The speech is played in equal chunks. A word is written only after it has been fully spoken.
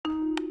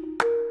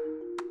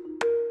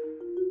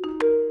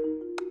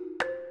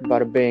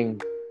Bada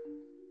bing.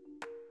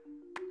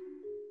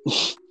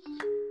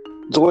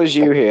 It's always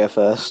you here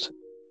first.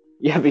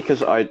 Yeah,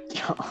 because I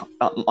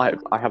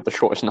have the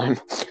shortest name.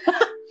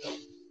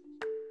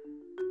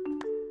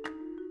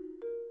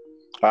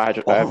 I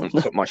haven't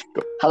put much.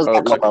 How does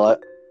that come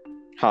out?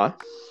 Huh?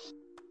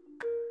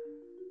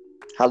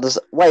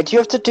 Wait, do you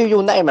have to do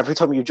your name every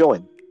time you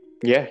join?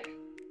 Yeah.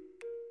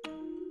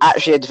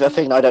 Actually, it's a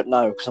thing I don't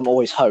know, because I'm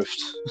always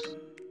host.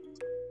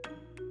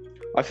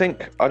 I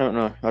don't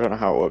know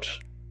how it works.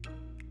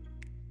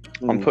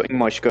 I'm putting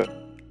my skirt.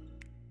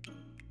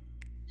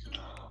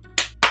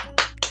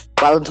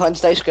 Valentine's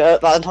Day skirt.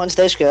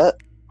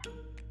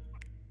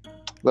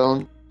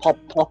 Well, Pop.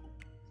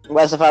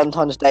 Where's the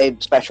Valentine's Day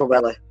special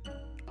rally?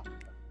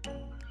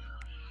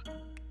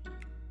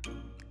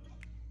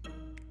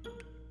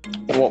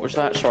 what was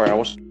that? Sorry, I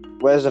was.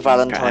 Where's the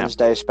Valentine's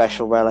Day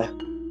special rally?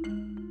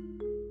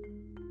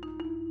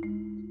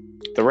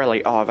 The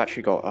rally. Oh, I've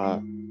actually got.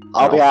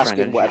 I'll be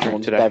asking what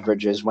everyone's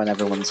beverage is when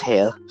everyone's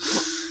here.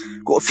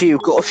 Got a few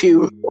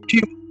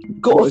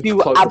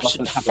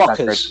absent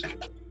fuckers.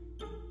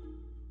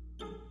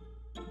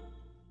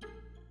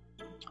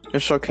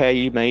 It's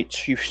okay,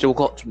 mates. You've still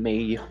got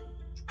me.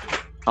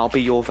 I'll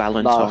be your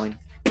Valentine.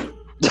 No.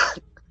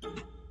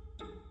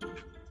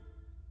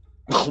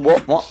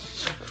 What?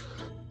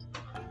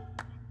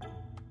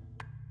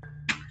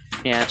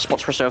 Yeah,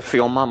 spots reserved for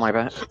your mum, I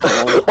bet.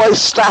 My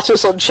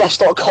status on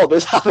chess.com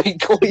is having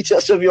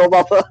coitus with your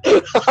mother.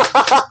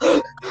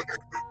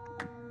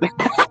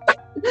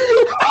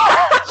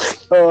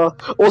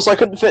 Also, I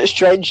couldn't fit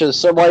strangers,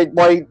 so my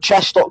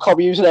chess.com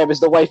username is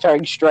the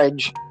Wayfairing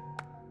Strange.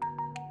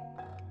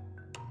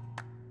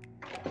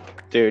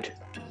 Dude,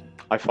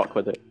 I fuck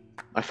with it.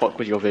 I fuck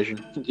with your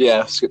vision.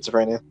 Yeah,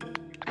 schizophrenia.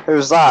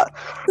 Who's that?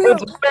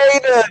 It's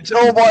Maynard!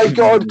 Oh my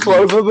god,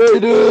 Clover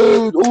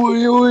Maynard!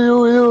 Oi, oi,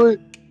 oi, oi!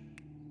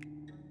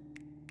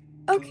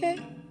 Okay.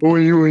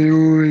 Oi, oi,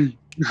 oi!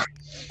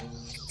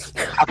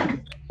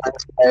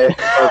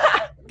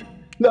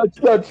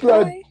 That's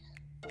Hi.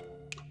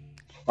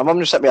 My mum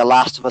just sent me a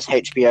Last of Us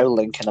HBO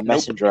link in a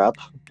messenger app.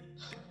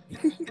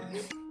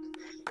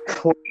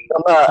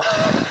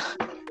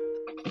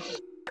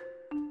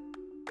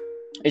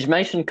 Is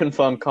Mason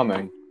confirmed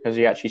coming? Has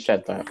he actually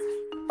said that?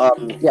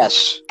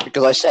 Yes,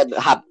 because I said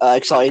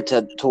excited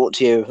to talk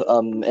to you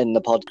in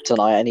the pod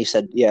tonight, and he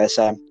said, yeah,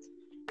 Sam.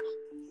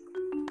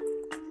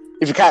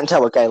 If you can't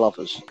tell, we're gay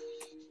lovers.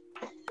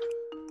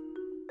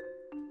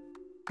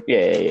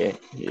 Yeah.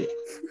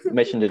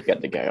 Mason did get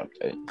the gay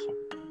update. So.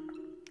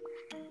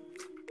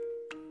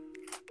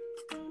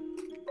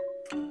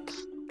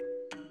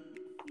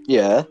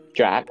 Yeah.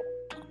 Jack,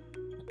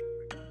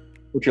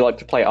 would you like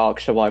to play Ark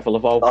Survival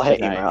Evolved I'll hit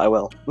today? you, mate, I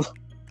will.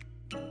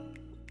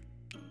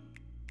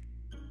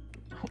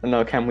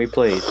 No, can we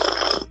please?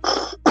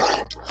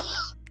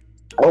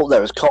 Oh,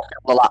 there was coffee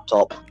on the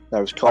laptop.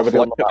 There was coffee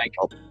on the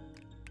laptop.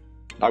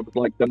 I would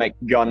like to make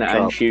gun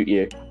and shoot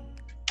you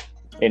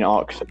in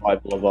Ark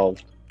Survival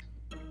Evolved.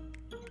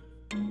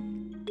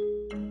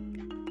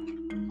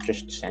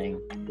 Just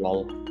saying,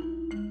 lol.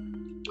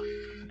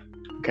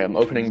 Okay, I'm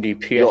opening the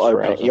PS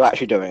browser. You're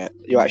actually doing it.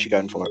 You're actually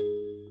going for it.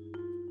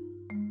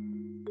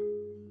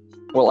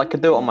 Well, I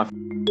could do it on my.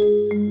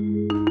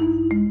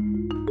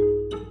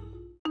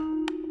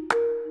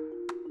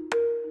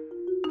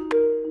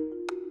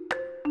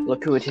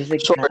 Look who it is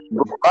again.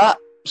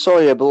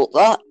 Sorry about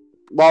that.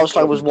 Whilst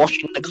I was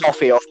washing the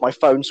coffee off my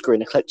phone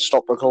screen, I clicked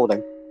stop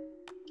recording.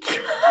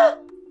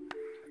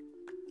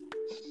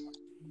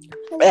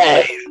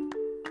 Hey!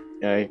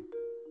 Hey.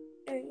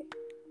 Hey.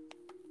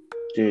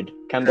 Dude,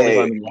 can't believe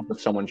I'm in love with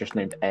someone just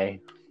named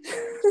A.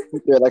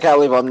 Dude, I can't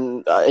believe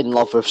I'm in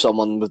love with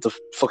someone with the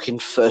fucking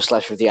first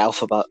letter of the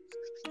alphabet.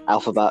 Yeah,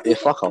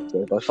 fuck off,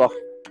 dude. Like, fuck.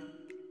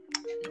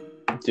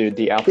 Dude,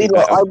 the See, alphabet.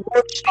 look, I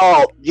would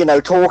start,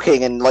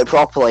 talking and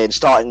properly and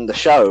starting the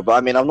show, but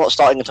I mean, I'm not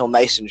starting until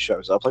Mason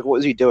shows up. Like, what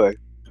is he doing?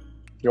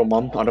 Your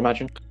mum, I'd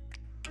imagine.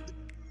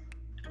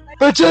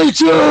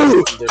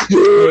 Potato!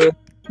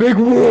 Big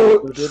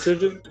what?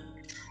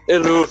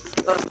 Hello.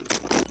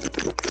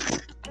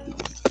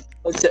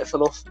 My tip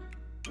fell off.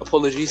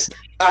 Apologies.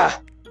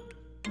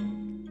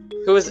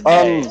 Who is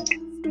A? It's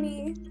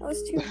me. I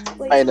was too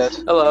late. Maynard.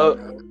 Hello.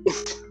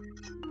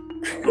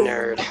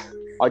 Nerd.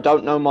 I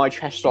don't know my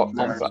chess.com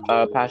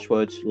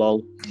passwords,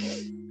 lol.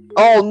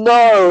 Oh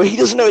no, he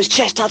doesn't know his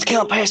chest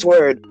account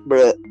password,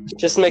 bruh.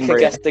 Just make a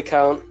guest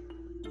account.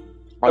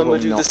 I I'm will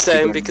gonna do the not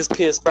same be because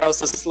PS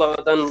Browser's slower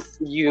than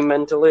you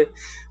mentally.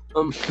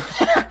 True.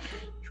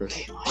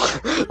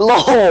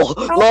 lol,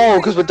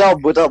 because we're dumb.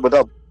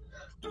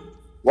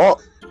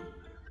 What?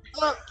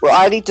 Well,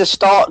 I need to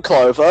start,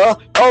 Clover.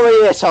 Hurry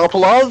it up,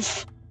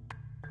 love.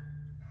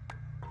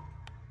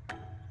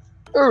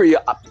 Hurry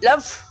up,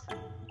 love.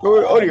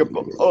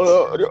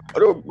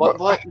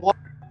 Why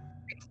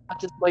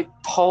did my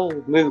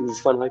pole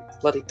move when I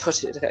bloody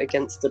put it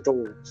against the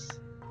door?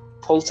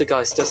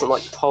 Poltergeist doesn't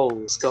like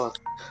poles, God.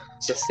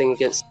 It's a thing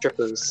against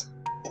strippers.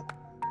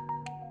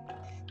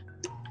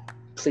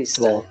 Please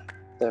stay.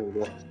 There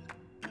we go.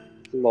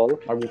 Lol.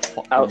 I will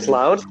pop Out you.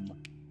 loud.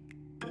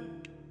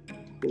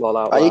 Lol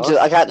out loud.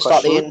 I can't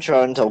start the Question?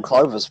 intro until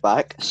Clover's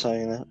back, so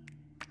you know.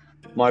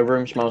 My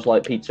room smells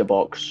like pizza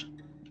box.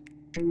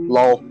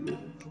 Lol.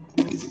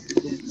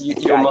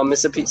 Your mum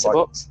is a pizza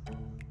box?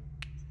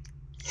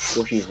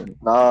 Well, she's in.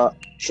 Nah.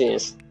 She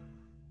is.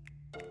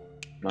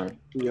 No.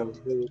 Young.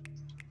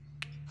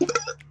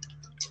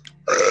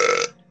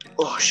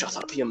 Oh, shut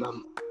up, your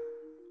mum.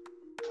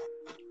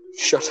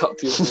 Shut up,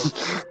 your mum.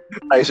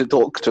 Mason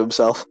talk to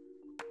himself.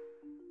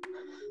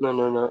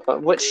 No.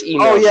 Which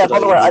email? Oh yeah, should by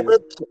the way, I use?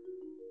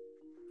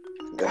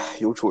 did.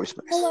 Your choice,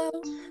 Mason.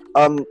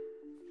 Hello.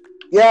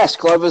 Yes,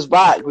 Clover's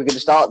back. We're going to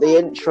start the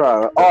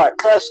intro. Alright,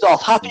 first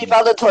off, happy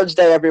Valentine's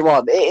Day,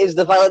 everyone. It is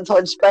the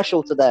Valentine's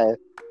special today.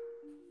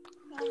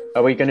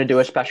 Are we going to do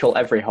a special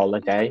every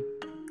holiday?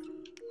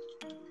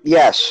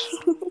 Yes.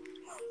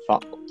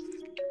 Fuck.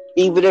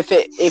 Even if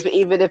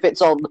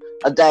it's on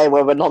a day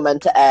where we're not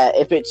meant to air,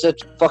 if it's a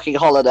fucking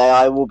holiday,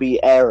 I will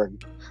be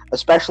airing.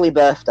 Especially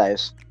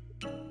birthdays.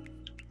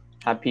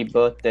 Happy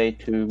birthday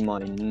to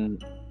mine.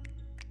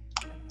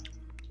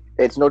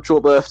 It's not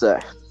your birthday.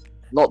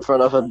 Not for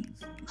another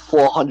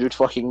 400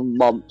 fucking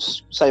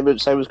months. Same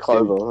as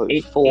Clover.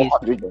 It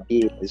 400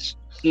 years.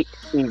 It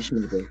is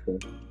my birthday.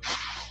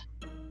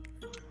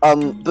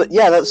 But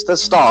yeah,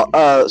 let's start.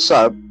 Hello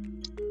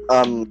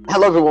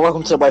everyone,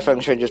 welcome to the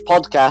Wayfairing Strangers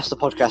podcast, the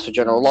podcast for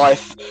general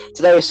life.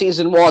 Today is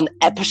season 1,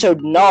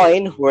 episode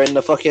 9. We're in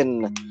the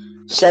fucking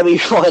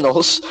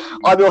semi-finals.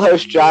 I'm your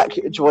host Jack,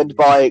 joined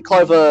by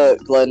Clover,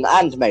 Glenn,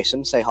 and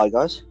Mason. Say hi,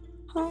 guys.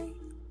 Hi.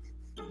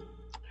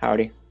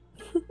 Howdy.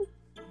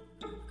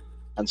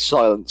 And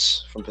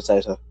silence from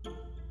Potato.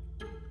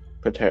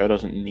 Potato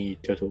doesn't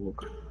need to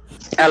talk.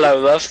 Hello,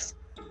 love.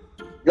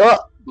 Yeah.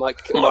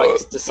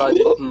 Mike's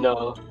decided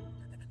no.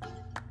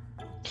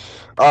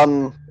 I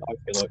feel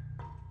like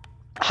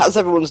How's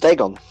everyone's day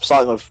gone?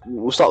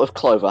 We'll start with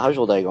Clover. How's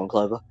your day gone,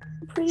 Clover?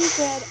 Pretty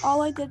good.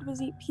 All I did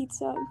was eat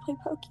pizza and play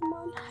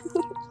Pokemon.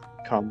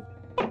 come.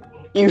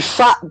 You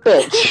fat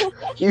bitch!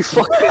 you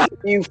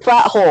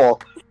fat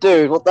whore!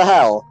 Dude, what the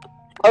hell?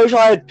 I wish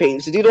I had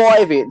pizza. Do you know what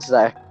I've eaten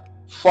today?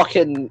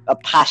 Fucking a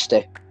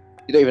pasty.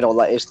 You don't even know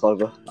what that is,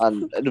 Clover.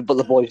 But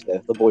the boys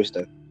do. The boys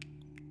do.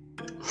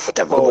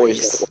 The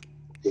boys.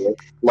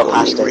 La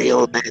pasty.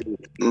 Real men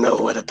know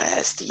what a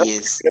pasty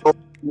is.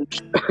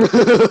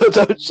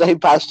 Don't say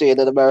pasty in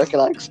an American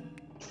accent.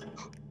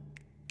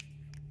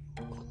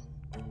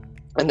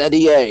 And then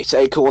he ate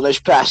a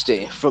Cornish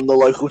pasty from the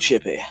local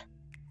chippy.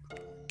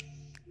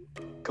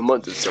 Come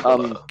on,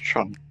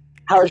 Chum.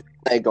 How's your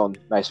day gone,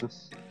 Mason?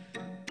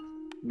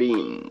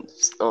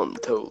 beans on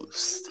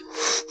toast.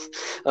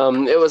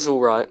 It was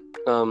alright.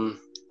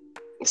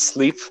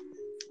 Sleep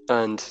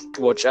and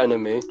watch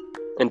anime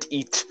and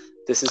eat.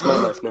 This is my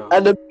life now.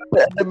 And the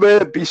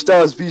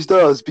Beastars.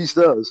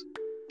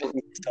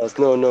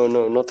 No,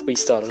 not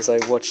Beastars.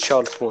 I watch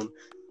Charles One,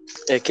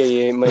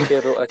 aka My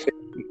Hero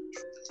Academia.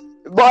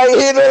 My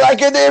Hero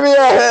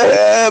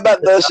Academia! Matt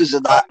Mercer's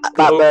in that.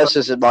 Matt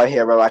Mercer's in My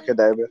Hero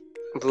Academia.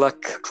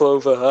 Black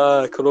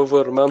Clover.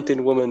 Clover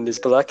Mountain Woman is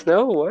black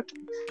now. What?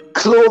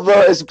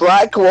 Clover is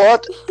black,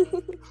 what?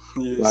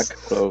 Yes. Black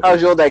clover.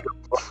 How's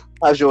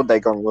your day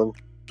gone, Glenn?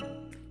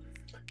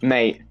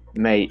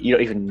 Mate, you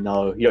don't even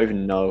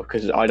know,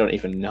 because I don't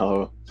even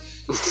know.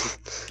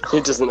 He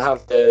doesn't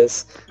have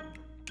theirs.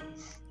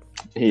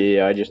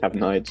 Yeah, I just have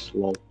nights,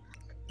 lol.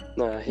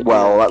 Nah,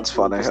 Well, that's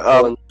funny.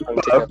 Time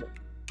together.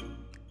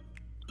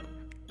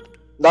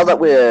 Now that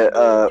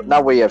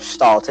we have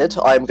started,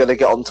 I'm going to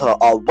get onto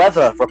our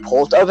weather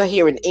report. Over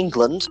here in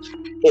England,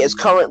 it is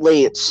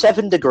currently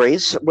 7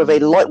 degrees with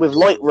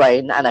light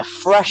rain and a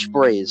fresh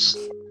breeze.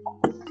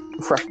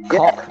 Fresh Yeah.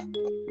 cock.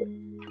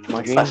 My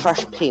A dream.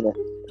 fresh peanut.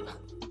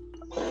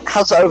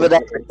 How's it over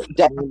there in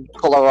Denver,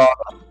 Colorado?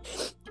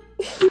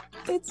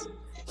 It's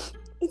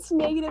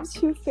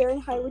 -2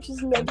 Fahrenheit, which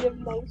is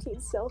 -19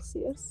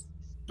 Celsius.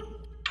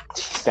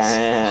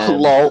 Damn.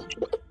 Lol.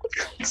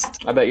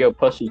 I bet your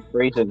pussy's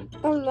freezing.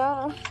 I'm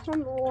not.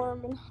 I'm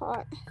warm and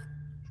hot.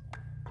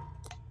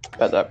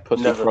 Bet that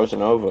pussy's Never.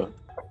 frozen over.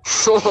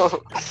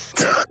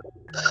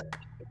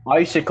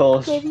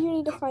 Icicles. Maybe you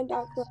need to find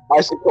out.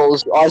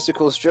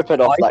 Icicles dripping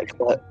off that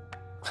clit.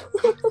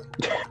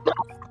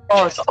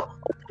 Oh,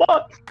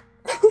 fuck.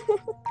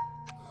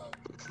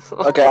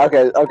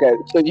 Okay.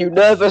 So you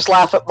nervous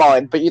laugh at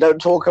mine, but you don't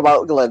talk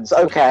about Glenn's.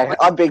 Okay,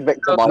 I'm being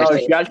victimized. No,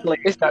 she actually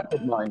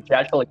accepted mine. She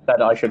actually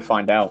said I should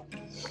find out.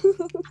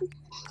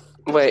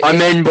 Wait,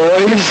 in,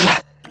 boys.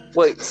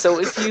 wait. So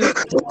if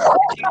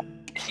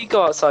you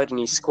go outside and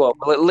you squat,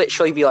 will it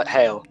literally be like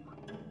hail?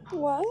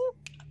 What?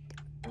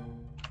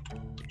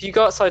 If you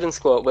go outside and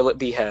squat, will it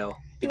be hail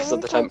because You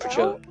of the wanna find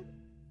temperature? out?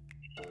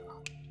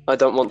 I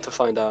don't want to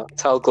find out.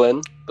 Tell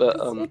Glenn, but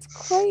It's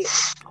quite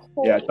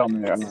cold. Yeah, tell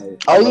me.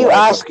 Are you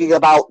asking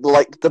about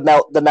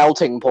the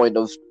melting point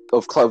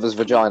of Clover's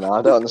vagina?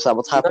 I don't understand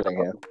what's happening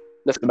here.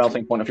 The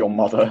melting point of your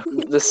mother.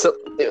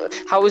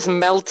 how is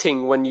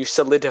melting when you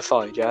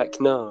solidify, Jack?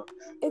 No.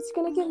 It's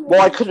gonna give me.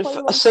 Well, I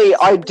couldn't see.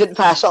 I didn't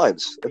pass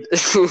science.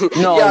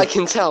 No. Yeah, I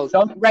can tell.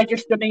 Don't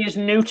register me as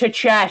new to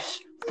chess.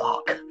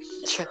 Fuck.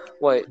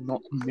 Wait,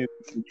 Not new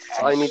to chess.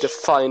 I need to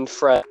find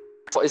Fred.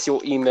 What is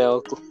your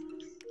email?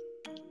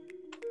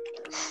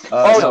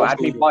 No, add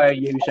me by a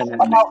username.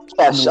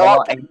 Yes,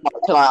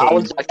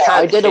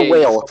 I did a hear you,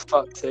 wheel. for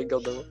fuck's sake,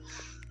 God damn it.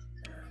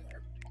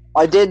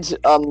 I did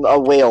a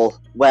wheel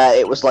where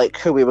it was like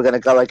who we were going to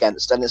go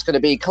against, and it's going to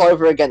be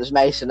Clover against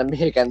Mason and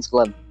me against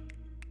Glenn.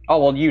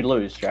 Oh well, you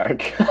lose,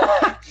 Jack.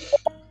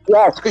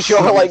 Yes, because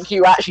you're like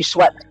you actually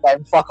swept the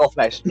game. Fuck off,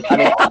 Mason. I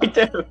mean, I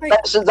do.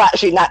 Mason's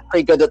actually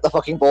naturally good at the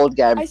fucking board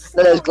game. I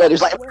Then there's Glenn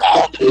who's like,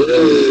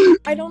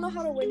 I don't know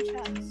how to win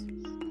chess.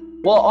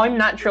 Well, I'm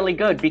naturally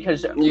good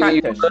because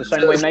practice, the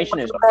same way Mason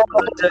is.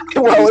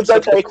 well, it's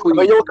okay,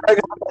 but you're going against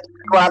a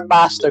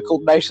grandmaster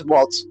called Mason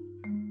Watts.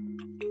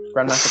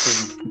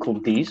 Grandmaster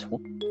called D's.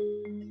 What?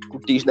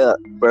 These nut.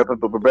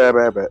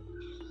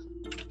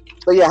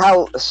 So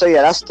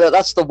yeah, that's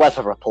the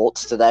weather report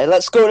today.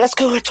 Let's go and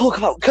talk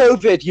about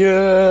COVID.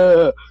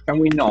 Yeah. Can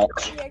we not?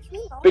 Yeah, can we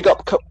not? We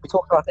talk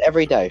about it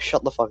every day.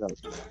 Shut the fuck up.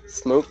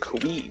 Smoke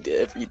weed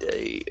every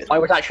day. I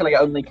was actually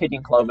only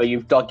kidding, Clover.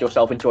 You've dug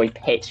yourself into a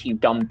pit, you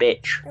dumb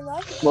bitch. I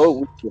love it.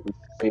 Smoke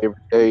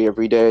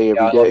every day.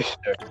 Yeah, I love it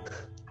too.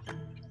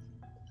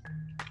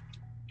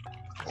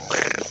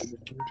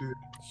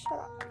 Shut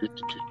up.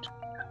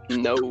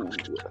 No.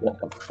 What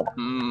the fuck?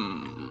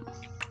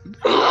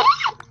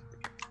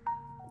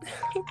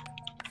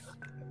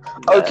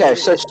 Okay,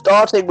 so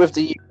starting with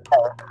the UK.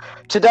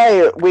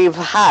 Today we've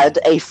had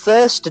a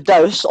first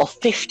dose of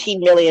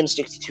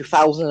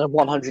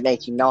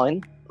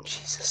 15,062,189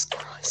 Jesus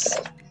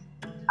Christ.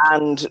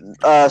 and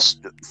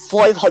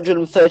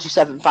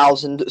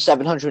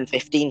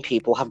 537,715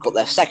 people have got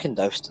their second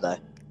dose today.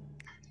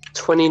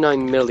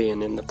 29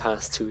 million in the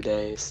past 2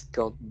 days.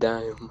 God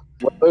damn.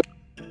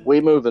 We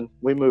moving.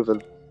 We Better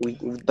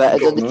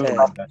than Moving,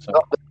 the that's it.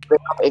 Big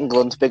up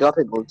England. We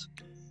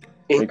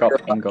got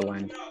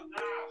England.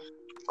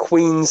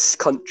 Queen's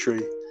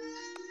country.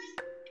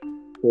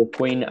 For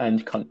Queen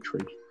and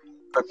country.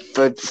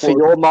 For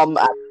your mum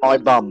and my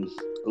bum.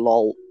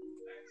 Lol.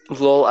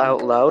 Lol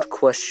out loud?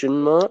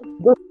 Question mark.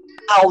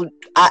 How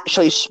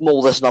actually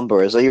small this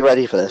number is. Are you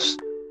ready for this?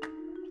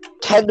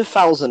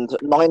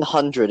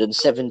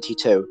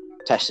 10,972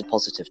 tested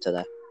positive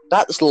today.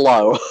 That's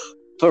low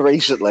for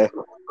recently.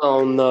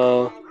 Oh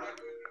no.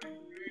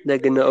 They're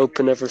gonna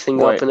open everything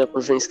Wait, up and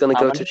everything's gonna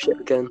how go many? to shit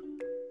again.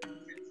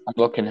 I'm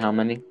looking how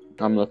many?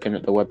 I'm looking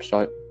at the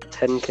website.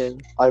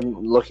 10k. I'm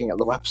looking at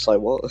the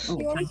website. What? You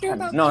wanna hear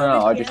about No,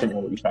 COVID I just here?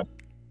 didn't know what you said.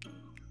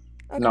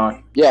 Okay. No.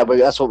 Yeah,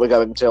 that's what we're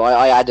going to.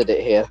 I added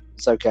it here.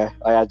 It's okay.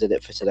 I added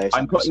it for today's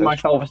I'm putting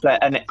episode.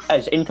 myself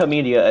as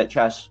intermediate at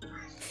chess.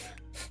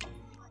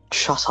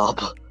 Shut up.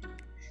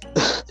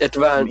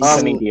 Advanced.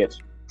 Intermediate.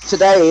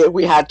 Today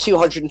we had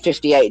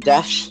 258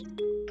 deaths.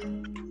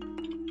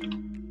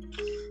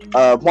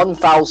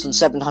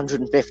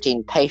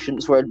 1,715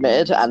 patients were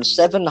admitted, and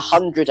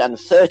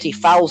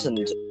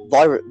 730,000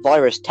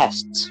 virus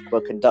tests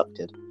were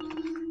conducted.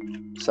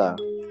 So,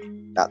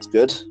 that's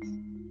good.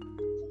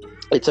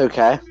 It's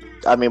okay.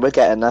 I mean, we're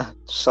getting there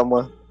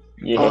somewhere.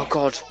 Yeah. Oh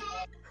god.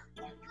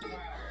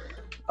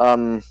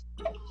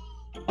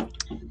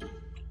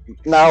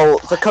 Now,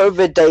 the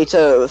COVID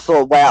data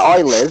for where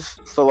I live,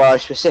 for where I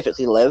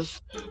specifically live,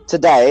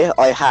 today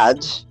I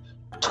had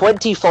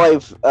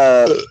 25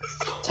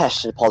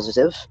 tested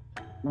positive,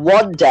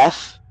 1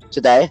 death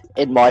today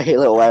in my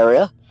little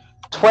area,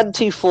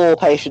 24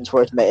 patients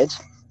were admitted,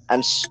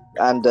 and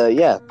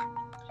yeah.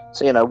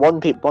 So, you know, one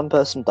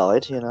person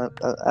died, you know,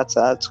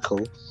 that's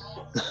cool.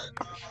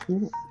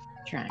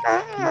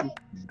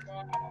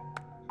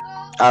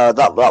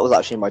 That was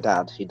actually my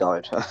dad, he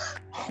died.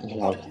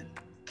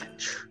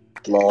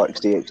 Lol,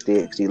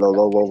 XD,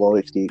 lol,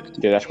 XD.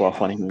 Yeah, that's well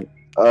funny, mate.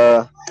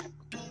 Now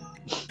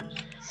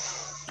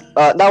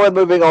we're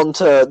moving on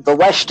to the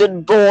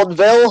Western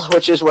Bourneville,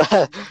 which is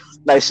where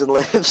Mason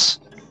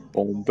lives.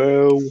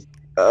 Bombell.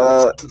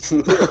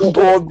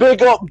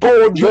 Big up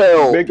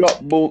Bourneville! Big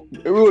up,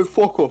 oh,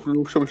 fuck off.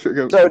 Some shit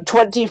again. So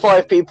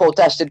 25 people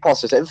tested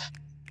positive,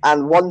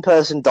 and 1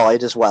 person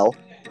died as well.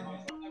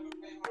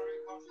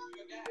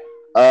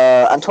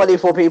 And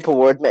 24 people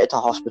were admitted to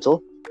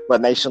hospital, where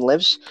Mason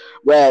lives.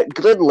 Where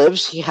Glenn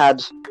lives, he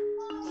had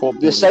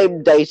the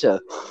same data.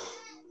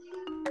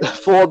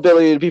 4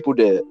 billion people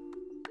did it.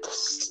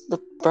 The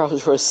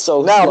browser is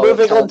so Now, slow,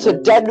 moving I on to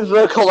can't-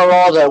 Denver,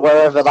 Colorado,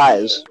 wherever that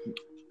is.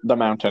 The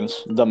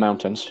mountains. The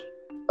mountains.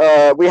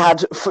 We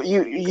had,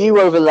 you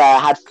over there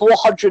had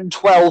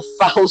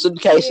 412,000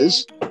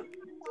 cases.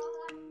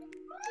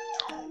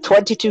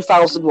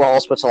 22,000 were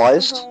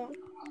hospitalized. Uh-huh.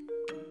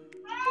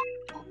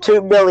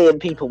 2 million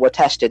people were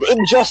tested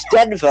in just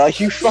Denver. Are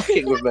you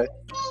fucking with me?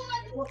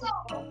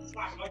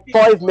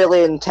 5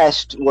 million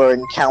tests were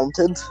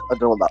encountered. I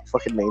don't know what that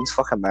fucking means.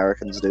 Fuck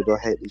Americans, dude. I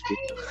hate these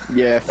people.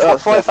 Yeah.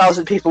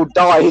 5,000 people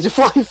died.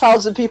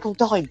 5,000 people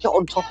died. Get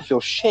on top of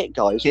your shit,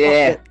 guys.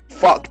 Yeah.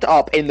 Fucked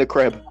up in the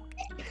crib.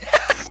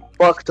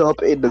 Fucked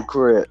up in the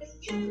grit.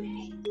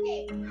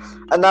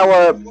 And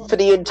now, for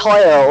the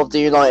entire of the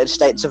United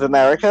States of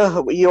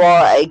America, you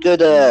are a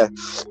good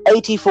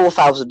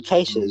 84,000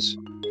 cases.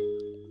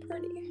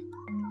 Pretty.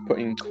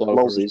 Putting Clover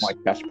as Moses. my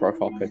best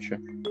profile picture.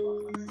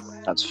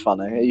 That's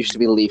funny. It used to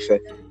be Leafy.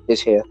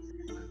 Is here.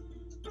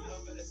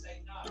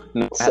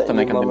 No, I had to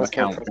make a new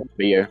account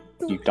for you,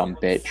 you dumb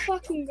bitch.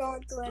 Fucking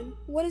god, Glenn.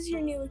 What is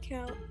your new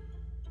account?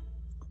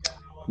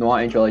 No,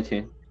 I enjoy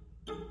it.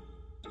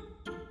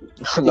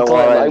 No,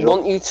 Glenn, I Angel.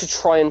 want you to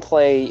try and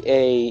play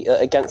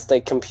against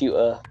a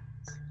computer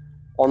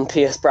on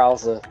PS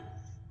browser.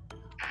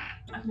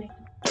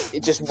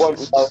 It just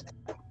won't load.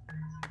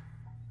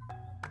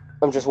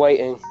 I'm just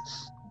waiting.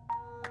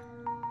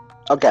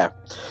 Okay.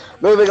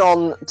 Moving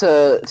on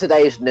to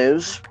today's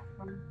news.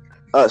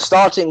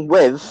 Starting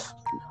with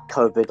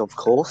COVID, of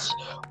course.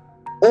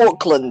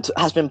 Auckland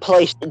has been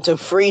placed into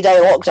 3-day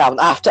lockdown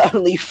after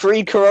only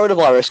 3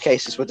 coronavirus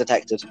cases were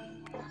detected.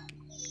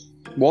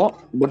 What?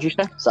 What'd you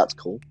say? So that's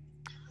cool.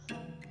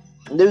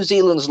 New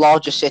Zealand's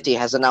largest city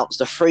has announced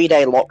a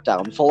 3-day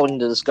lockdown following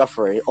the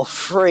discovery of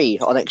 3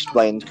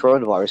 unexplained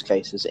coronavirus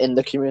cases in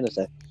the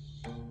community.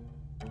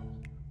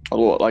 Oh,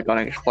 what, like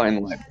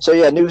unexplained, like, So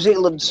yeah, New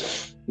Zealand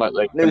couldn't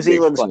be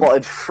explained.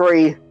 spotted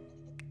 3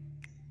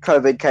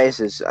 COVID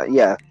cases.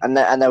 Yeah, and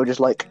they were just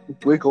like,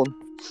 we're gone.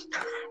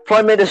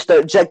 Prime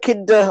Minister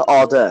Jacinda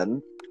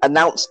Ardern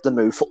announced the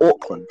move for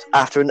Auckland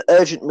after an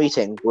urgent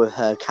meeting with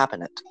her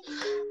cabinet.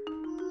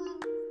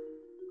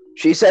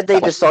 She said they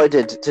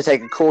decided to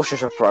take a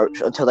cautious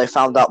approach until they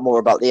found out more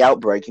about the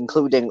outbreak,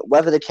 including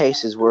whether the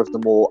cases were of the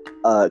more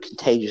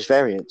contagious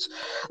variants.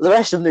 The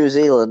rest of New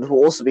Zealand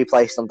will also be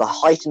placed under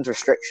heightened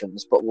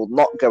restrictions, but will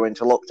not go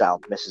into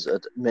lockdown,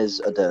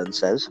 Ms. Ardern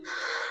says.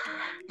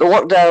 The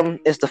lockdown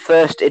is the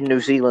first in New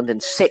Zealand in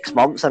 6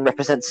 months and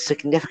represents a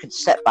significant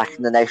setback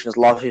in the nation's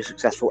largely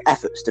successful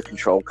efforts to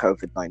control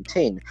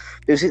COVID-19.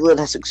 New Zealand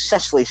has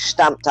successfully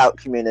stamped out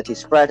community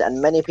spread,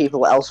 and many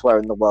people elsewhere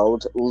in the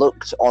world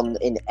looked on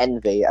in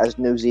envy as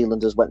New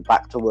Zealanders went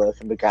back to work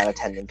and began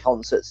attending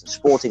concerts and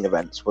sporting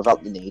events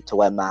without the need to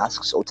wear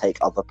masks or take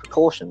other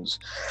precautions.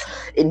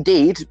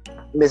 Indeed,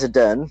 Ms.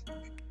 Ardern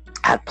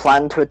had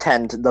planned to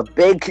attend the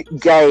Big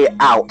Gay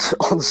Out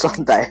on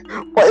Sunday.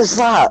 What is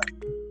that?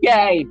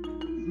 Yay!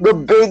 The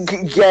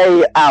Big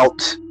Gay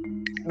Out.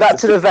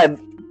 That's an event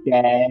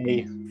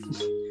Yay!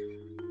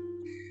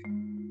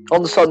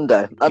 on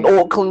Sunday. An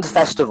Auckland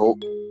festival.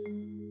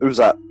 Who's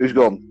that? Who's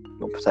gone?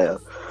 Not potato.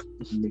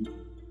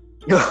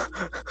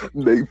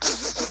 Me.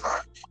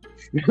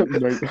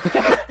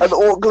 An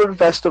Auckland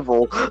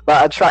festival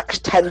that attracts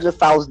tens of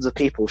thousands of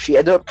people. She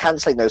ended up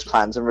cancelling those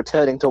plans and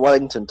returning to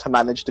Wellington to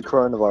manage the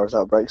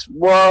coronavirus outbreaks.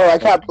 Whoa, I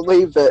can't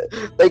believe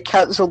it. They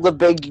cancelled the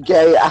Big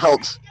Gay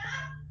Out.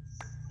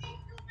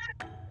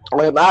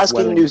 I am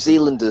asking New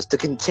Zealanders to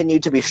continue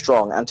to be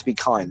strong and to be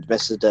kind,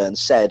 Mr. Ardern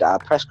said at a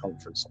press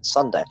conference on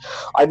Sunday.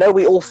 I know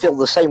we all feel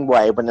the same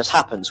way when this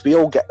happens. We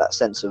all get that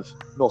sense of,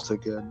 not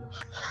again.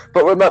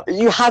 But remember,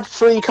 you had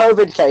 3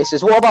 COVID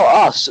cases. What about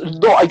us?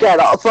 Not again.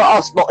 For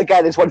us, not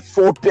again is when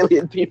 4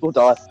 billion people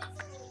die.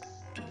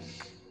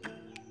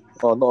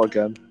 Oh, not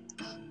again.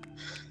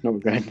 Not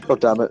again. God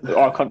damn it.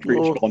 Our country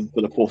is gone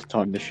for the 4th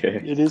time this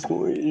year. It is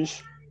what it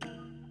is.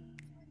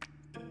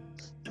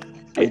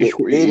 It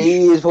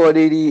is what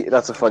it is.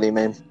 That's a funny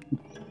meme.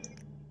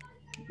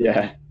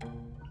 Yeah,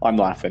 I'm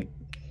laughing.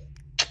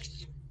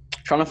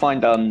 Trying to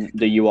find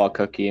the UR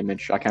cookie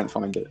image. I can't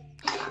find it.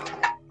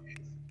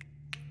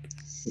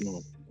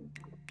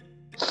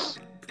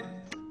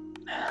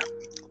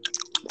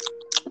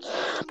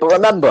 But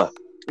remember,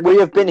 we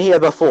have been here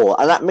before,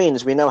 and that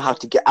means we know how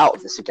to get out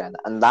of this again,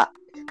 and that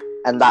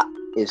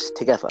is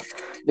together.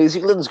 New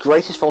Zealand's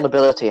greatest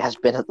vulnerability has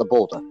been at the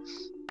border.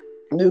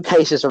 New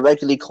cases are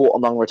regularly caught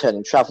among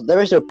returning travellers.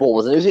 There is no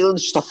border. New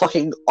Zealand's just a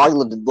fucking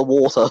island in the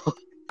water.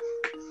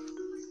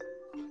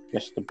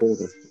 Yes, the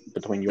border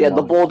between your Yeah,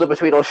 the border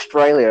between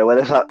Australia, where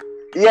there's that.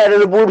 Yeah,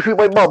 the border between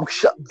my mum.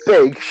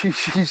 Big.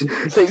 She's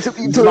takes up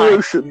into the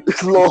ocean.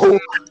 Lol.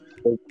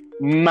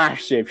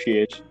 Massive she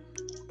is.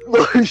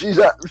 No, she's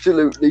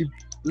absolutely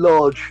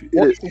large.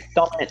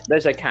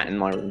 There's a cat in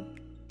my room.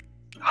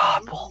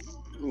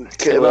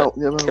 Get him out.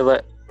 Kill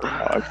it.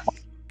 Oh,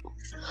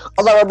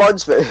 that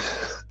reminds me.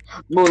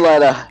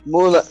 Moonlighter.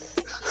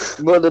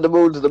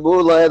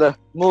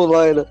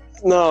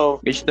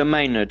 No. Is the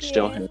Maynard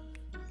still here?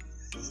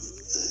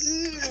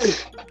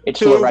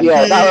 It's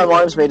Yeah, that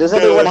reminds me. Does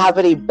anyone have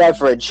any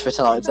beverage for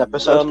tonight's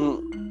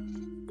episode?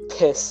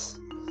 Piss.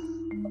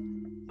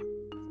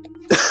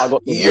 I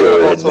got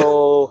the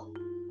Bottle.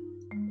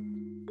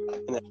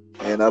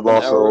 In a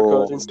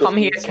bottle. Come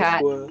here,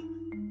 cat.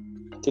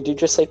 Did you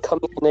just say come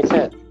here,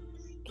 cat?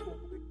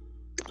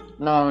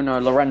 No,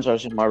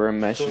 Lorenzo's in my room,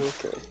 Mason.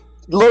 Okay.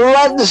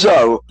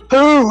 Lorenzo!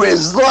 Who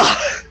is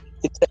that?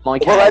 My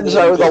cat.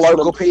 Lorenzo, the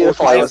local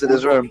paedophile, is in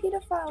his room.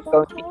 Pedophile,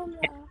 don't call him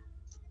that.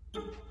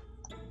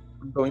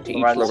 I'm going to eat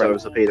Lorenzo Lorenzo.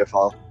 is a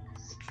paedophile.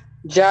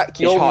 Jack,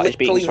 His you're heart is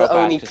beating literally so the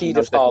bad only 'cause he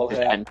knows that paedophile this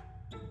here. end.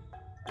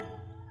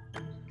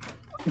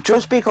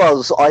 Just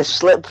because I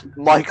slip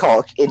my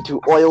cock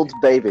into oiled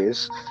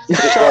babies,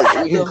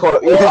 like, you can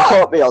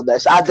quote me on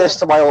this. Add this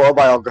to my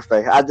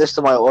autobiography. Add this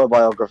to my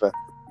autobiography.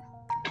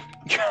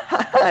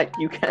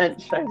 You can't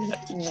say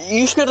that.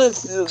 You should have.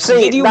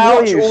 See,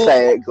 now you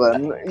say it,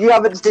 Glenn. You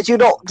haven't. Did you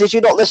not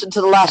listen to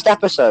the last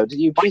episode?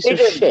 You piece of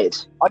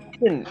shit. I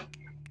didn't.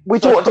 We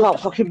talked about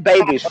fucking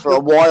babies for a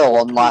while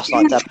on last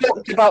You night's episode.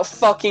 talked about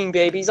fucking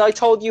babies. I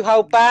told you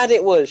how bad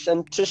it was,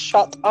 and to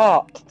shut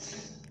up.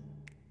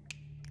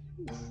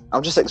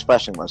 I'm just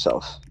expressing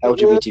myself.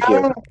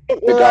 LGBTQ.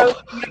 Big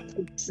up.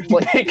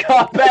 Pick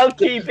up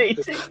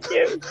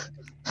LGBTQ.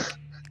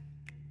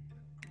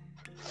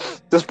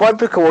 Despite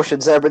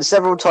precautions, there have been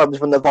several times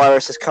when the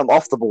virus has come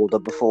off the border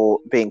before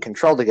being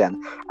controlled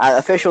again, and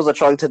officials are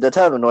trying to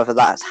determine whether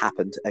that has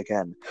happened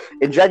again.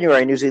 In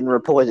January, New Zealand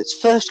reported its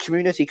first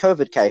community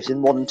COVID case in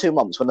more than 2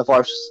 months when the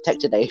virus was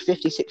detected in a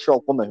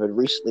 56-year-old woman who had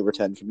recently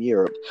returned from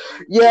Europe.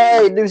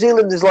 Yay! New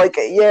Zealand is like,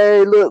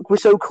 yay, look, we're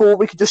so cool,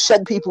 we can just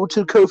send people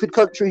to COVID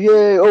country,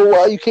 yay!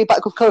 Oh, you came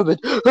back with COVID.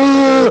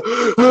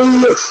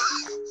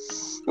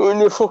 Oh,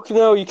 no, fucking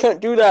hell, you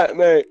can't do that,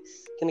 mate.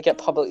 Gonna get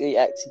publicly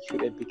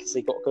executed because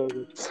they got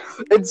COVID.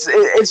 It's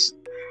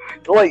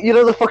like, you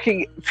know, the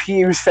fucking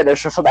fuse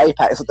finisher from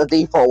Apex, like the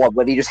default one,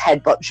 when he just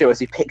headbutts you as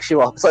he picks you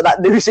up. It's like that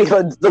New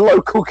Zealand, the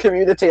local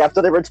community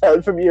after they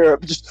return from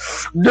Europe, just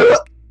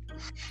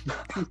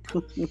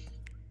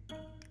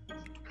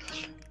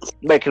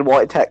making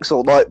white text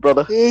all night,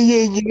 brother.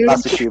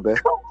 That's a QB.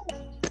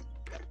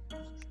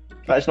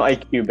 That's not a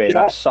QB.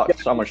 That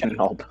sucks so much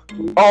knob.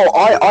 Oh,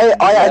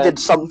 I added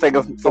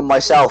something from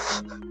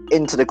myself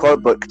into the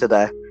quote book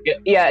today.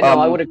 Yeah, no,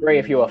 I would agree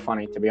if you were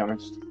funny, to be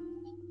honest.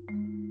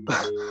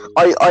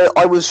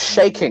 I was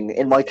shaking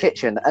in my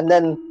kitchen, and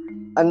then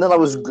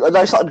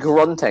I started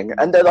grunting,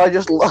 and then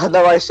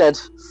I said,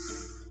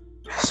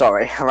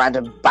 sorry, a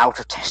random bout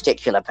of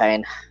testicular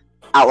pain,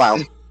 out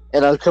loud,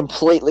 in a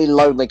completely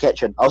lonely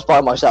kitchen. I was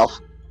by myself.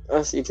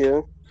 As you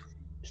do.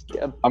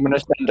 I'm gonna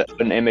send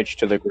an image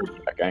to the group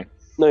chat game.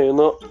 No, you're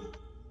not.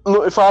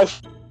 Not if I.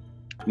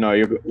 No,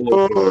 you're.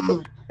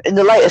 In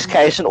the latest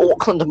case, an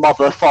Auckland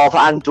mother, father,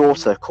 and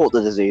daughter caught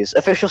the disease.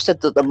 Officials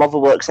said that the mother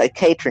works at a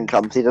catering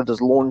company that does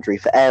laundry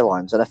for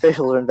airlines, and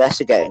officials are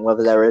investigating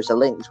whether there is a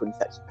link to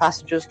infected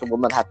passengers. The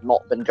woman had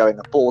not been going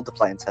aboard the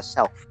planes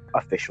herself,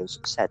 officials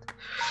said.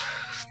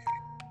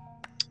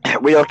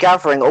 We are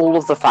gathering all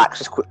of the facts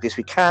as quickly as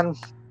we can,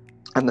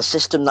 and the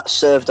system that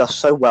served us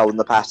so well in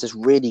the past is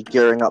really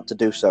gearing up to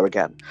do so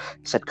again,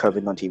 said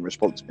COVID-19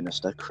 Response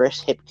Minister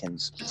Chris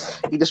Hipkins.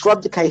 He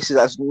described the cases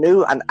as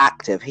new and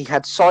active. He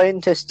said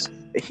scientists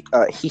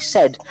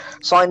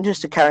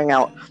are carrying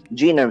out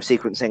genome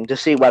sequencing to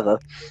see whether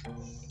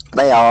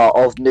they are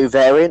of new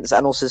variants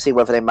and also see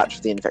whether they match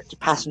with the infected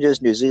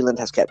passengers. New Zealand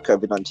has kept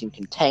COVID-19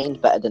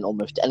 contained better than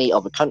almost any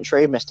other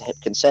country, Mr.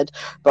 Hipkins said,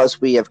 but as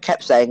we have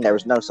kept saying, there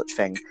is no such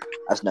thing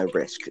as no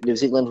risk. New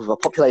Zealand, with a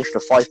population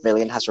of 5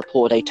 million, has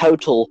reported a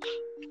total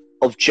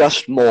of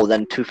just more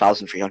than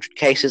 2,300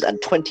 cases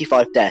and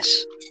 25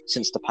 deaths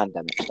since the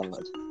pandemic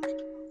started.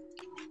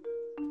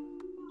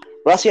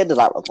 Well, that's the end of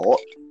that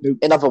report.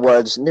 In other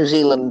words, New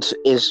Zealand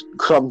is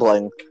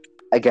crumbling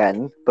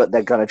again, but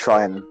they're going to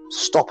try and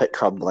stop it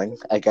crumbling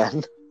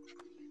again.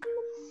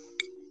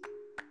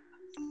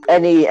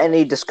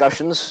 Any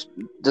discussions?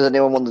 Does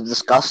anyone want to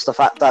discuss the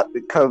fact that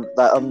New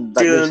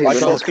Zealand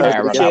has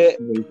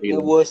the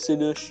worst in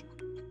this?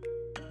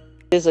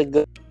 It's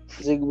a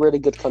really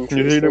good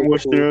country. New Zealand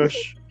was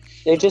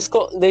They just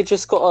got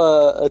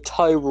a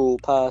tie rule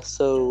passed,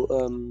 so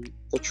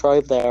the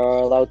tribe there are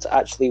allowed to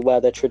actually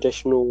wear their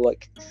traditional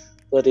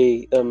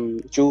bloody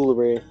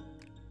jewellery.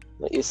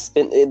 It's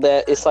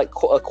like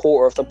a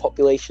quarter of the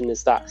population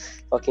is that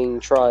fucking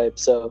tribe,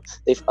 so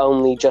they've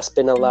only just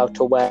been allowed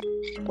to wear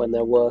when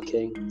they're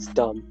working. It's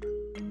dumb.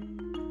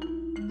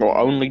 Well,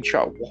 only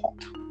what?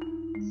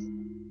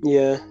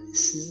 Yeah,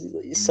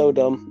 it's so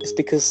dumb. It's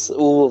because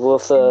all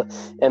of the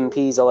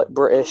MPs are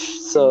British,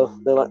 so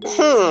they're like,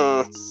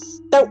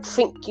 don't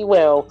think you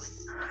will.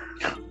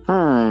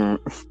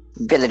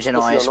 Village and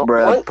ice,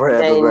 bro.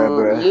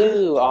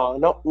 You are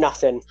not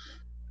nothing.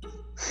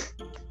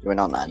 You're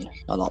not none.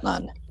 I'm not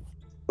none.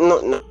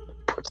 Not.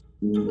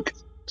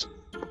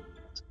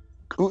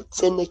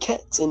 Boots and the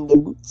cats and the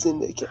boots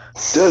and the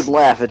cats. Don't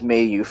laugh at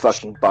me, you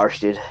fucking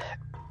bastard.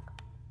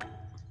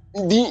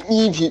 Don't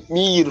hit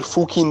me, you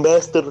fucking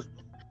bastard.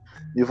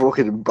 You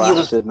fucking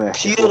bastard, man.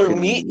 Pure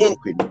meat and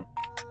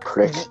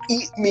prick.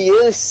 You eat me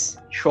ass.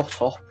 Shut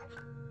up.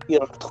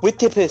 You're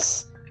twitty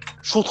piss.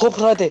 Shut up,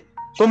 Raddy.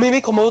 Don't make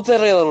me come out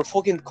there and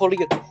fucking call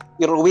you.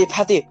 You're a wee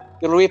paddy.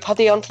 You're a wee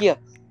paddy, aren't you?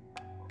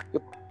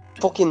 You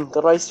fucking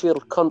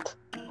ricefield cunt.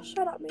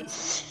 Shut up,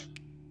 mate.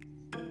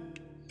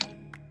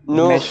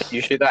 No. Miss,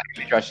 you see that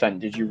image I sent?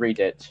 Did you read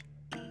it?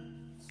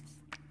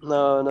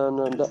 No.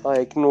 I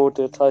ignored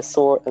it. I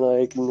saw it and I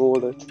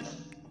ignored it.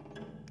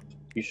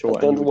 You saw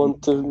I don't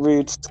want to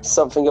read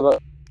something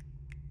about.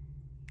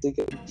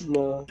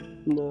 No.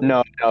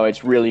 No,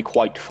 it's really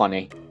quite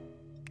funny.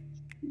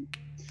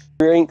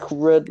 Drink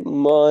red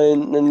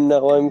mine, and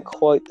now I'm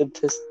quite the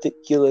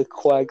testicular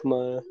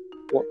quagmire.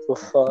 What the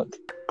fuck?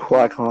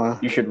 Quagmire.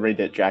 You should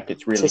read it, Jack.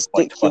 It's really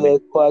quite funny. Testicular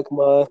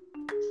quagmire.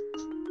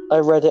 I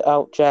read it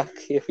out, Jack.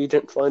 If you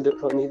didn't find it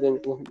funny, then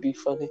it wouldn't be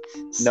funny.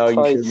 No,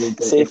 you should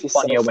read it. Save It's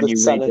funnier when you read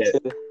sanity.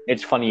 it.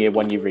 It's funnier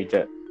when you read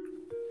it.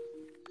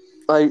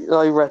 I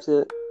read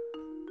it.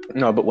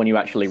 No, but when you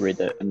actually read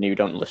it and you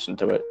don't listen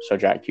to it. So,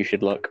 Jack, you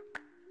should look.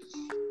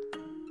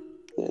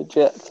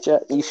 Yeah,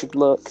 Jack, you should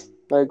look.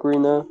 I agree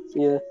now.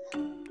 Yeah.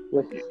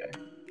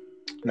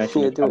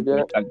 Mason, Yeah, is do it,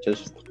 Jack.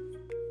 contemptuous.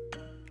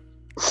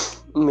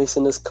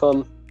 Mason has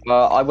come.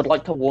 I would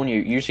like to warn you,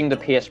 using the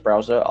PS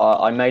browser,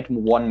 I made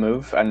one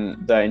move and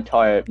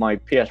my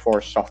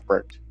PS4 is soft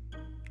bricked.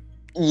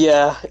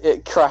 Yeah,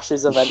 it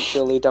crashes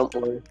eventually, don't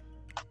worry.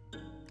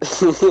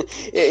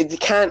 It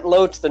can't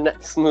load to the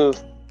next move.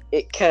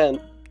 It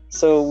can't.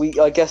 So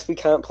I guess we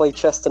can't play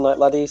chess tonight,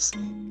 laddies.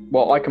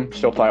 Well, I can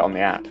still play it on the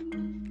app.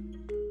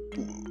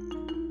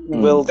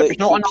 Will they There's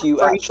not keep enough you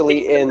free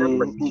actually space in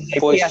for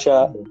voice PS4.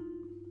 chat?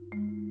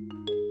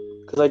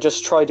 Because I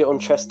just tried it on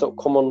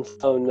chess.com on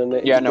phone and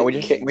it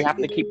We have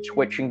to keep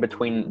switching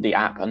between the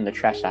app and the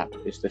chess app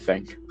is the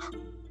thing.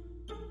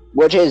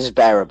 Which is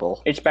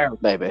bearable. It's bearable.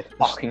 Maybe.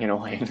 Fucking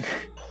annoying.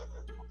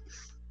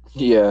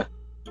 Yeah.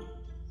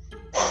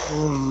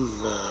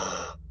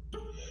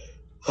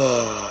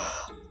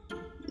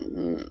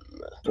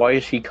 Why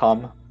is he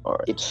calm?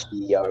 It's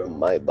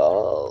my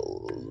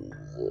balls.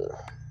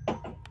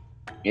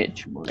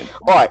 It's my...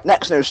 Alright,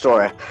 next news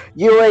story.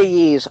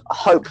 UAE's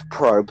Hope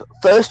probe,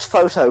 first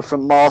photo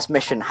from Mars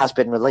mission has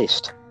been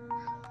released.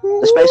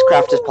 The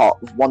spacecraft is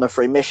part of one of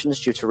 3 missions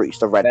due to reach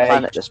the red Hey.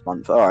 planet this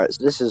month. Alright,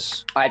 so this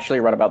is I actually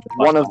read about this.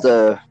 one of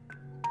the...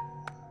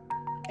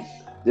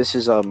 This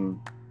is,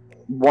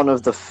 one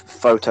of the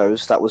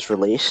photos that was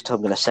released.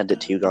 I'm gonna send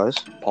it to you guys.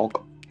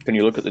 Pog. Can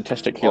you look at the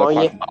testicular Oh,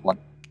 yeah. part of that one?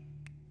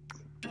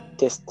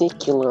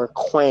 Testicular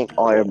quank.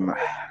 I am...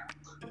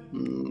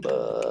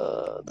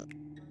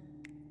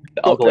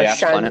 The ugly ass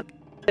planet.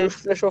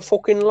 That's a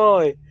fucking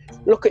lie.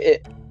 Look at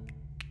it.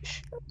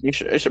 Why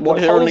is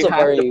there only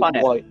half the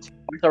planet? Why white.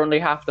 is there only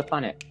half the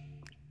planet?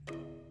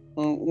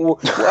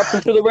 What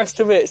happened to the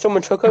rest of it?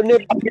 Someone took a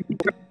nip. Random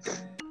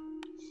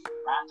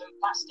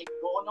plastic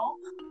doorknob?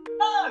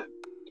 No!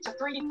 It's a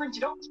 3D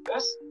printed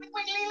octopus with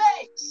wiggly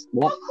legs!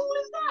 What? How cool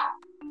is that?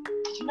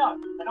 Did you know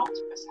an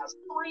octopus has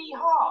 3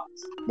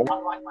 hearts? What?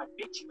 Unlike my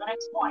bitchy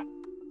ex-wife,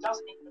 who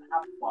doesn't even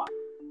have one.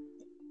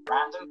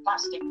 Random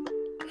plastic.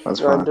 That's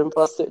fine. Random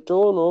plastic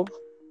doorknob.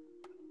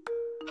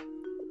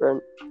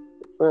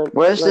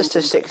 Where's this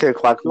testicular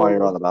quagmire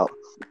you're on about?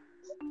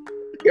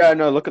 Yeah,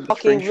 no, look at the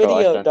fucking screenshot.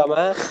 video,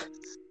 dumbass?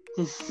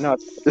 No,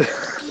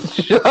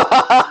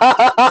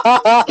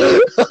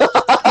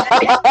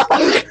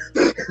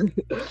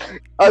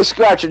 I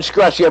scratch and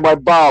scratch, yet my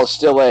balls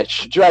still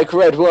itch. Drank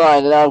red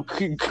wine and I'm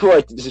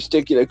quite the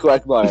testicular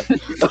quagmire.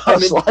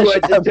 I'm in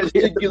quite the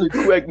testicular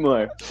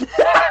quagmire.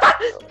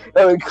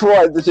 I'm in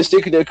quite the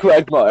testicular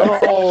quagmire.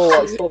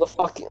 Oh, I saw the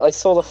fucking.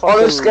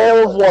 On a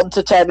scale of 1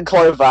 to 10,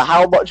 Clover,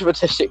 how much of a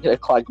testicular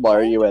quagmire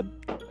are you in?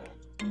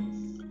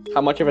 How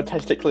much of a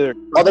testicular?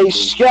 On a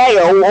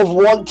scale of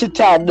 1 to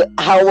 10,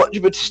 how much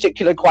of a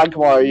testicular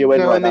quagmire are you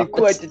in right now?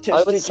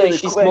 I would say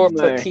she's more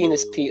for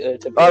penis Peter.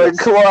 To be I'm in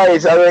honest.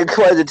 quite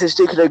the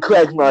testicular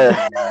quagmire.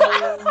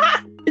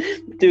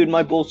 Dude,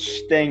 my balls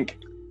stink.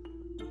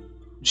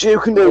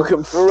 Duke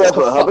Nukem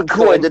forever. I'm in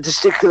quite the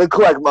testicular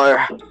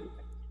quagmire.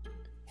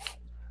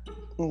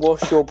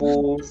 Wash your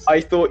balls. I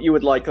thought you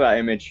would like that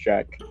image,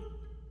 Jack.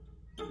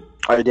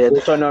 I did.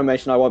 Also, no,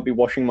 Mason, I won't be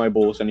washing my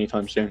balls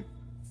anytime soon.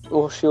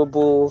 Wash your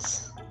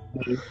balls.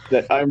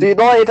 The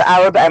United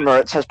Arab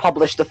Emirates has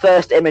published the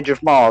first image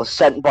of Mars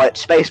sent by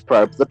its space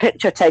probe. The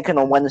picture taken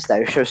on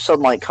Wednesday shows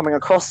sunlight coming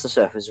across the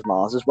surface of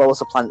Mars, as well as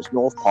the planet's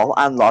north pole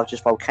and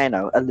largest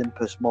volcano,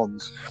 Olympus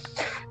Mons.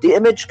 The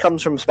image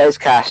comes from a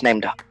spacecraft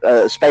named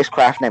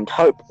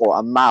Hope, or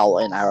Amal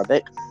in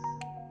Arabic,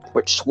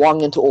 which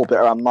swung into orbit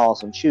around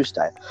Mars on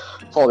Tuesday,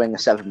 following a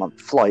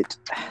 7-month flight.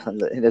 And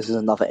this is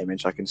another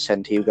image I can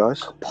send to you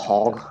guys.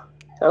 Pog.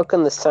 How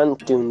can the sand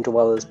dune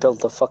dwellers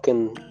build a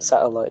fucking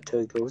satellite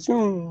to go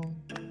zoom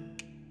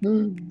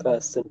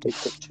past and take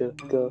picture?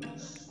 Go.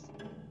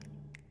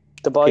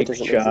 Dubai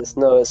doesn't Picture. exist.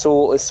 No, it's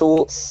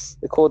all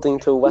according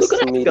to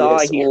Western media. guy,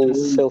 It's all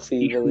he's filthy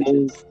he's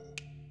villages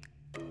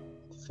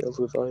filled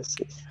with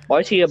ISIS. Why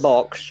is he a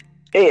box?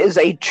 It is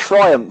a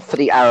triumph for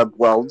the Arab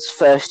world's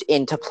first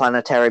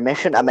interplanetary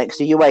mission and makes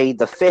the UAE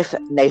the 5th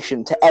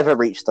nation to ever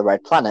reach the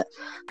Red Planet.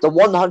 The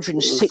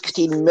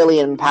 £116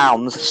 million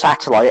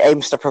satellite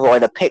aims to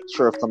provide a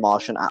picture of the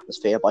Martian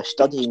atmosphere by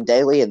studying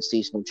daily and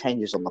seasonal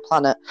changes on the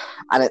planet,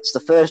 and it's the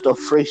first of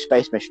 3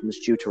 space missions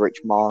due to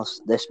reach Mars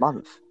this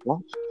month.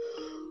 What?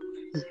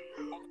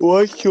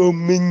 What's your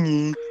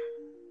mini?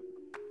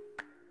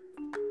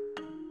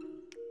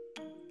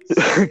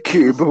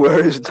 Cube,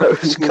 where is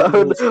nose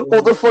cone?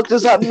 What the fuck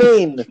does that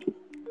mean?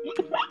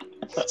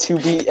 To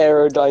be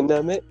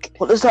aerodynamic.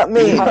 What does that You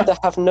mean? have to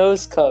have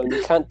nose cone.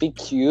 You can't be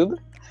cube.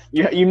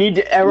 You need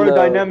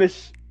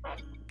aerodynamics.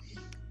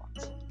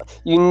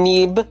 You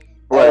need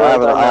Wait, I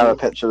have a aerodynamic.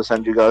 picture to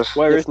send you guys.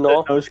 Where If is the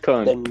not, nose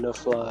cone? Then no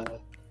fly.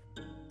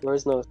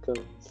 Where's nose cone?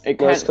 It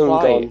Nose can't cone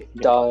fly.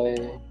 gone.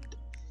 Died.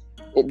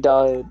 It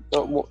died.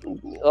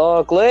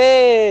 Oh,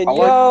 Glenn! I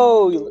like-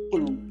 Yo!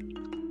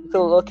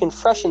 You're looking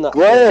fresh in that.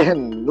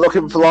 Glenn,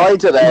 looking fly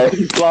today.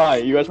 Fly.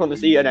 You guys want to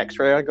see an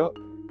X-ray I got?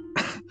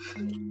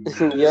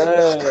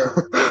 Yeah.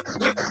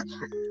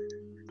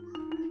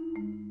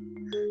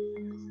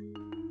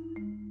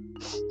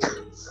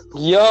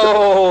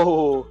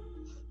 Yo!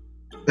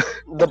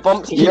 The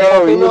bumps keep Yo,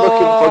 popping you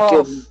looking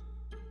off.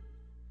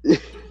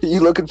 You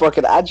looking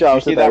fucking agile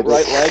You see today. that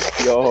right leg?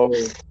 Yo.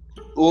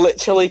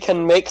 Literally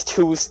can make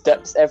 2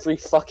 steps every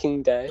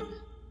fucking day.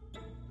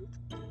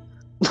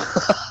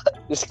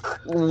 Just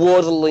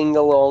waddling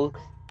along.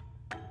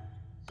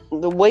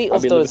 The weight I'll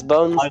of be those living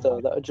bones, life.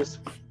 though, that are just.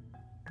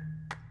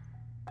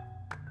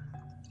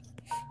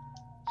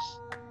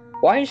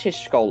 Why is his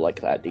skull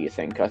like that, do you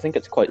think? I think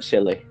it's quite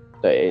silly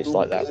that it is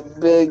like that.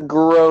 Big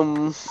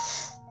grum.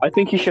 I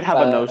think he should have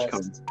a nose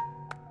cone.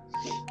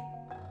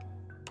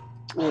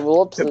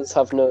 Lobsters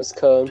have nose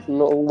cone,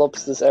 not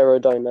lobsters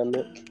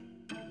aerodynamic.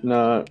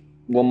 No.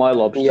 Well, my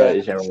lobster Yeah,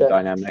 is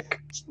aerodynamic.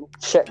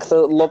 Check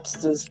the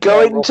lobsters.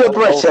 Going to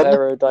Britain.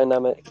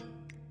 Aerodynamic.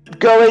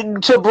 Going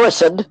to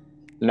Britain.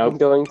 Nope.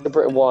 Going to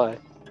Britain. Why?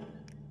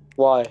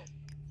 Why?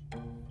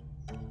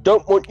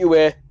 Don't want you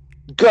here.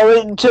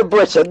 Going to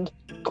Britain.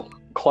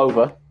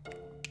 Clover.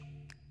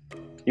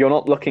 You're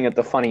not looking at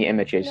the funny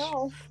images.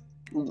 No.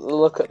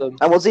 Look at them.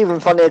 And what's even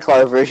funnier,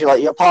 Clover, is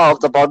you're part of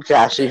the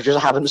podcast, so you just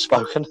haven't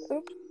spoken.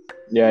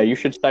 Yeah, you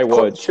should say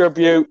words.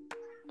 Contribute.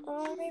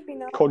 Maybe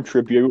not.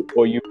 Contribute,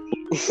 or you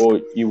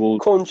will.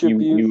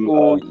 Contribute, you,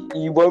 or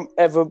you won't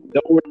ever.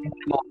 The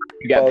amount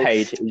you get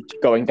paid is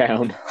going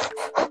down.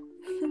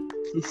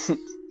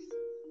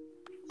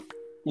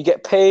 You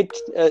get paid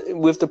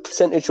with the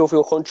percentage of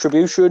your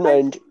contribution,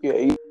 and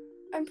you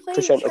I'm playing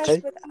Percent, chess okay?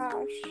 with Ash.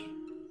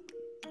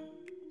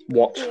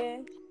 What? Yeah.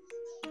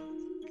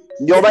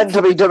 You're meant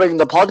to be doing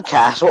the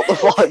podcast. What the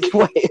fuck?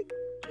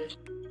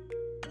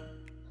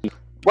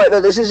 Wait,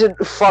 no, this isn't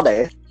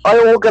funny. I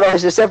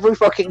organise this every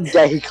fucking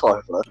day,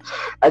 Clover,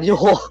 and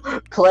you're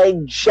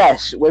playing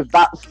chess with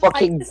that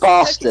fucking just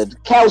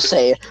bastard,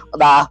 Kelsey.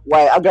 Nah,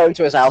 wait, I'm going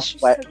to his house.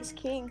 Just Wait, took his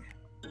king.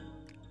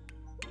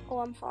 Oh,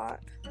 I'm hot.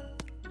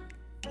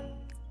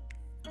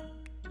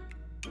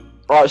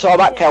 right, so I'm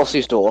at Yeah.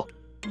 Kelsey's door.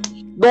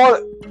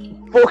 No,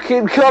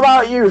 fucking come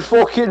out, you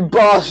fucking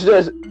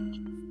bastard!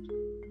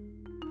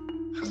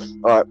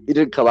 Alright, you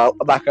didn't come out.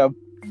 I'm back home.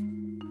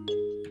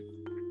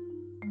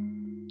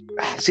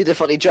 See the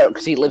funny joke,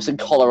 because he lives in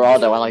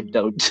Colorado and I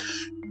don't.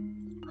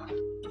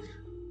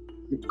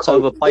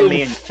 Clover, play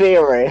me in in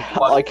theory,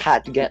 I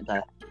can't get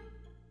there.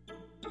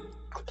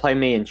 play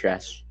me in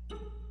chess.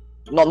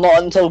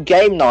 Not until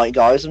game night,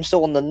 guys. I'm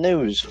still on the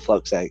news, for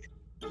fuck's sake.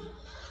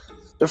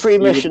 The 3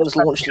 missions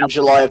launched in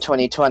July of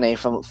 2020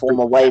 form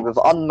a wave of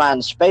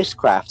unmanned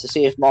spacecraft to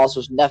see if Mars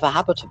was ever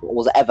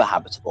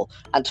habitable,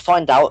 and to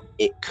find out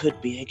it could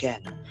be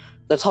again.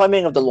 The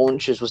timing of the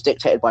launches was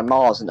dictated by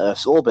Mars and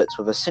Earth's orbits,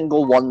 with a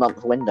single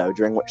 1-month window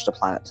during which the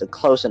planets are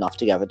close enough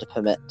together to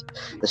permit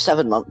the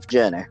 7-month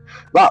journey.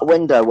 That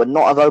window would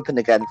not have opened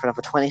again for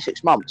another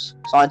 26 months.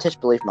 Scientists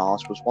believe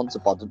Mars was once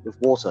abundant with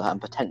water and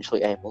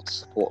potentially able to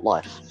support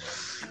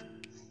life.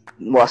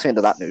 Well, that's the end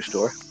of that news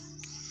story.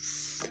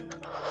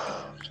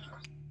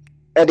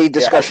 Any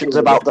discussions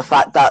about the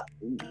fact that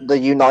the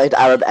United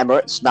Arab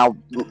Emirates now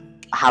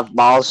have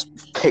Mars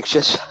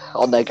pictures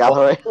on their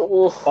gallery?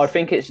 I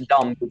think it's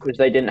dumb because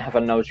they didn't have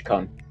a nose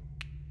cone.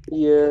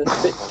 Yeah, it's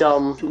a bit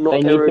dumb. Not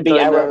They need to be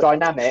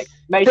aerodynamic.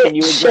 Mason,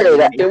 you silly agree?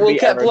 that- They need It to will be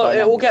get aerodynamic.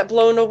 it will get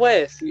blown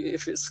away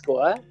if it's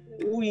square.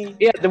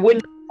 Yeah, the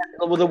wind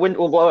will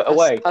blow it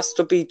away. Has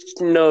to be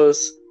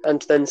nose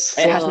and then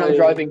slide. It has no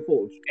driving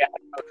force. It has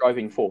no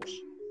driving force.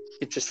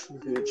 It just.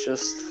 Alright,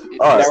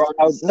 There are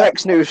no-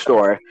 next news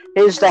story.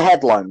 Here's the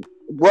headline.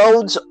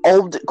 World's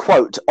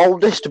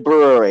oldest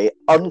brewery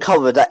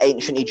uncovered at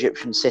ancient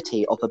Egyptian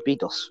city of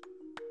Abydos.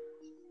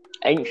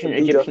 Ancient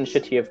Egyptian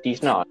city of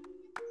Dinar.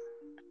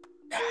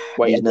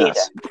 Wait, Dinas.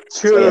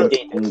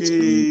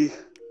 Turkey.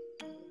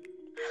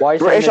 why is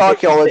there British an Egyptian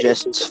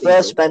archaeologists city?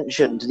 first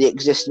mentioned the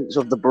existence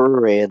of the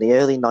brewery in the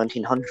early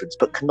 1900s,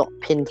 but cannot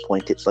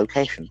pinpoint its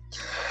location.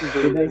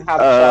 Do they have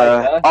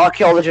cider?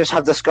 Archaeologists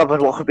have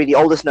discovered what could be the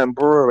oldest known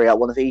brewery at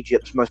one of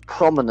Egypt's most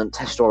prominent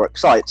historic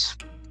sites.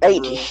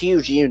 8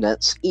 huge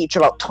units, each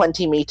about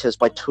 20 meters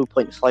by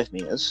 2.5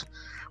 meters,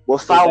 were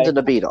found in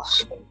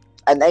Abydos,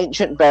 an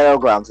ancient burial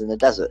ground in the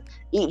desert.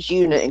 Each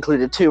unit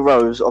included 2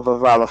 rows of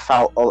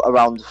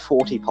around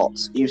 40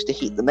 pots, used to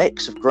heat the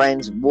mix of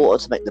grains and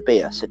water to make the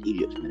beer, said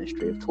Egypt's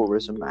Ministry of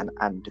Tourism and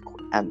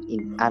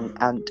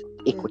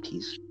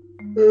Antiquities.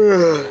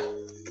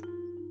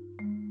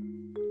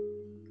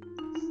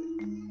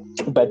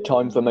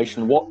 Bedtime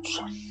information. What?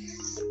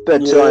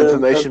 Bedtime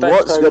information.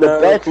 What's going to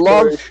bed,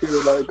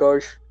 love?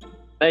 Gosh.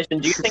 Mason,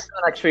 do you think in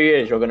the next few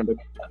years you're going to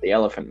become the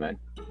Elephant Man?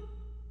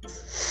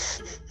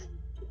 It's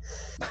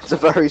a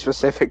very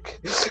specific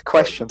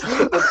question.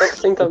 I don't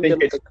think I I'm think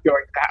gonna. it's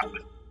going to happen.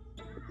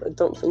 I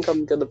don't think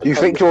I'm gonna. You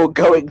think you're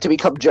going to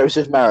become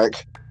Joseph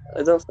Merrick?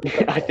 I don't.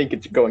 Think I think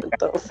it's going. I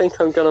don't think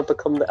I'm gonna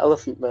become the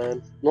Elephant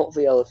Man. Not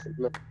the Elephant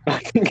Man. I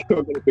think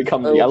you're going to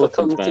become I the will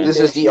elephant become man. This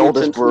is the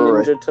oldest Mutant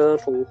brewery. Ninja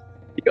Turtle.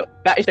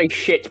 That is a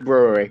shit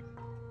brewery.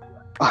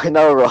 I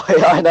know, right?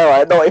 I know.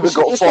 I not even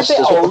got It's a bit Foster's.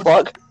 What the old.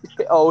 fuck? It's a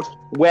bit old.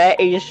 Where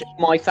is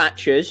my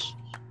Thatcher's?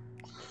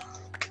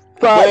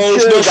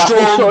 Where's the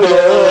strong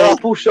ball?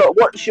 Apple shot.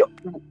 What's your?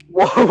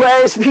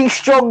 Where's me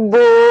strong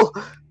ball?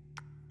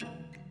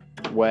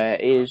 Where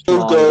is Oh,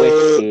 my God.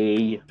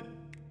 whiskey?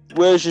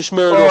 Where's your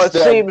smell Oh, it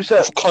seems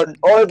that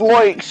I'd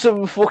like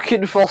some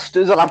fucking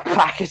Fosters and a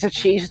packet of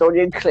cheese and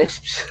onion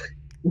crisps.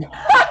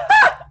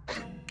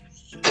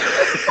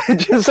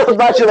 Just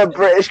imagine a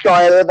British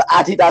guy in an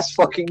Adidas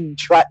fucking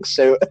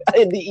tracksuit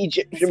in the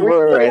Egyptian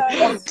brewery.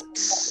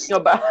 It's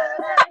not.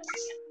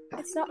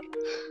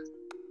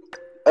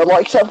 I'd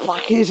like some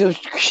packets of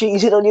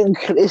cheese and onion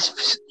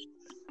crisps.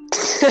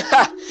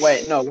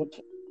 Wait, no.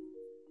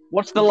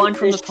 What's the line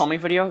from the Tommy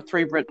video?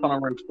 3 Brits on a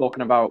roof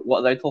talking about... What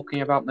are they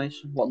talking about,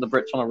 Mason? What are the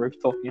Brits on a roof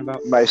talking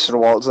about? Mason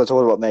Watts, they're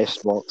talking about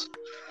Mason Watts.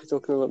 They're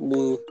talking about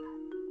me.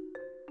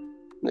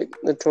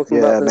 They're talking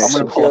Yeah, about the I'm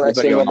gonna pull up the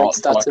security video and now the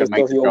so I can status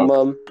make of the your joke.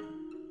 mum.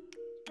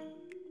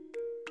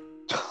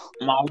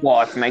 My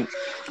wife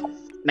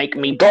make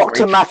me Dr.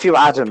 porridge. Matthew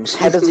Adams,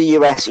 head of the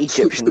U.S.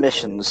 Egyptian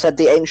mission, said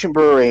the ancient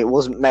brewery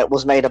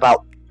was made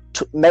about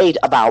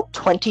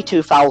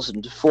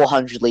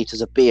 22,400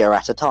 litres of beer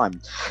at a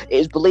time. It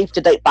is believed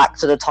to date back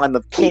to the time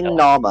of King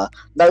Narmer,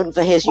 known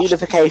for his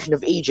unification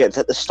of Egypt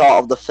at the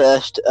start of the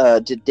first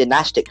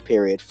dynastic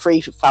period,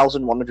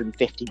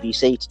 3,150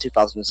 BC to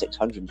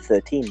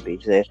 2,613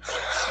 BC.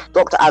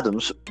 Dr.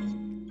 Adams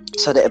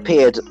said it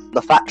appeared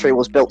the factory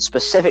was built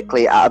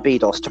specifically at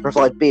Abydos to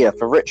provide beer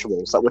for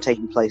rituals that were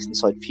taking place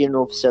inside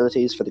funeral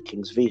facilities for the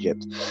kings of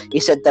Egypt. He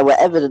said there were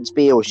evidence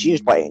beer was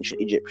used by ancient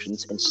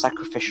Egyptians in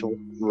sacrificial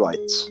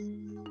rites.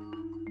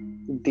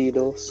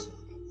 Beatles.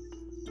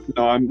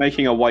 No, I'm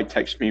making a white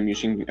text meme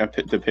using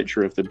the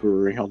picture of the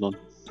brewery. Hold on.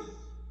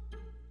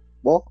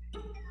 What?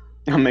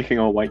 I'm making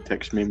a white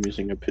text meme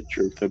using a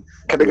picture of the...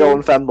 Can I go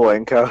on Fanboy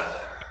and Co?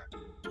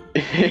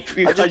 If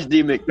you guys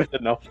deem it good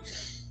enough.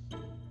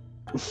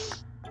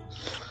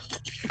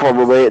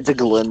 Probably it's a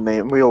Glenn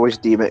meme. We always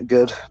deem it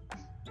good.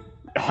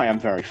 I am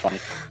very funny.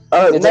 It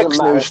doesn't Next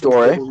matter news if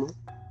story. it's-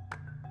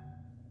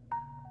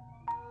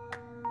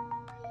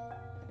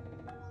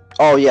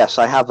 Oh yes,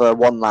 I have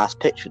one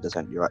last picture to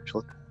send you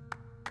actually.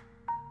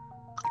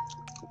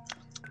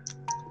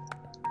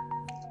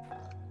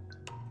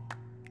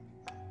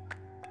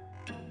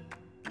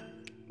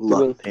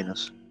 Love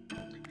penis.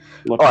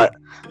 Look, Alright.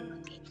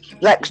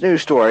 Next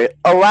news story.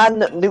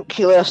 Iran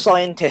nuclear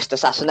scientist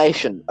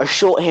assassination. A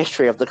short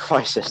history of the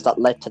crisis that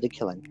led to the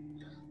killing.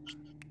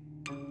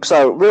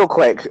 So, real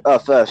quick,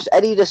 first,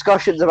 any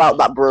discussions about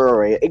that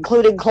brewery,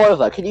 including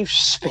Clover, can you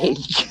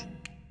speak?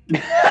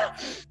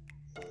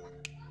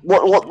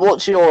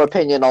 What's your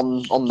opinion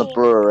on the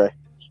brewery?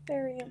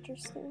 Very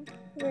interesting.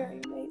 Very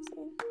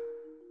amazing.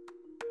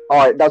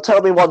 Alright, now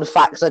tell me one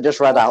fact I just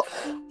read out.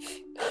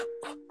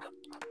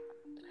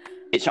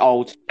 It's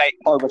old.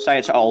 Say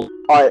it's old.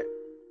 Alright,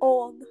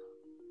 Old.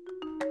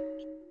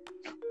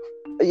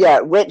 yeah,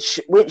 which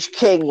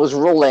king was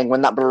ruling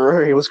when that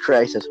brewery was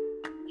created?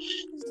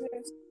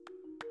 Zeus.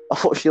 I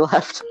thought she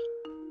left.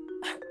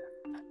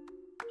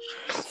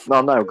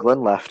 No,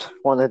 Glenn left.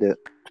 What an idiot.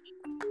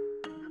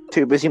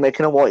 Too busy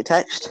making a white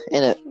text,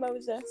 innit?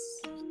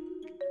 Moses.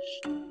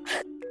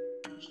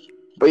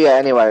 But yeah,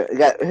 anyway,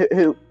 yeah,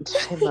 who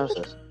say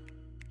Moses?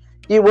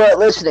 You weren't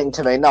listening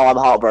to me. No, I'm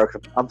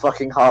heartbroken. I'm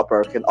fucking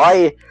heartbroken.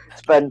 I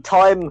spend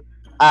time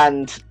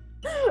and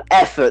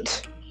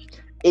effort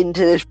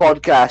into this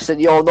podcast, and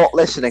you're not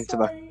listening to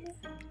me. Sorry.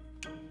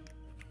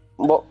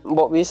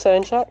 What were you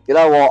saying, Jack? You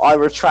know what? I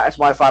retract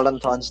my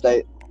Valentine's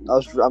Day. I'm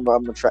retract.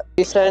 What were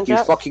you saying, You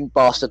Jack? fucking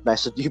bastard,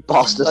 Mason. You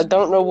bastard. I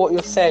don't know what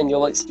you're saying. You're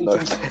like No,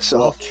 speaking. piss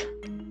off.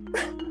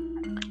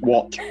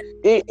 What?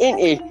 Ain't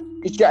he?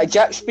 Is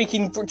Jack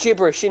speaking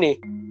gibberish, isn't he?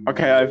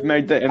 Okay, I've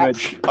made the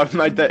image. I've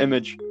made the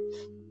image.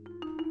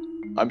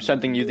 I'm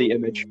sending you the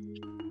image.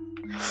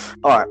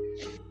 Alright.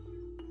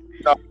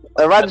 No.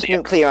 Iran's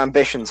nuclear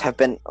ambitions have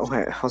been. Oh,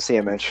 wait, what's the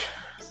image?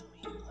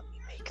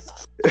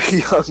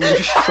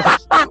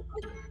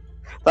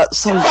 That's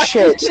so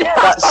shit.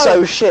 That's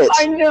so shit.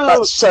 I know.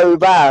 That's so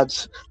bad.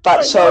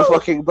 That's so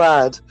fucking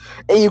bad.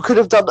 You could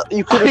have done.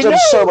 You could have done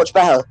so much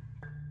better.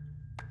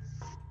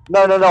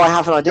 No, I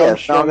have an idea.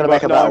 Now I'm gonna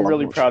make a better I'm one.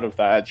 really proud of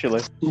that,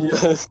 actually.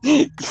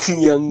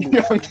 Young.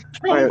 No,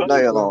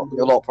 you're not.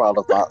 You're not proud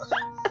of that.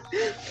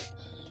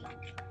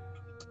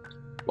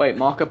 Wait,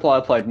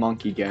 Markiplier played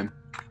Monkey Game.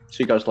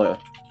 See you guys later.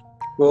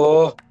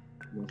 Oh.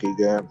 Monkey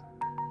game.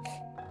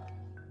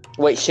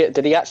 Wait, shit.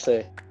 Did he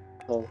actually?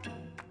 Oh.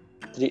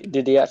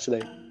 Did he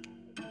actually?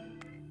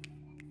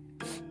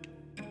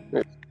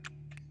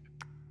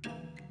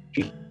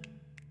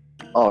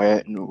 Oh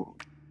yeah. No.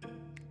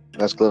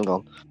 That's Glenn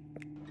gone.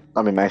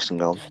 I mean Mason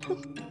gone.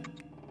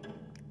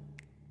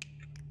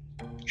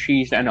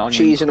 Cheese and onion.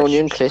 Cheese and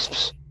onion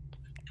crisps.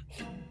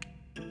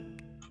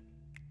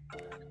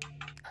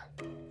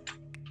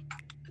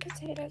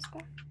 guy's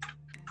back.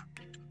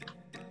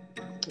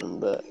 I'm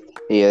back.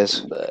 He is.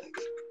 I'm back.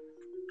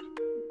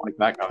 Like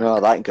that guy. Oh,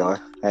 that guy.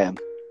 Him.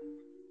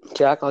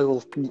 Jack, I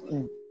will.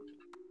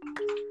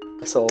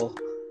 That's all.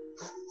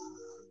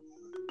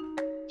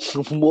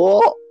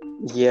 What?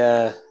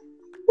 Yeah.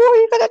 What are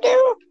you gonna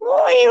do?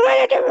 What are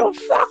you gonna do?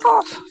 Fuck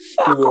off!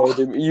 Fuck off!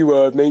 You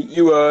heard me.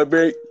 You heard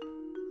me.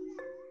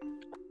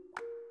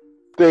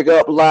 Big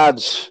up,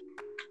 lads.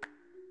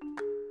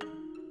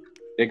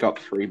 They got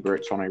 3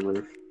 Brits on a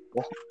roof.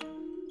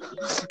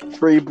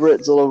 3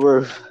 Brits on a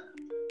roof.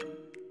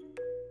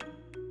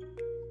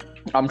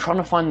 I'm trying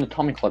to find the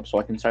Tommy clip so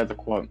I can say the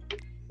quote.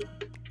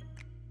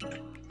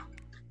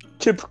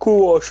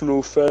 Typical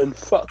Arsenal fan.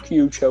 Fuck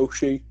you,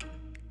 Chelsea.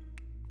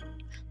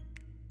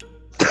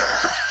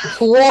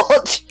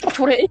 What? That's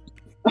what it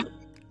is.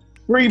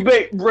 3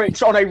 big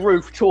Brits on a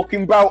roof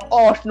talking about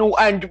Arsenal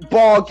and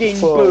bargain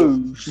Fuck.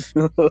 booze.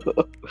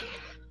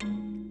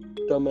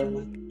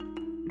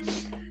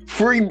 Dumbass.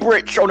 3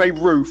 Brits on a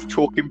roof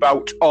talking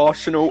about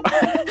Arsenal.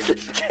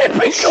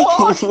 Typical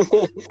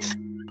Arsenal.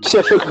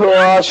 Typical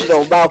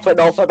Arsenal mouthing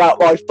off about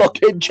my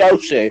fucking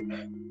Chelsea.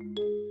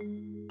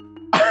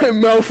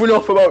 Mouthing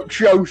off about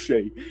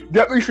Chelsea.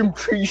 Get me some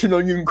cheese and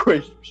onion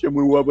crisps and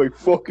we'll have a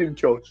fucking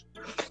toast.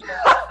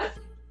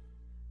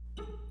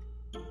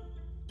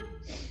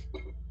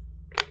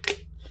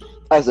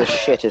 That's the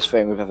shittest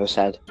thing we've ever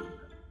said.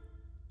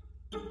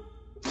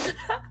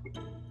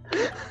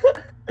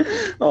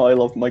 Oh, I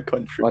love my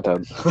country. I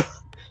don't.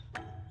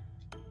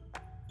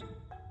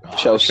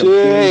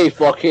 Chelsea,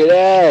 fucking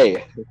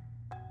A.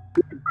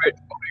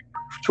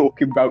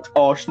 Talking about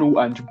Arsenal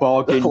and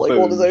bargain Like, booze.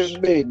 what does that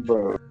mean,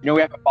 bro? You know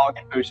we have a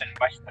bargain booze in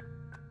Western.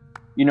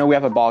 You know we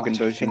have a bargain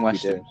booze in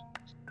Western.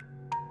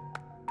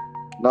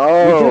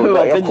 No, We do,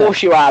 I've of been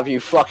course you have,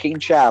 you fucking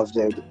chav,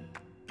 dude.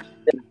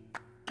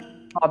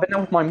 I've been there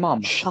with my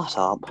mum. Shut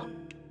up.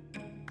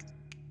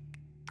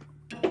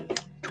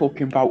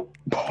 Talking about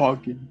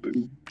bargain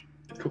booze.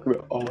 Talking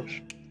about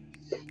Arsenal.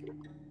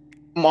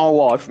 My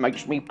wife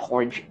makes me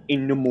porridge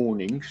in the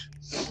mornings,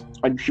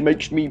 and she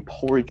makes me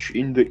porridge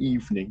in the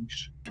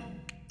evenings.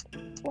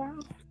 Wow.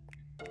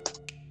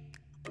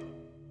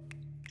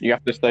 You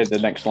have to say the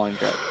next line,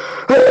 Jack.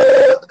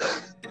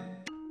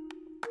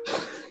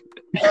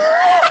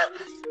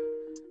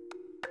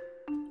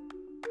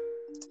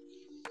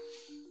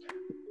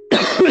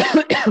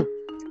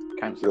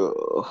 Cancer.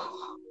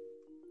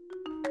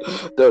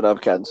 Don't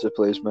have cancer,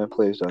 please, man.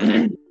 Please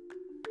don't.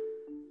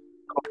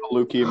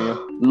 Leukemia.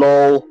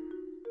 LOL.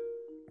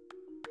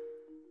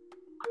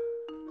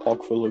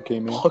 Pog for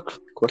leukemia. Pog,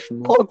 Question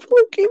mark. Pog for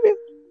leukemia.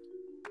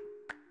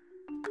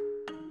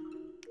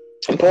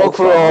 Pog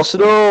for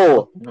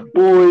Arsenal.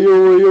 Oi,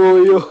 oi,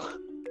 oi, oi.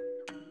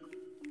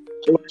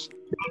 Pog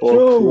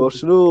for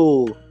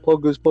Arsenal.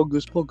 Poggers,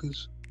 poggers,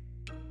 poggers.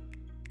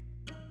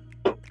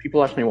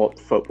 People ask me what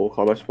football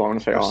club I support. I want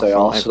to say I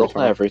Arsenal. say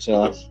Arsenal every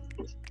time.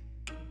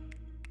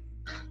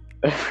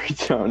 Every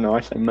time. No,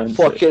 I say Man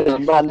City.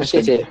 Fucking Man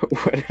City.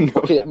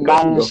 Fucking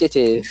Man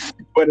City.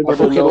 I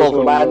fucking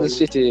love Man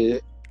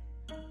City.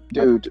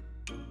 Dude.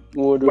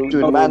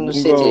 Dude, Man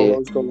City.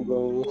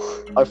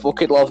 I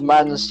fucking love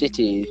Man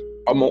City.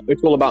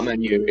 It's all about Man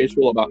U. It's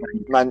all about Man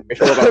U. Man, It's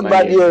all about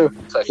Man U.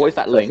 What is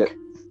that link?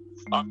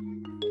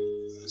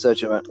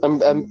 Search it, man. I'm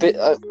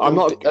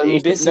not. I'm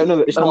busy. No,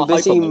 it's not I'm a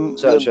busy. hyperlink.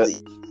 Search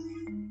it.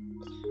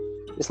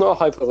 It's not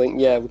a hyperlink.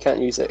 Yeah, we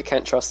can't use it. I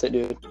can't trust it,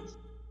 dude.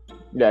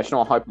 Yeah, it's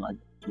not a hyperlink.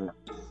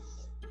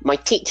 My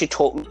teacher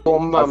taught me. Your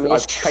mum I've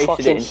is pasted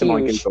fucking it into my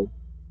huge. Google.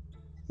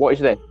 What is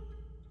this?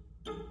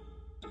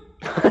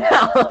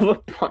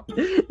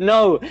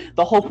 No,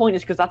 the whole point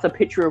is because that's a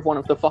picture of one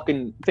of the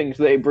fucking things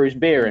that it brews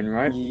beer in,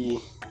 right? Yeah.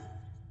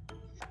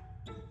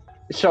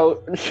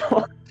 So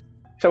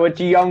it's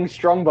young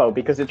Strongbow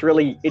because it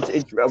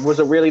was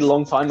a really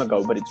long time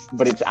ago, but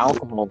it's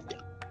alcohol.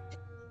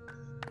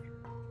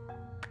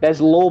 There's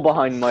law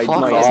behind my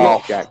Fuck it's off.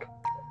 not Jack.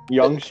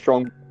 Young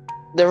Strong.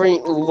 There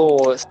ain't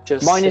law. It's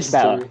just Mine is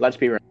better. history. Let's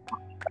be real.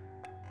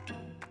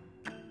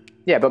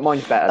 Yeah, but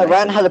mine's better.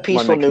 Iran had a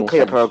peaceful Mine makes more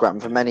nuclear sense. program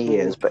for many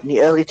years, but in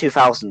the early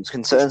 2000s,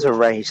 concerns were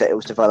raised that it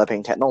was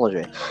developing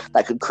technology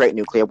that could create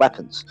nuclear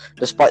weapons,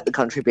 despite the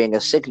country being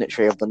a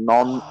signatory of the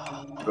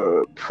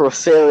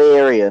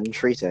Non-Proliferation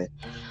Treaty.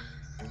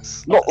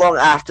 Not long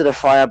after the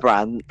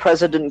firebrand,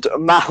 President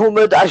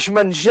Mohammed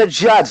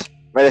Ahmadinejad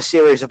made a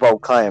series of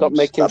bold claims Stop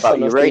making about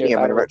fun of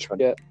uranium the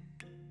enrichment. Yeah,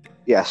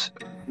 Yes.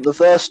 The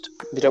first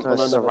we don't No, want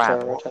this is another Iran.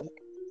 terror attack.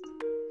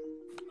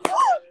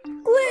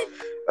 Glenn,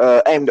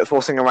 aimed at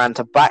forcing Iran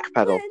to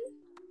backpedal. Glenn,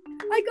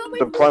 I got my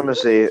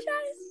Diplomacy.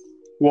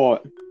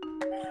 What?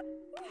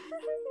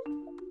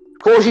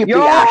 Of course you beat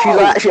Yo! Ash, he's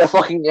actually a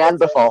fucking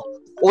Neanderthal.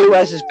 All he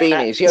wears is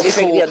beanies. The only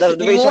thing, the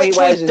You reason he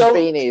wears is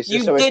literally beanies You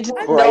is so his didn't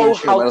brain know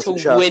tumor how to doesn't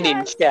show. win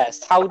in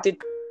chess. How did?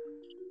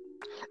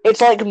 It's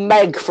like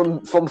Meg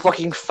from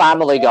fucking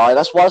Family Guy.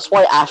 That's why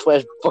Ash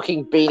wears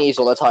fucking beanies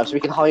all the time, so he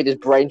can hide his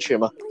brain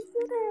tumor.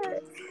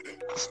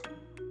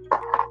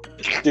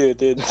 Dude.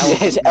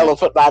 His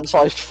elephant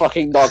man-sized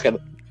fucking noggin.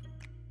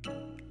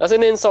 That's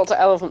an insult to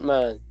Elephant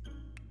Man.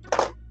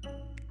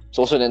 It's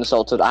also an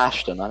insult to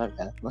Ashton. I don't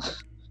care.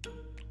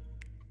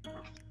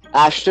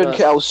 Ashton Yeah.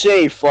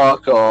 Kelsey,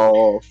 fuck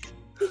off.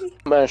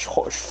 Man, it's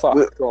hot as fuck.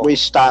 We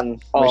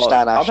stand I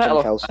bet Ashton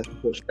Elephant Kelsey. Man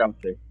supports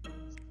Chelsea.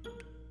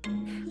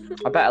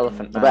 I bet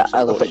Elephant I Man bet supports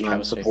Elephant Man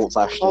Chelsea. supports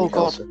Ashton Oh,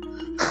 God. Kelsey.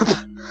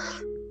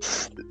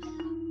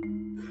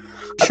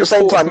 At the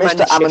same time,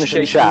 Mr.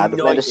 Amundsen Shad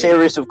made a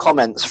series of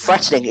comments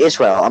threatening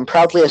Israel and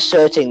proudly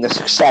asserting the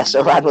success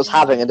Iran was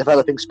having in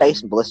developing space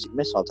and ballistic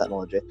missile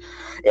technology.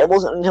 It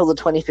wasn't until the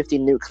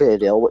 2015 nuclear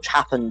deal, which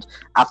happened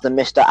after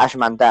Mr.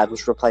 Ahmadinejad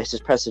was replaced as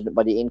president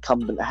by the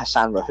incumbent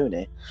Hassan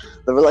Rouhani,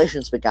 the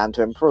relations began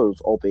to improve,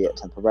 albeit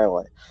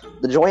temporarily.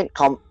 The joint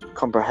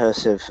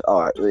comprehensive...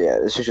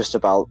 this is just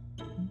about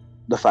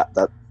the fact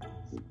that,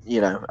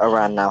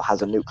 Iran now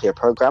has a nuclear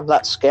program.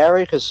 That's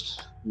scary, because...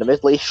 the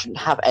Middle East shouldn't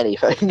have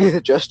anything,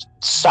 just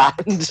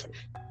sand.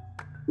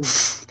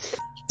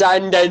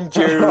 Sand and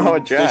dunes. Oh,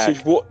 Jack. This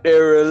is what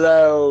they're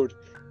allowed.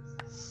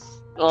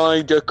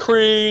 I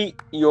decree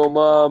your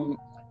mum.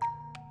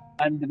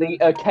 And the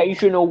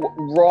occasional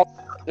rock.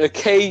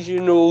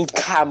 Occasional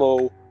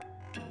camel.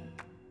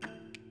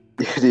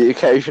 The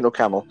occasional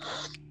camel.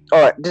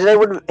 Alright, did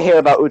anyone hear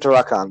about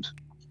Uttarakhand?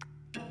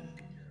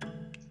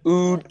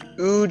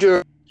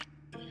 Uder.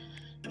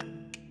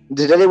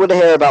 Did anyone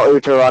hear about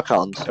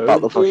Uttarakhand? About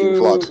the fucking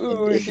flood in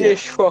Who's India?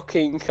 this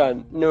fucking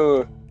cunt?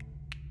 No.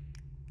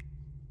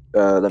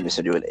 Let me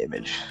send you an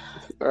image.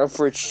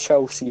 Average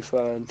Chelsea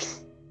fan.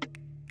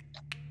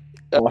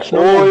 Oi,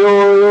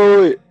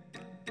 oi, oi!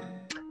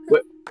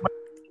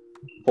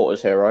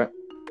 Supporters here, right?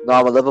 No,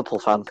 I'm a Liverpool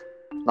fan.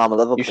 No, I'm a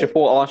Liverpool. You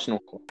support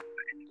Arsenal.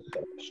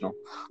 Arsenal.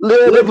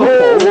 Liverpool!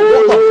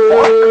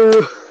 What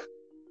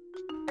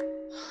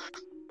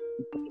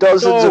the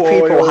Dozens of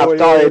people Oh, have yeah.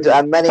 died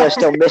and many are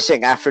still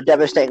missing after a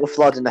devastating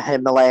flood in the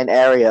Himalayan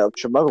area of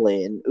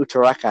Chamoli in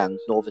Uttarakhand,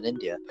 northern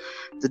India.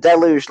 The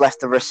deluge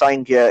left the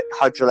Rasingya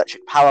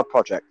hydroelectric power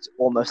project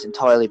almost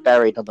entirely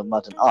buried under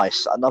mud and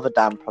ice. Another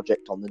dam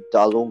project on the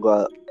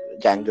Dalunga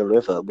Ganga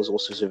River was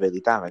also severely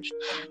damaged.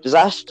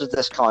 Disasters of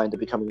this kind are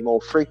becoming more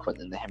frequent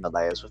in the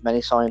Himalayas, with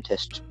many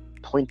scientists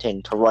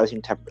pointing to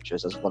rising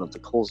temperatures as one of the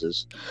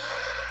causes.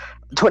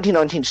 A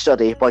 2019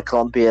 study by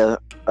Columbia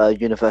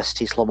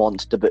University's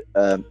Lamont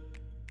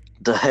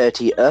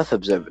Doherty Earth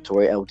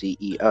Observatory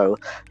 (LDEO)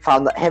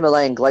 found that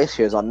Himalayan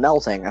glaciers are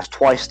melting at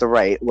twice the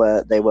rate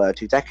where they were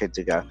 2 decades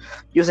ago.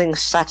 Using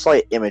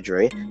satellite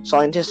imagery,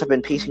 scientists have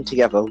been piecing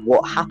together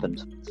what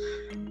happened.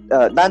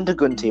 Nanda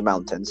Gunti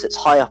Mountain sits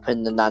high up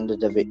in the Nanda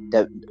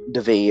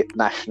Devi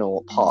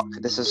National Park.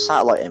 This is a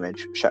satellite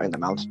image showing the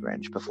mountain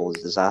range before the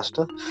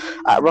disaster.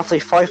 At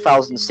roughly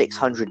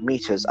 5,600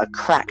 meters, a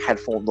crack had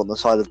formed on the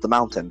side of the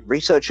mountain.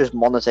 Researchers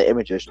monitor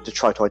images to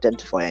try to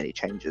identify any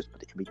changes,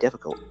 but it can be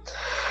difficult.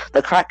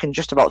 The crack can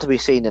just about to be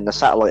seen in the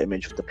satellite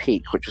image of the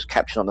peak, which was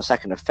captured on the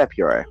 2nd of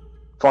February,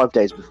 5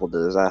 days before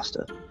the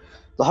disaster.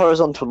 The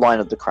horizontal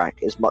line of the crack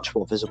is much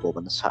more visible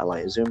when the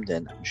satellite is zoomed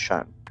in and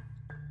shown.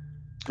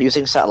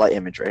 Using satellite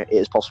imagery, it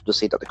is possible to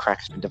see that the crack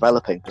has been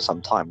developing for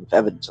some time, with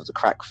evidence of the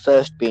crack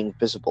first being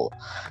visible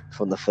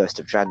from the 1st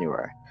of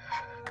January.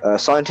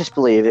 Scientists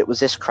believe it was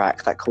this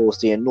crack that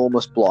caused the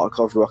enormous block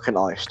of rock and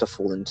ice to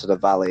fall into the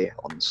valley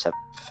on 7th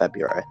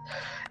February.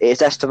 It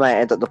is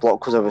estimated that the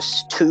block was over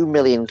 2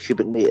 million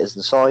cubic meters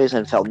in size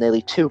and fell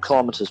nearly 2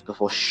 kilometers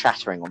before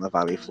shattering on the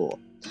valley floor.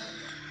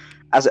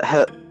 As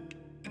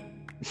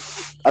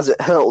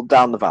it hurtled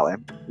down the valley,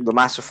 the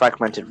mass of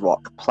fragmented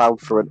rock plowed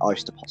through an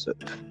ice deposit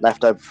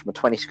left over from a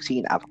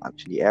 2016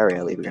 avalanche in the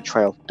area, leaving a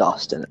trail of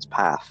dust in its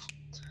path.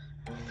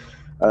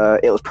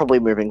 It was probably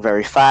moving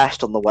very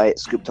fast. On the way, it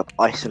scooped up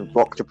ice and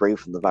rock debris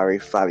from the valley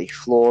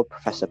floor.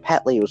 Professor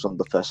Petley was one of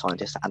the first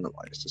scientists to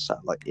analyze the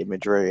satellite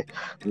imagery.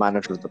 The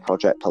manager of the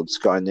project told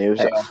Sky News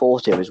that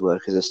 40 of his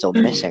workers are still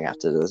missing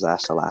after the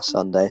disaster last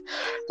Sunday.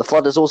 The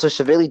flood has also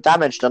severely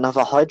damaged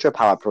another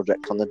hydropower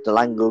project on the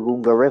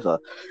Dalunga River,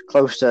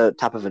 close to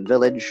Tapavan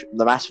village.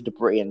 The massive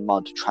debris and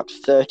mud trapped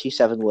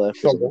 37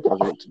 workers in the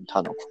project and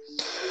tunnel.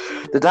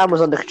 The dam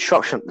was under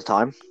construction at the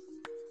time.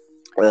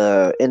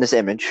 In this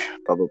image,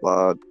 blah blah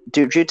blah.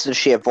 Due to the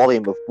sheer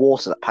volume of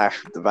water that passed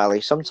through the valley,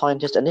 some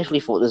scientists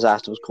initially thought the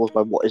disaster was caused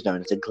by what is known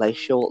as a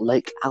glacial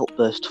lake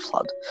outburst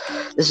flood.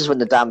 This is when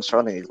the dam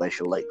surrounding a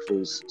glacial lake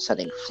falls,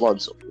 sending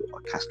floods of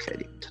water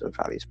cascading into the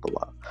valleys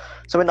below.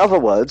 So, in other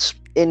words,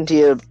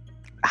 India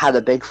had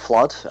a big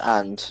flood,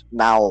 and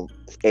now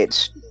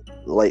it's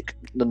like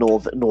the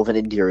northern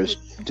India is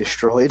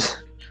destroyed,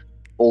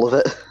 all of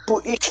it.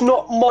 But it's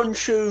not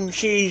monsoon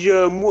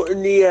season. What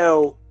in the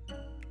hell?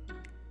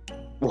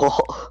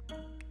 What?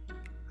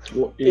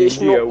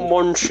 It's not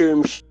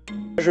monsoon.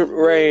 It doesn't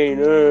rain.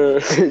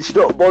 It's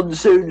not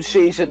monsoon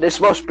season. This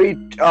must be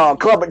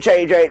climate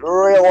change ain't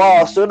real.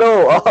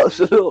 Arsenal.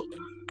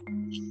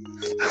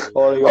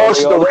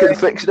 Arsenal can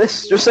fix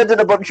this. Just send in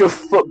a bunch of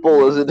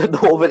footballers into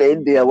northern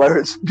India where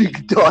it's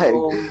dying.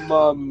 Oh,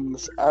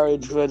 mum's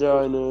arid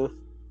vagina.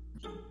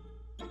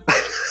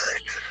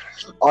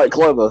 Alright,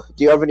 Clover,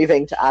 do you have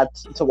anything to add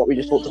to what we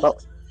just talked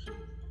about?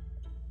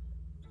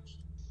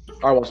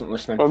 I wasn't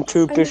listening. I'm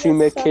too I busy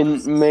mean, it making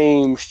sucks.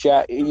 memes,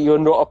 Jack. You're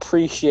not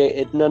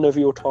appreciated. None of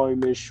your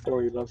time is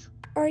for you, love.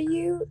 Are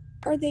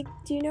they,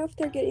 do you know if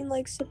they're getting,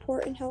 like,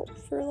 support and help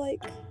for,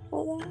 like,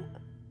 all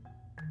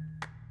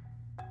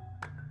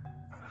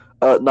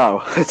that?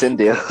 No, it's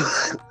India.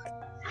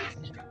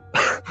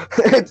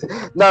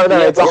 No, Yeah,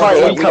 it's a but high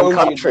everyone income knows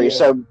country, India.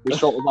 so We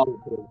sort of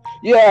know.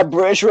 yeah,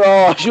 British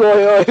Raj, oi,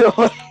 oi,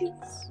 oi.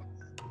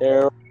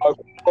 Here I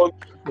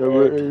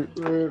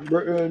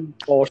Britain,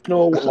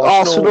 Arsenal,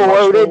 Arsenal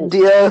own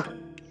India.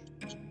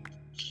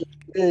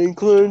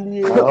 England,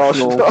 yeah.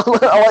 Arsenal.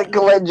 I like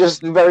Glenn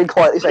just very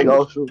quietly saying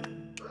Arsenal.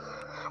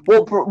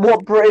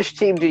 What British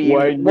team do you?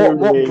 Wayne What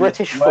Rooney.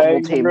 British football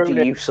Wayne team do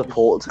Rooney. you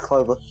support,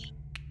 Clover?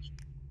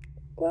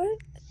 What?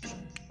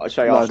 I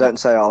say No, Arsenal. don't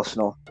say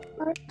Arsenal.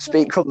 Arsenal.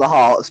 Speak from the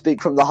heart.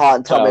 Speak from the heart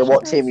and tell me Arsenal.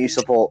 what team you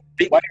support.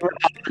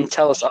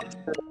 Tell us that.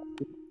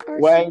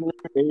 Wayne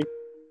Rooney.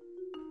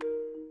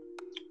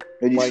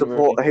 Who do you Wayne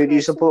support? Rooney. Who do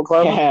you support,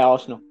 Clover? Yeah,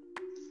 Arsenal.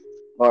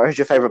 Or who's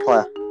your favourite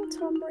player?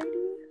 Tom Brady.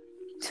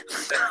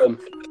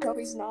 No,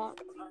 he's not.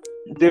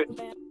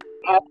 Dude,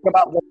 ask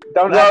about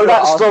don't ask No, about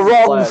that's the Arsenal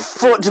wrong players.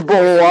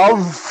 football,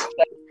 love.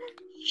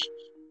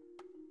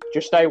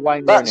 Just say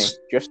Wayne That's- Rooney.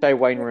 Just say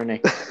Wayne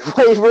Rooney.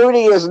 Wayne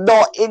Rooney is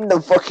not in the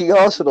fucking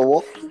Arsenal.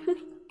 What?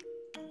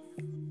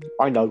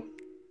 I know.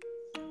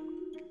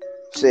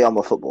 See, I'm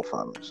a football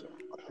fan, so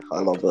I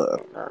love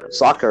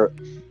soccer.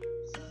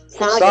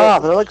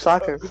 Stop! I like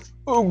soccer.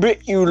 Oh,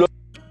 bit you look.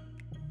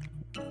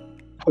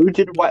 Who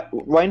did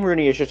Wayne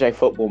Rooney is just a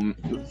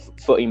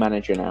footy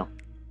manager now.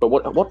 But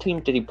what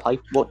team did he play?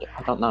 What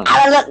I don't know.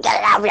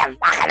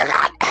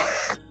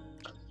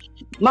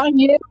 Man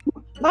U.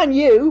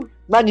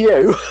 Man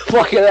U.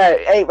 Fucking hell,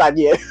 ain't Man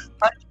U.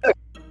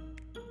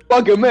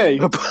 Bugger me.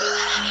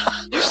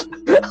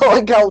 I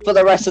like how for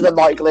the rest of the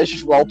night Glitch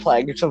just role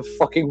playing some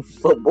fucking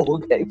football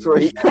game for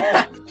each.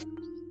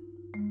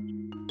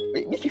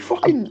 You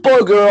fucking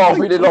Bugger off,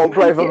 we did not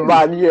play for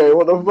Man U.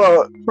 What the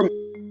fuck?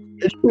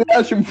 It's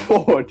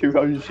 2004,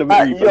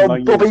 2017. Your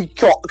Bobby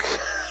Cock.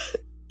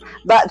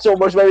 That's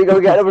almost where we go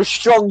get another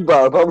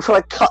strongbow, but I'm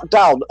trying to cut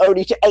down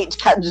only to 8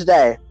 cans a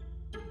day.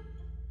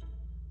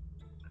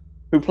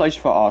 Who plays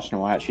for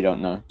Arsenal? I actually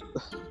don't know.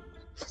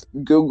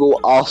 Google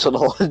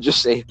Arsenal and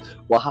just see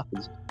what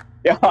happens.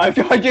 Yeah, I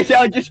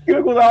just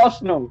googled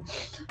Arsenal.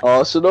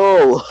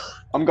 Arsenal.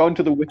 I'm going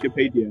to the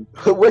Wikipedia.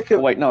 Wicked.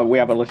 Oh, wait, no, we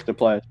have a list of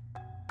players.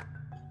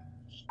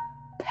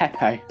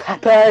 Pepe.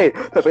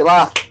 Pepe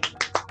laugh.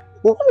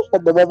 Alright.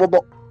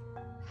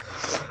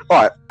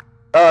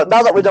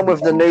 Now that we're done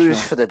with the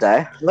news for the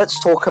day, let's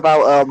talk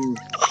about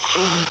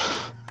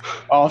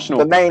Arsenal.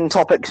 the main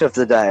topics of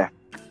the day.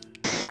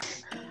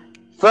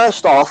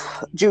 First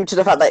off, due to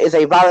the fact that it's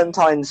a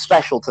Valentines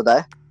special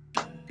today,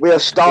 we are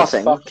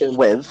starting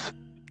with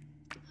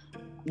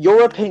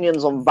your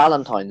opinions on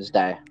Valentine's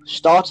Day.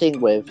 Starting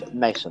with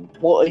Mason.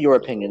 What are your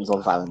opinions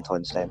on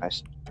Valentine's Day,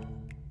 Mason?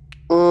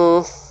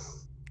 For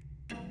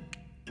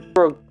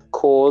a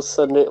cause,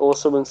 and it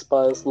also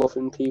inspires love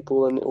in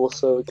people, and it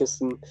also gives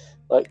them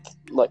like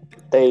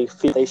they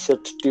feel they should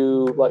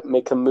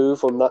make a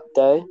move on that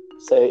day.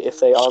 Say if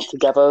they aren't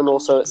together, and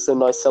also it's a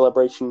nice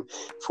celebration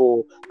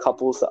for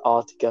couples that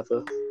are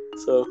together.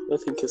 So I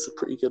think it's a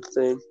pretty good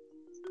thing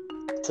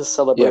to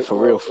celebrate. Yeah, for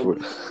real.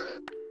 Things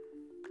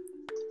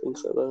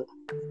like that.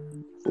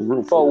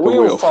 For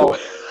real.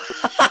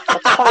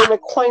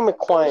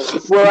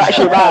 We're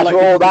actually mad.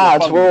 We're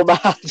all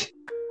mad.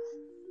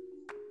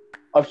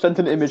 I've sent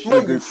an image to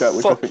the group chat,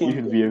 which I think you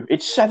can view.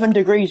 It's 7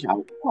 degrees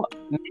out. What?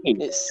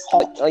 It's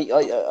hot.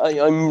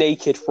 I'm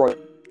naked right.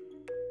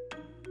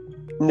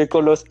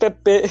 Nicolas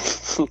Pepe.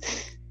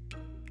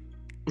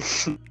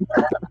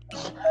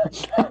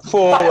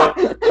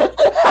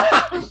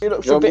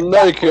 You're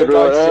naked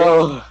right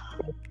now.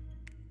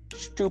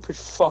 Stupid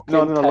fucking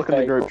No, Pepe. look at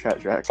the group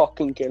chat, Jack.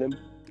 Fucking kill him.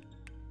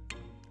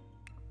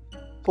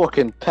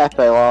 Fucking Pepe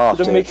laugh,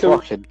 Should I dude. make a-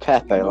 Fucking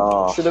Pepe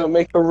laugh. Should I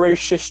make a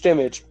racist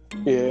image?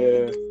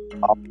 Yeah.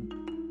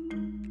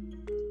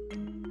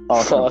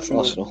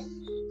 Arsenal.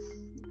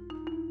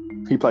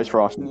 He plays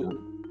for Arsenal.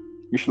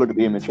 You should look at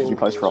the image because he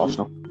plays for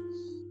Arsenal.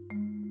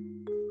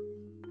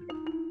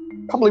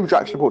 Can't believe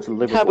Jack supports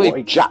Liverpool. Can't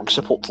believe Jack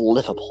supports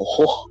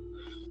Liverpool.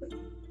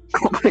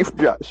 Can't believe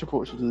Jack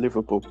supports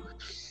Liverpool.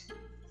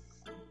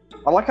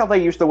 I like how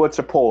they use the word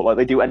support, like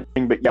they do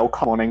anything but yell,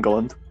 "Come on,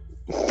 England."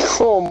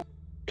 Come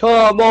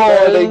Come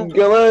on,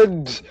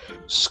 England!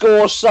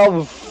 Score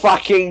some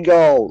fucking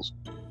goals!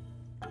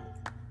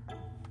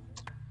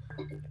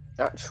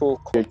 actual.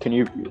 Can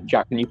you,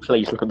 Jack? Can you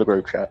please look at the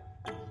group chat?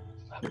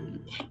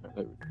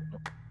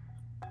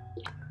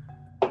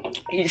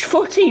 It's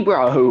footy,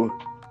 bro.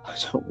 I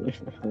don't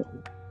have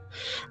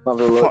a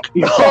look. Fuck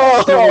you,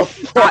 Oh,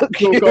 fuck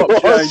Actual you,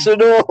 cockchain.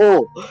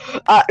 Arsenal!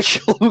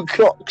 Actual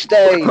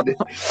cockstain!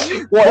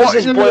 What does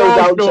this boil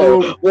down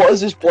to? What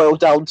does this boil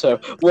down to?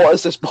 What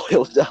does this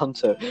boil down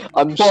to?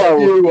 I'm so...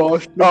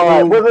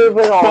 Alright, we're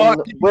moving on.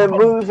 Fuck you. We're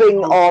moving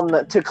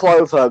on to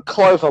Clover.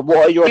 Clover,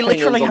 what are your We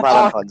opinions literally on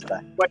have Valentine's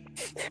Day?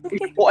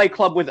 What a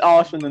club with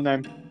arse in the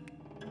name.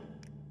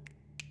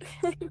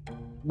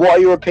 What are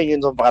your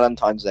opinions on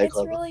Valentine's Day, It's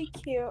Clover? really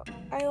cute.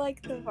 I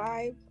like the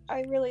vibe.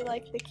 I really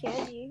like the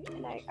candy,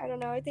 and I don't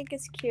know. I think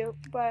it's cute,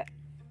 but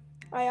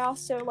I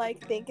also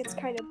think it's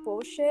kind of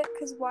bullshit.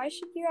 Cause why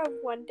should you have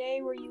one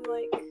day where you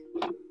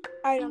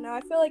I don't know.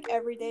 I feel like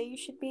every day you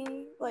should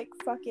be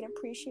fucking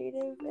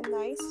appreciative and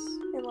nice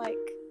and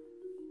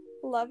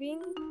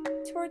loving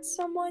towards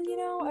someone. You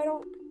know, I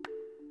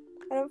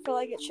don't feel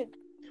like it should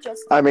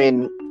just. I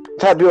mean,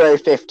 February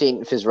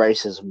 15th is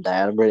Racism Day,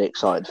 and I'm really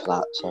excited for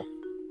that. So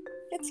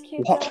It's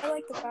cute. What? Though. I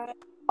like the vibe.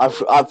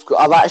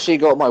 I've actually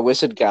got my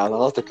wizard gown. I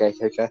love the cake.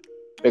 Okay,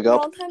 big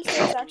up, Valentine's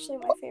Day is actually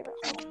my favorite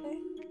holiday.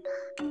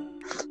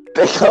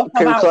 big up.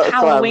 What about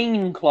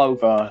Halloween,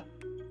 Clover?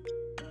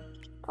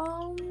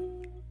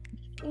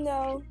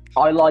 No,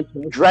 I like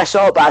it. Dress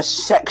up as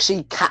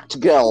sexy cat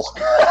girl.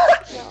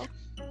 no.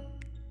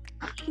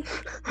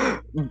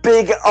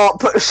 Big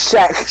up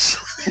sex.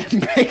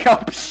 Big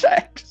up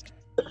sex.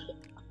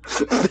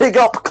 Big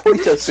up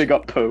coitus. Big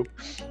up poo.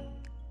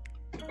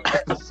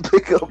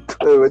 Big up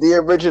poo.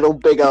 The original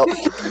big up.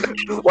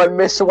 When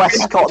Miss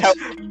Westcott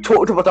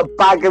talked about a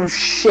bag of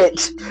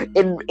shit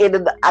in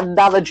an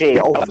analogy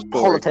of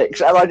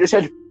politics, and I just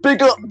said,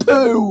 big up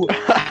poo.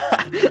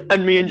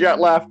 And me and Jack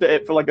laughed at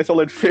it for a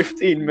solid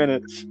 15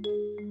 minutes.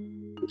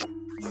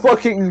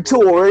 Fucking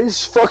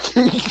Tories.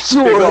 Fucking Big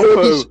up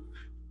Tories. poo.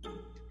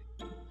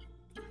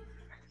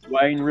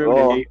 Wayne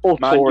Rooney. all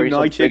Man Tories are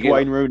United, big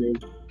Wayne Rooney.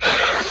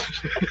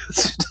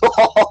 Stop.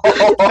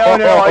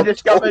 No, I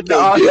discovered that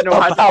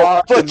Arsenal had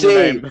About Arsenal in the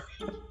footy. name.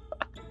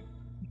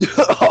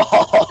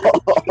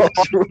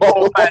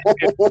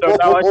 So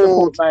now I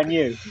support Man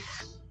U.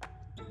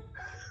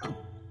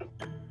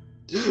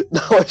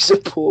 No, I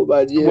support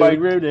Man U. Wayne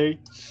Rooney.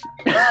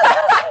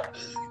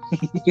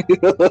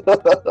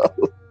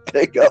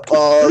 Big up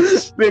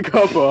us. Big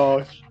up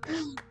us.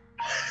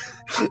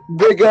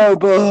 Big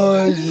up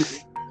us.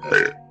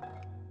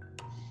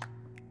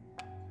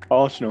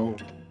 Arsenal.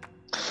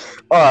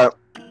 Alright,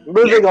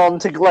 moving on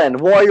to Glenn.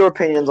 What are your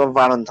opinions on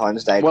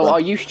Valentine's Day, Well, I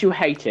Glenn? used to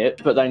hate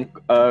it, but then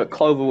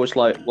Clover was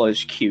well,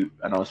 it's cute,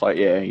 and I was like,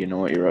 yeah, you know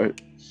what, you're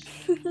right.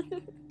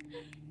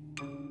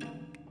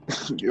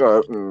 You're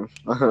right. I'm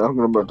gonna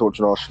remember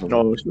talking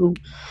Arsenal. No,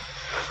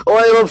 Oh,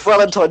 I love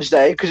Valentine's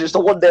Day because it's the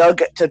one day I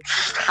get to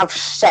have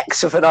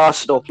sex with an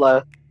Arsenal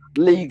player.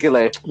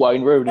 Legally.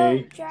 Wayne Oh,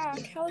 Rooney. Jack,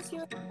 how's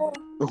you and Cole?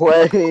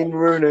 Wayne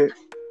Rooney.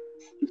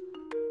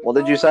 What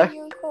did you How are say?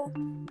 you and Cole?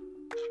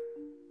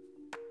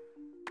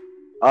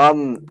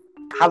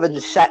 Having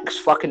sex,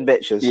 fucking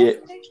bitches. Yeah.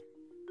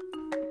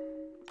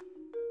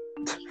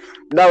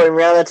 No, in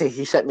reality,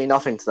 he sent me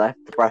nothing today.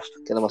 Depressed,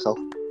 killing myself.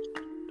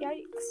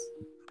 Yikes.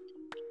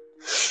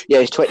 Yeah,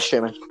 he's Twitch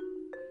streaming.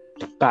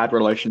 Bad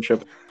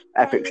relationship.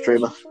 Epic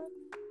streamer.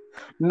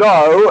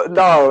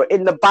 No.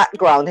 In the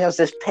background, he has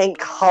this pink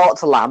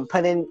heart lamp,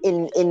 and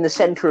in the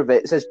center of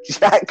it says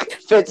Jack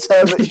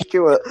Fitzherbert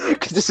Stewart,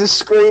 because this is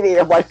screening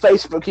of my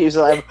Facebook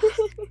username.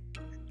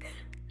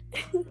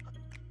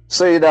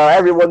 So you know,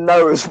 everyone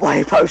knows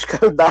my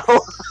postcode now.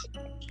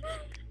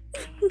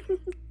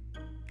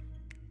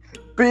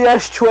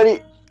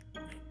 BS20.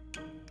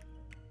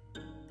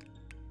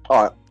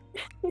 Alright.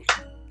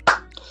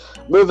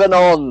 Moving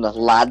on,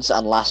 lads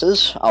and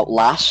lasses. Oh,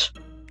 lass.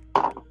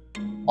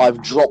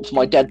 I've dropped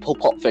my Deadpool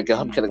pop figure.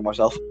 I'm killing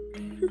myself.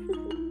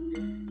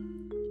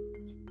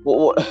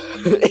 What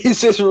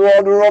is this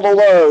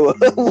Ronaldo?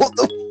 What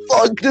the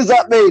fuck does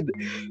that mean?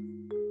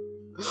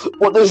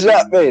 What does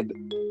that mean?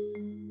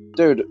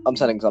 Dude, I'm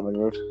saying something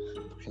rude.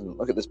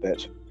 Look at this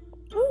bitch.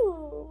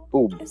 Ooh.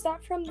 Boom. Is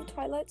that from the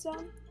Twilight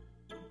Zone?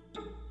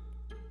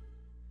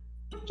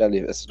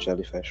 It's a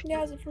jellyfish.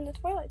 Yeah, is it from the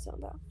Twilight Zone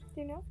though?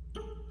 Do you know?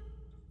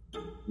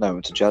 No,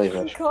 it's a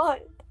jellyfish. God.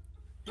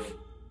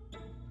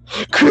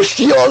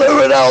 Cristiano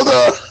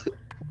Ronaldo!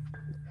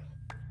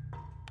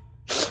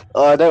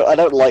 I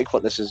don't like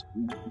what this is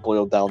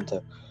boiled down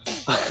to.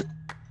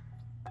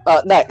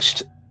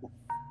 Next.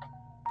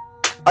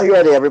 Are you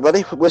ready,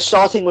 everybody? We're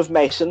starting with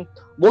Mason.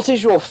 What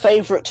is your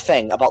favourite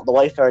thing about the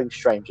Wayfairing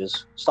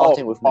Strangers?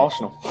 Starting with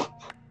Mason. Arsenal.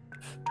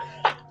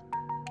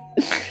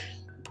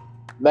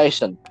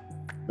 Mason,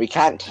 we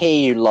can't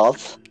hear you,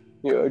 love.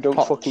 Yeah, I don't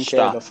Hot fucking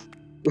care stuff.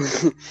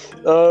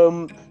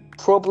 enough.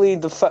 Probably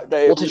the fact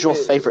that. What is your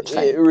favourite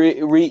thing?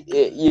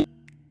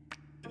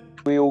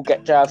 We all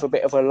get to have a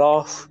bit of a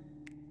laugh,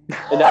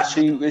 and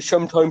actually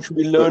sometimes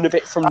we learn a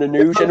bit from the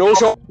news, and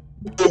also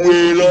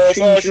we love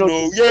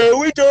Arsenal. Yeah,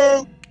 we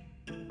do.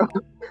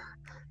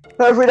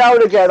 Every now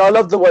and again, I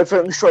love the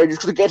Wayfairing Strangers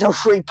because I get a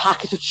free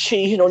packet of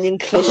cheese and onion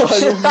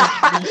crisps.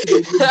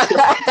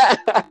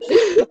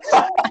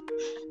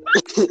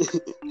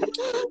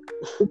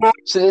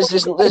 So this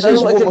is like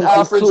woman an called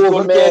average Clover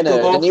good Maynard,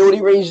 gecko. and the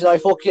only reason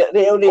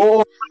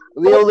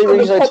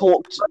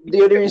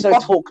I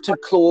talked to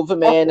Clover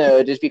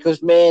Maynard is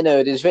because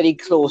Maynard is very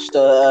close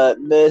to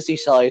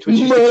Merseyside, which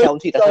is the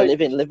county that I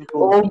live in,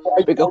 Liverpool.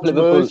 Big up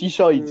Liverpool.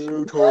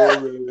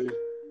 Merseyside.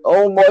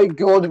 Oh my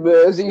God,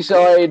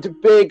 Merseyside!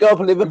 Big up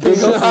Liverpool.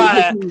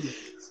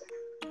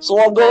 So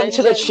I'm going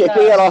to the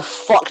chippy and I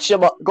fucked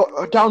him up.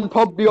 Got down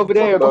pub the other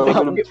day. I got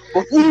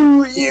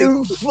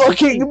You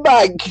fucking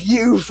mank!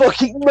 You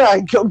fucking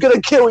mank! I'm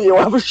gonna kill you.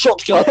 I have a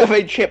shotgun. I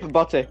made chip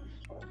butty.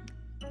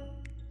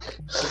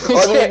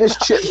 I made this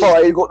chip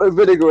pie. You got no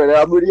vinegar in it.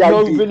 I'm really No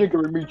angry.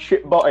 vinegar in me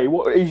chip butty.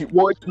 What is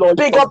life?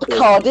 Big come up to?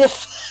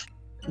 Cardiff.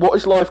 What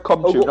has life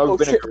come to? No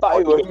vinegar. Chip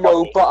butter with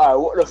no butter.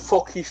 What the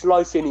fuck is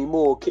life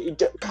anymore?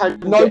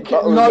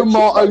 No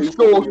Marto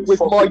sauce with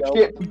my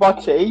chip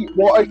butty.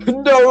 What?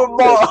 No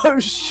Marto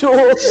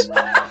sauce.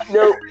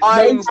 No,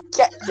 I'm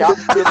ketchup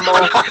in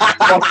my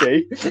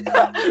Butty.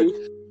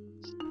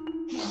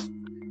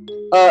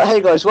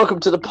 Hey guys, welcome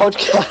to the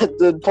podcast,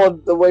 the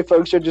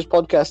Wayfairing Strangers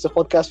podcast, the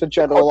podcast for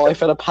general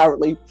life and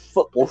apparently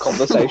football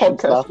conversations.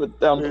 Podcast with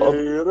down pub.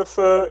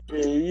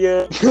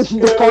 Yeah.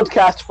 The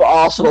podcast for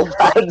Arsenal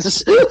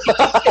fans.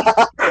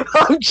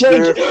 I'm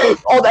changing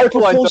on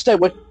April Fool's Day.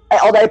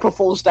 On April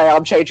Fool's Day,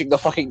 I'm changing the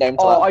fucking name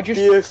to that.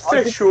 The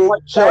official.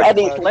 So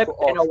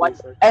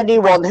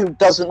anyone who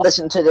doesn't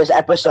listen to this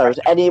episode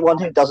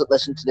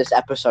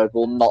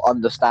will not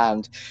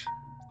understand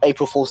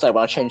April Fool's Day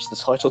when I change the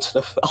title to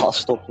the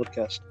Arsenal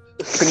podcast.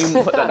 Can you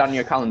put that down in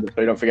your calendar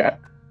so you don't forget?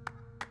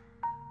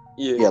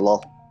 Yeah,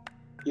 lol.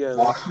 Yeah.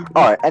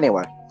 Alright,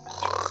 anyway.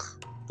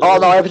 Oh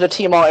no, I opened a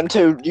T Martin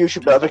 2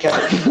 YouTube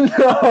notification.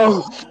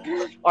 No!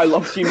 I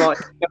love T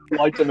Martin.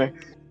 Lie to me.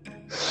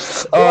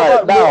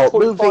 Alright, now,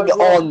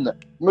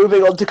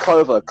 moving on to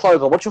Clover.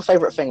 Clover, what's your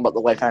favourite thing about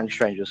the Wayfairing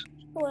Strangers?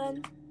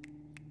 Glenn.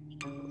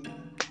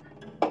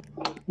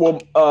 Well,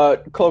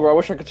 Clover, I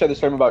wish I could say the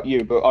same about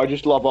you, but I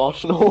just love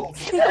Arsenal.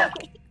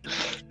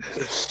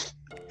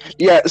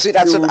 Yeah, see,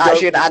 that's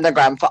actually an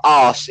anagram for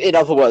arse. In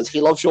other words,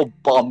 he loves your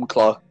bum,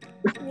 Chloe.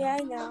 Yeah,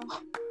 I know.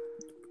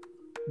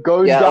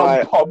 Going Yeah, down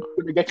alright. pub.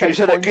 Can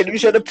Can you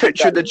send a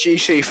picture of the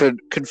GC for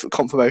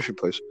confirmation,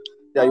 please?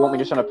 Yeah, you want me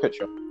to send a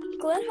picture?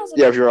 Glenn has a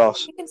Yeah, of your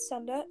ass. You can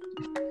send it.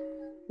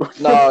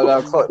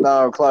 No,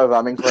 Clover,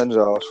 I mean Glenn's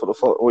ass. What the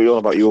fuck? What are you on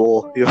about?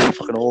 You're a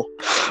fucking whore.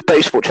 Bet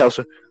you support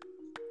Chelsea.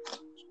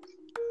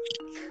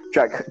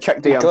 Check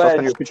DMs. I'll Glenn,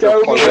 send you a picture of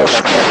show me a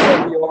Clover.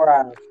 pic of your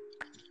ass.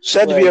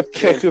 Send me a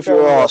pic of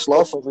your ass,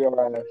 love.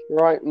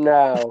 Right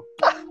now.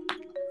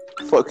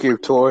 Fuck you,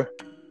 Tory.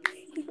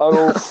 I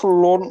will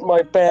flaunt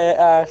my bare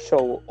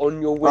asshole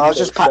on your window. I was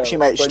just patching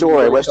mate's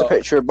story. Where's the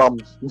picture of bum?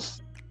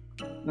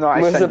 No,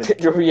 I Where's the sent it.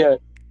 picture of you?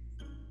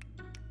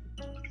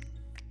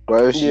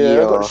 Where's Yeah,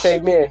 your I've got to ass? say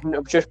me.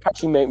 I'm just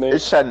patching mate.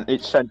 It's sent,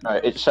 mate.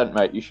 It's sent,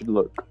 mate. You should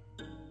look.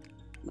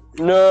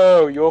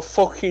 No, you're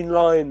fucking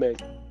lying,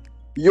 mate.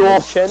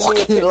 You're Send me a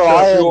fucking picture of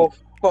lying. your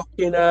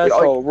fucking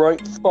asshole right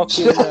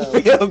fucking Send now.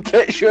 me a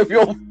picture of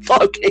your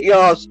fucking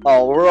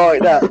asshole right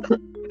now.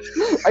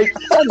 I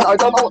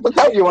don't know what to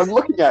tell you. I'm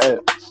looking at it.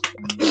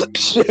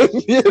 Send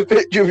me a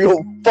picture of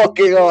your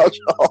fucking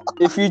asshole.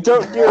 If you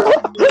don't do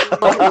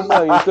it right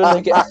now, you're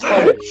gonna get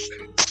punished.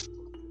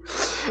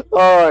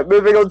 Alright,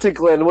 moving on to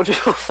Glenn. What's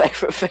your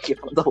favourite thing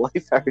about the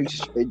Wayfairing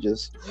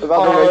Strangers?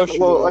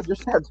 Well, I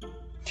just said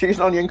cheese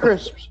and onion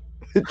crisps.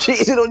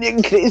 Cheese and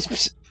onion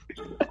crisps.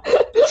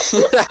 So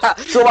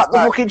about the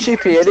fucking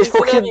chippy and this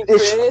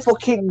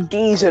fucking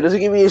geezer doesn't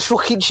give me his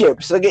fucking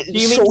chips. I get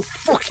so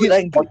fucking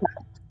angry.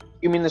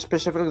 You mean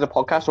specifically the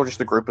podcast or just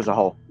the group as a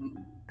whole?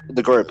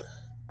 The group.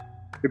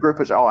 The group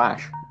as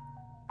Ash.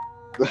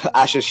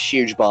 Ash's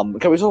huge bum.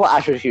 Can we talk about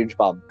Ash's huge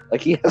bum?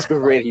 Like, he has a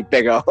really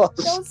big ass.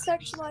 Don't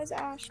sexualize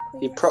Ash,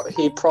 please.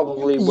 He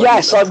probably wouldn't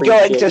Yes, I'm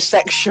going to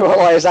appreciate-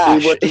 sexualise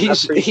Ash. wouldn't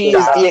He's appreciate the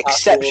that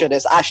exception.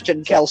 It's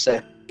Ashton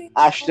Kelsey.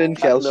 Ashton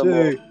No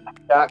more. Kelsey.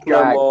 Jack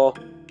no more.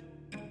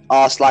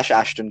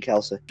 R/Ashton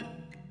Kelsey.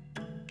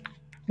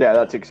 Yeah,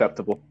 that's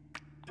acceptable.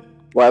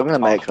 Well, I'm gonna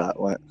make that.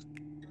 Wait.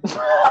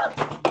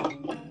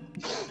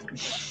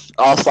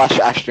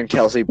 R/Ashton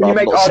Kelsey. Can you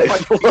make not R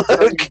safe for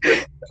work.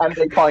 and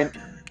a pint?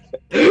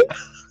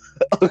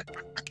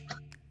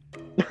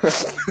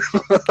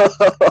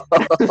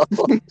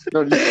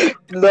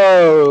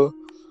 No.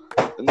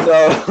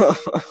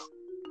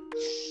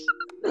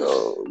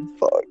 Oh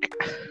fuck.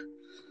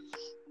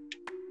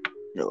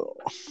 No.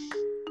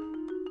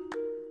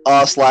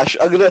 I'm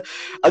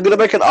gonna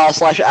make an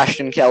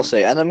R/Ashton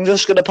Kelsey, and I'm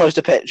just gonna post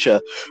a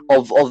picture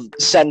of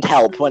send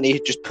help when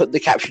he just put the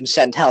caption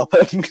send help.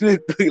 I'm gonna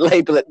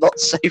label it not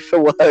safe for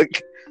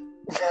work.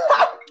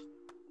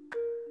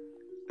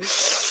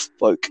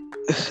 Fuck.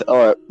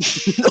 Alright.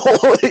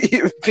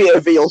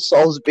 POV, your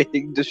soul's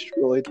being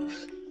destroyed.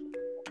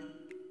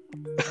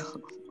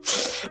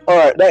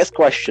 Alright, next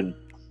question.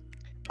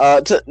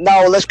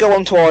 Now let's go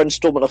on to our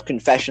installment of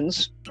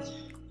confessions.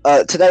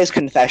 Today's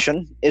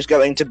confession is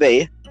going to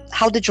be,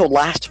 how did your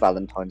last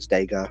Valentine's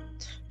Day go?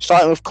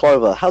 Starting with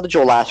Clover, how did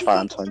your last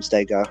Valentine's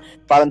Day go?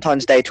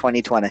 Valentine's Day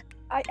 2020.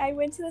 I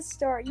went to the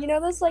store. You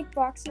know those like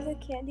boxes of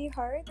candy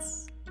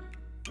hearts?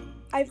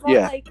 I bought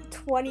Yeah. like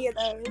 20 of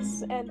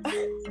those, and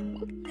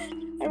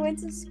I went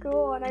to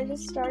school and I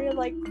just started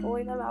like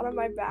pulling them out of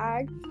my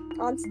bag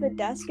onto the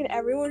desk, and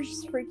everyone was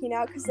just freaking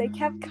out because they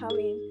kept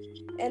coming.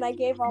 And I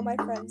gave all my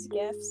friends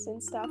gifts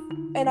and stuff,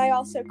 and I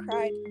also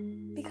cried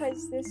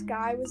because this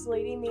guy was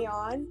leading me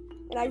on,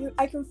 and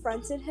I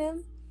confronted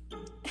him,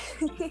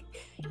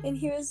 and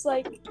he was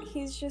like,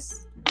 he's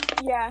just,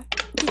 yeah,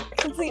 he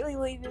completely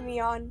leading me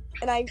on,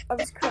 and I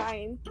was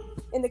crying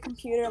in the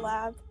computer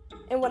lab,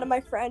 and one of my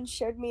friends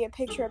showed me a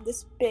picture of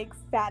this big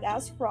fat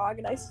ass frog,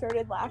 and I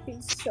started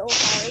laughing so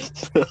hard.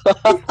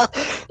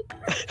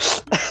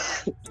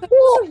 It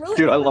was really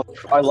Dude, I love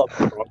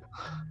frog.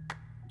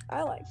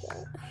 I like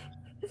that.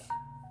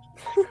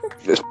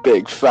 This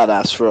big fat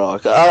ass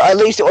frog. At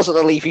least it wasn't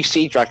a leafy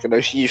sea dragon,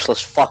 those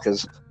useless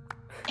fuckers.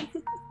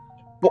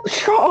 What?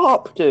 Shut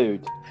up,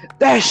 dude.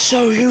 They're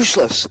so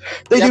useless.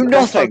 They Yeah, do but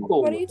they're so nothing.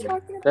 cool. What are you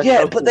talking about? They're Yeah,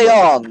 so but cool, they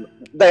though. aren't.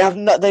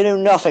 They do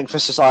nothing for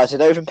society.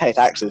 They don't even pay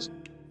taxes.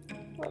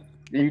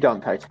 You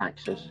don't pay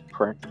taxes,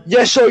 prick.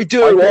 Yes, I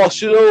do. I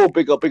do. Oh,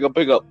 big up, big up,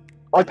 big up.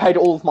 I paid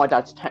all of my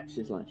dad's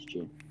taxes last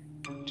year.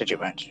 Did you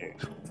mention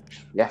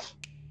Yes.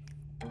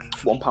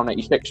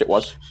 £1.86 it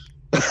was.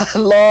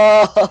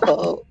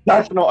 Hello.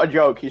 That's not a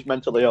joke. He's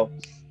mentally ill.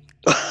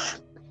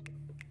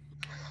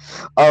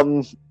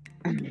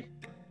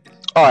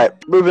 Alright,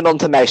 moving on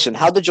to Mason.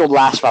 How did your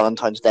last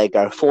Valentine's Day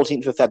go?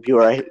 14th of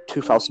February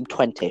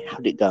 2020. How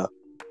did it go?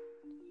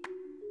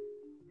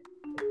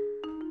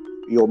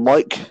 Your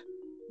mic?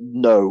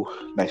 No,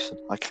 Mason.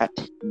 I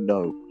can't.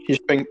 No. He's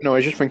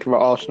just thinking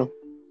about Arsenal.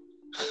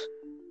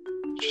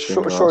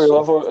 Sorry,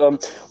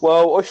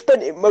 well, I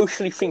spent it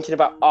mostly thinking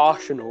about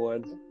Arsenal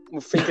and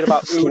thinking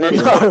about Una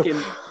No,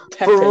 fucking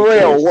Pepe. For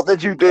real, what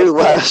did you do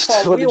last?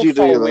 What did you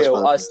do last I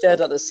month?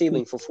 stared at the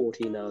ceiling for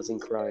 14 hours and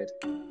cried.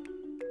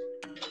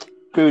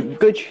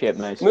 Good shit,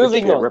 mate.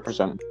 Moving on.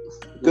 Represent.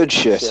 Good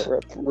shit.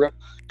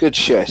 Good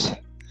shit.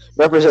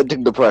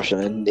 Representing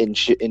depression in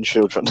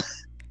children.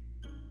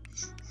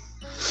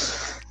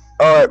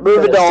 Alright,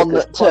 moving on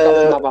to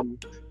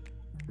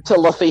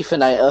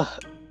Lafifinator.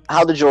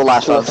 How did your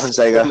last Valentine's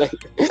Day go?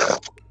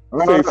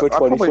 FIFA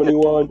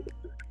 2021.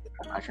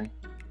 Imagine.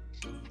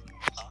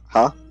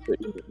 Huh?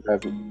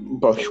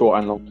 Both short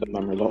and long term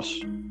memory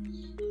loss.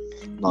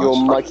 Nice.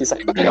 Your mic is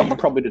like... I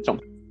probably did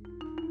something.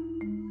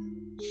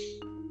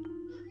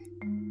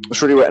 I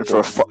was really waiting for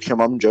a fuck your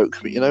mum joke,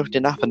 but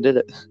didn't happen, did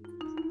it?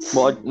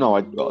 Well,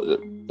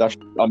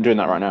 I'm doing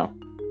that right now.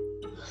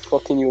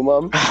 Fucking your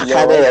mum.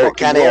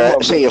 Can't hear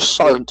it. Say you're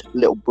silent,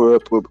 little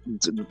burp.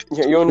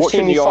 Yeah, you want to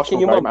see me fucking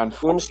your mum? Man,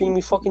 You want to see me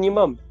fucking your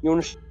mum? You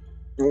want to...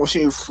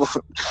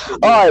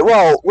 Alright,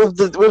 well,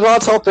 with our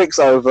topics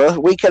over,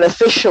 we can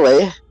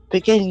officially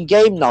begin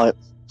game night.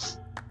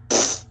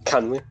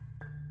 Can we?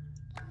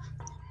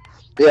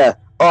 Yeah.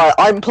 Alright,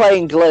 I'm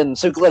playing Glenn.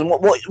 So Glenn,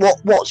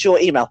 what's your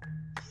email?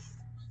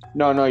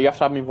 No, you have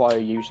to have me via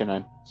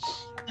username.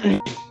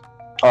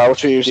 Alright,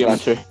 what's your username?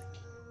 DM2.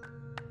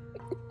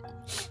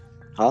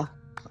 Huh?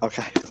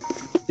 Okay.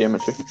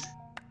 DM2.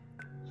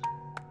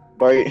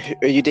 Are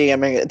you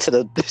DMing it to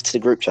the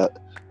group chat?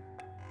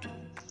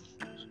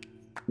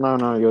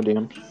 No, your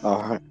DM.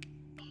 Alright.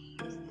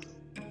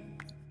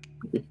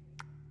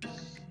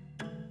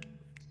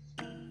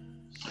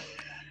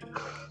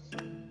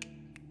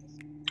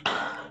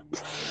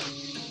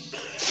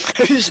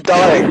 Who's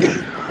dying?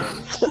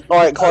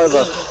 Alright,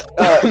 Clover.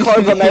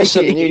 Clover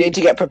Mason, you need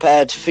to get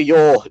prepared for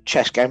your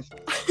chess game.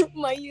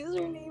 My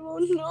username, oh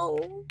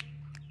no.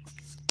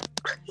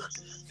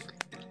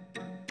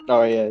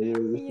 Oh yeah,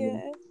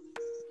 Yeah.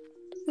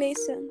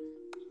 Mason.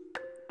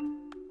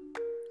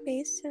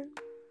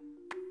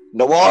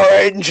 Noir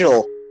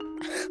Angel!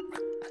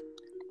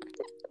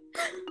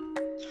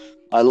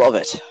 I love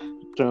it.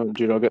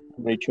 Dude, I'll get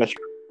my chest.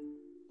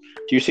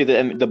 Do you see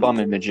the bum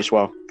image as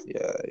well?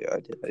 Yeah, I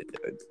did.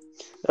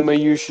 I'm gonna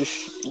use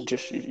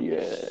just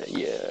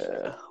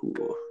yeah.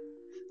 Ooh.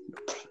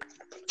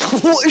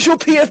 What is your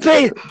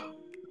PFP?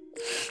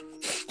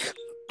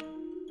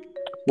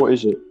 What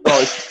is it?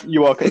 Oh,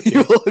 you are cooking.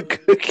 You're a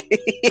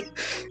cookie.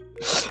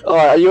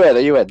 Alright, are you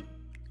in?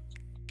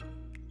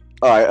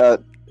 Alright,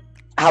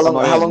 how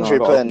long should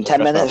we put in?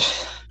 10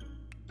 minutes?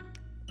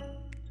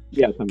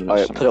 Yeah, 10 minutes.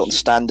 Alright, put it on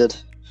standard.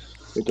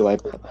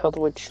 How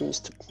do I choose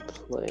to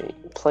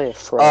play a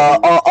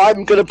friend?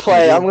 I'm gonna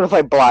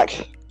play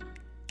black.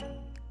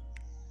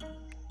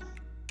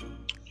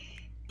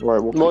 Right,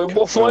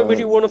 why would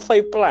you want to play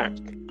black?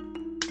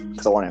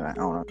 Because I want it, mate. I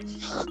don't know.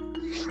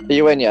 Are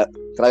you in yet?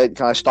 Can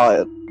I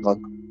start it?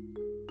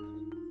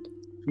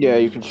 Yeah,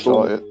 you can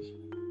start it.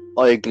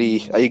 I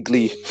agree.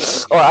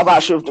 Alright, I'm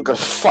actually gonna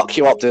fuck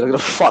you up, dude.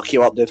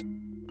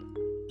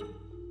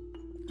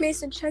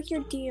 Mason, check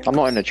your DM. I'm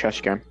not in a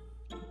chess game.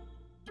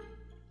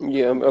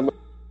 Yeah,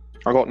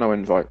 I got no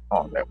invite.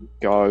 Oh, there we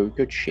go.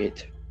 Good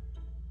shit.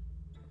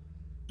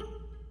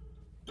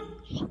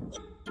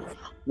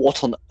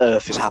 What on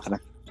earth is happening?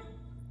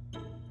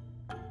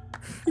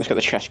 Let's get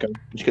the chess going.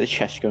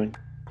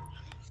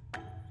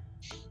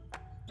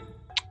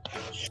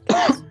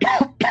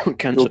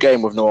 Your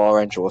game with Noir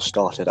Angel has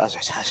started. As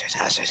it.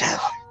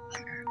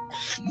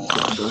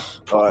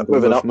 Alright,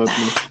 moving up.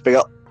 Big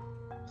up.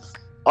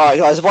 Alright,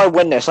 guys, if I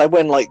win this, I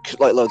win like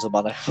loads of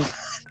money.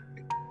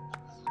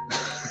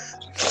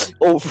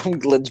 All from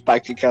Glenn's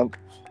bank account.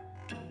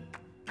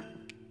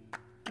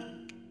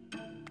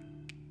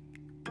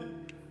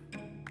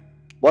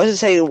 Why does it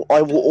say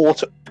I will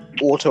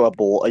auto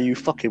abort? Are you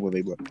fucking with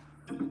me, bro?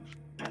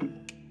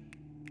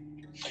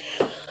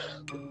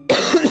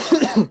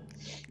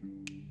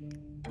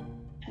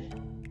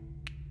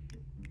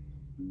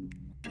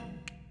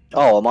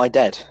 Oh, am I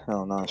dead?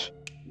 Oh, nice.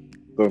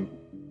 Boom.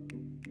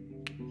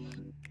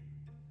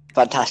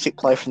 Fantastic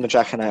play from the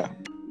Jackanapes.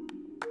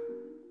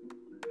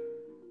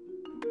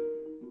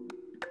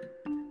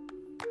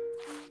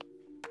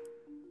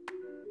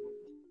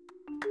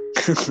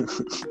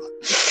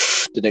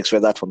 Didn't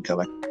expect that one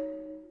coming.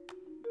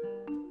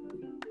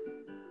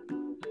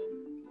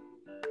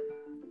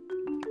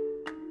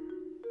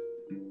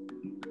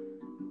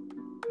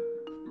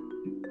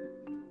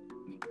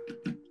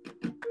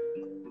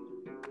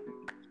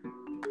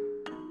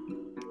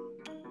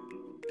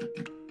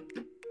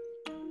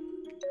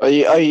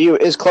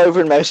 Is Clover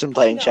and Mason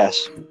playing No.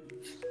 chess?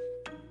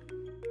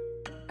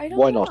 I don't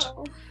Why know.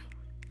 not?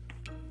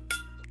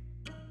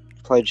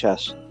 Play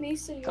chess.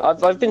 Mason,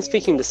 I've been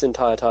speaking this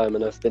entire time,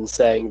 and I've been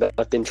saying that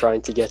I've been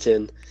trying to get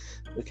in.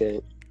 Okay,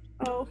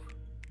 Oh,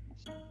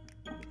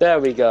 there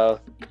we go.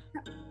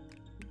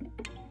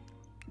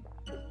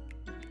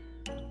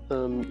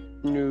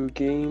 New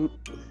game.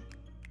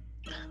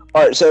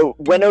 Alright, so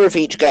winner of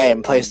each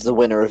game plays the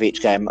winner of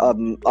each game.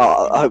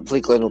 Hopefully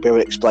Glenn will be able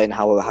to explain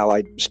how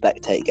I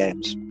spectate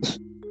games.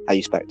 How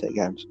you spectate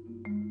games.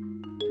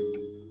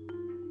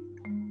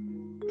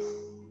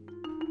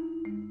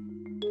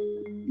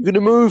 You're gonna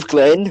move,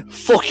 Glenn?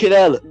 Fucking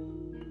hell.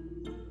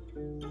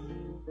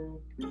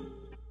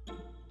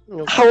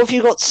 How have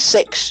you got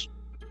 6?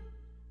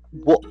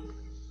 What?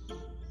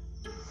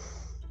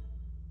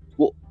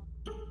 What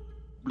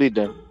are you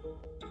doing?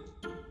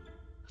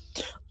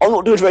 I'm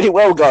not doing really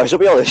well, guys, I'll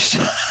be honest.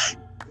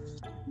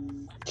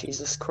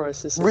 Jesus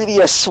Christ, this is...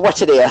 Really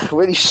sweating here.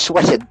 Really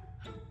sweating.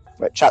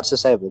 Right, chat's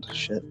disabled.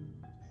 Shit.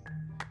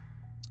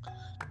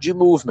 Did you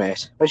move,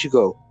 mate? Where'd you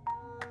go?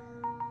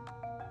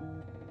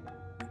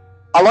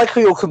 I like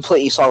how you're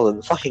completely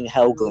silent. Fucking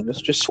hell, Glenn.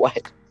 It's just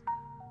sweat.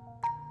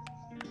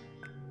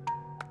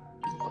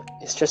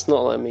 It's just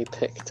not letting me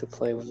pick to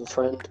play with a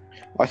friend.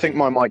 I think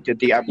my mic did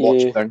the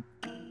watch Yeah. thing.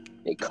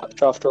 It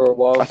cut after a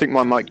while. I think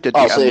my mic did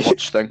Oh, the so-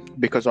 watch thing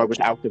because I was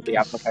out of the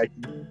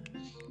application.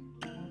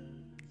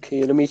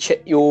 Okay, let me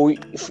check your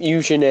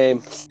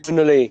username.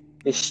 Finally,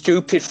 this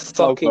stupid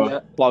fucking...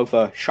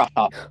 Clover, shut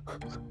up.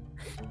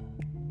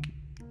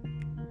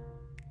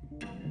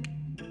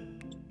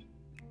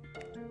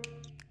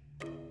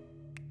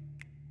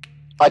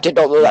 I did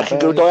not know that can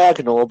go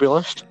diagonal, I'll be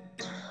honest.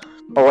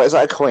 Oh, wait, is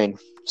that a coin?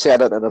 See, I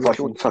don't know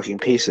the fucking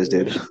pieces,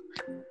 dude.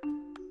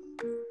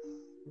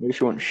 If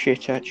you want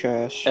shit at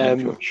chess, if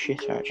you want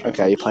shit at chess.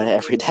 Okay, you play it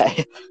every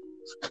day.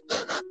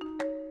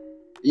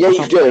 Yeah,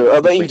 you do.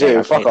 I bet you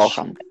do. Fuck off.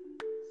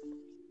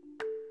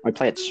 I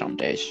play it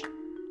Sundays.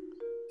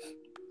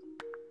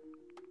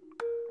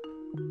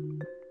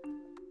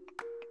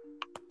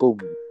 Boom.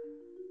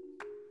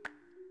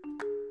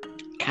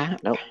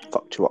 Cat? Nope,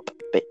 fucked you up,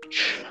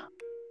 bitch.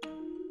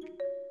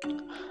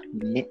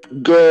 Yeah.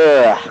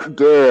 Grr,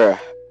 grr.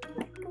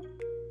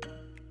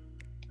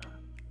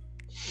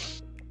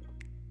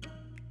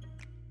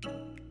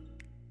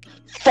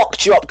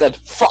 Fucked you up, then.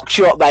 Fucked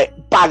you up, mate.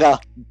 Banger,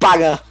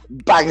 banger,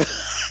 banger.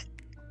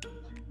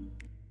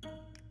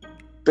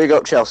 Big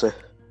up, Chelsea.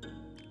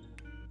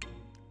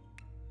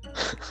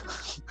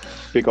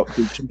 Big up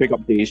these, big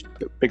up these,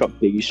 big up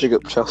these. Big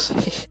up, Chelsea.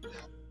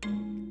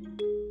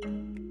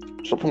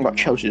 Stop talking about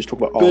Chelsea, just talk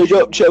about Big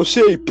Arsenal. up,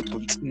 Chelsea.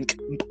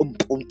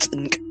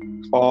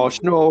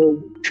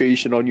 Arsenal,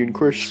 cheese and onion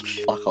crisps.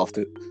 Fuck off,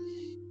 dude.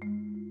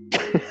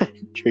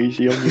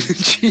 Cheesy onion.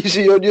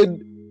 Cheesy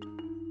onion.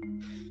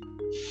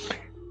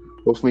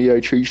 Off me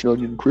a cheese and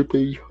onion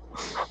crispy.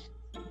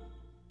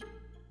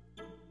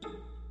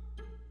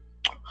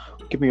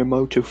 Give me a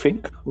mo to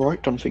think. Right,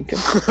 I'm thinking.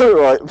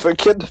 Right, I'm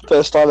thinking.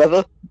 First time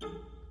ever.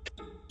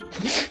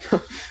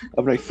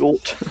 Having a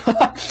thought.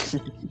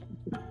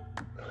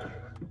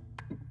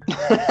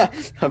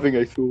 Having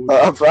a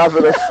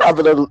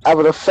thought.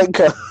 Having a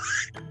thinker.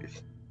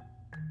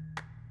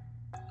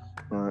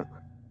 Right.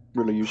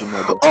 Really using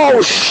my.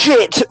 Oh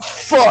shit!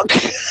 Fuck!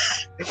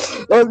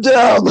 I'm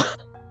down.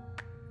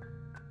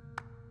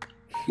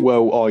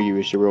 Well, are you?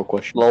 Is the real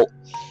question. Lol.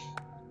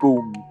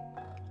 Boom.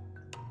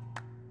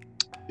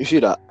 You see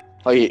that?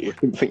 I hit you.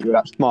 Didn't think you were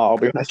that smart. I'll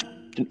be honest.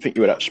 Didn't think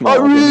you were that smart.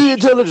 I'm really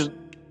intelligent.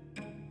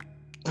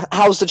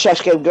 How's the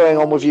chess game going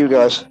on with you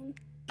guys?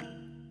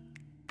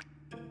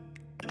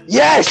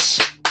 Yes!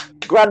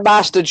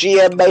 Grandmaster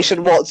GM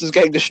Mason Watts is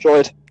getting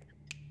destroyed.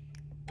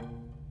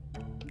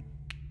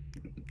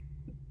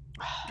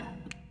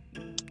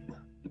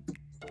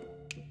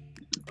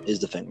 Is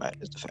the thing, mate.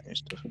 Is the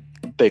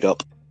thing. Big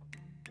up.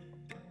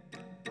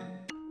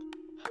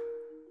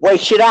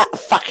 Wasted that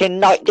fucking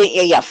night, didn't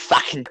you, you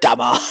fucking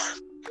dumber?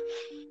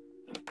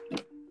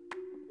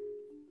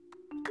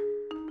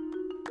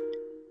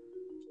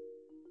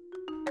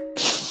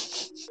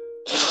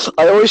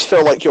 I always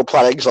feel like you're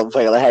planning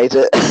something and I hate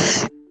it.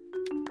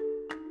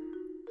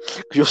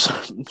 You're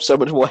so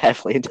much more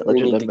heavily We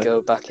intelligent need than to me.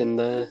 go back in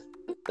there.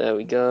 There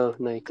we go.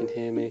 Now you can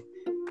hear me.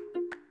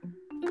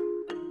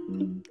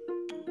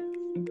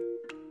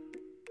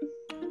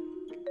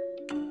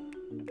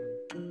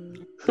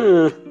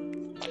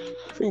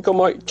 Think I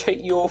might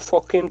take your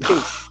fucking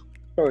piece.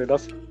 Sorry,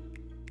 love.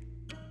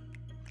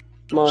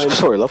 Mine.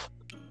 Sorry, love.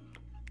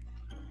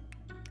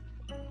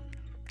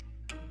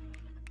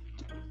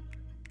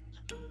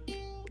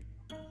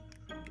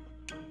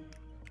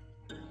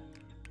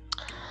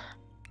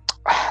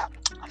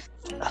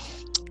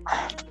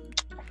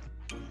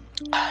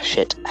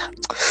 Shit.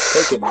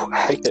 Take it.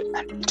 Take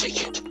it.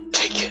 Take it.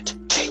 Take it.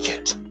 Take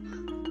it.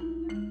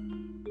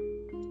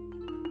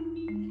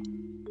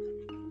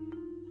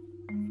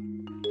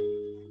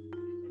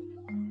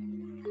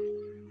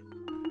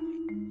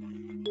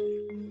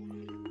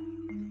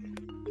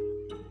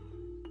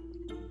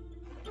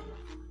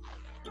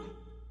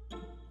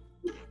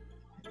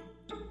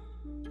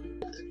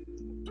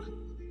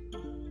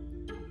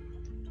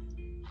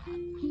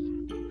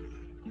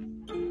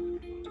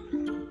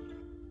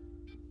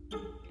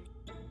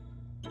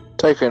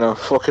 Taking a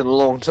fucking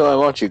long time,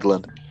 aren't you,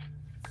 Glenn?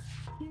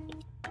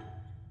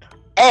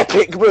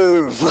 Epic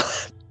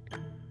move!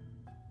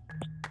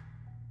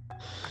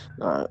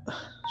 Alright,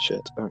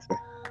 shit, okay.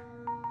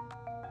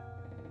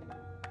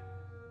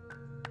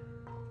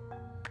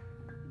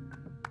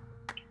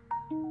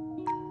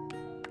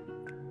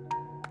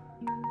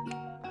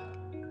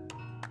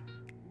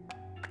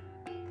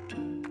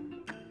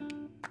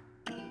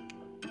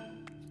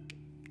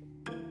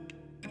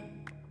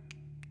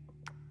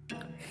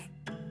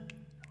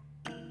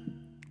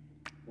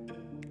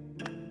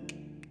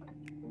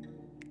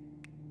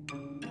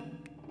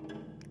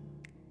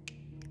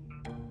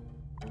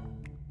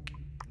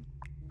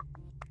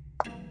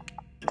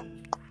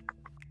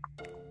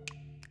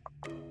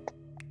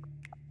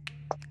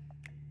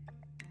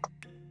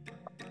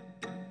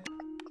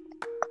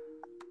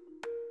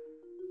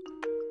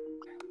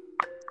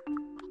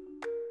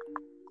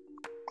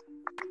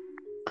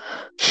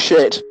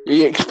 Shit,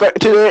 you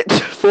expected it?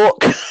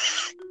 Fuck.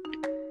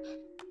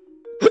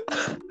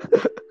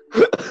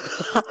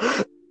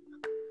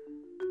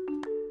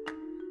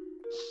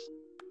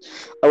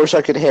 I wish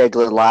I could hear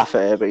Glenn laugh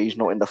at it, but he's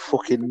not in the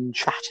fucking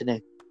chat,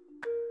 innit?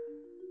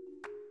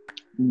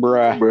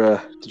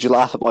 Bruh. Did you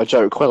laugh at my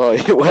joke when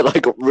I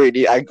got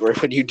really angry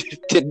when you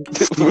didn't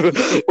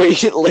when you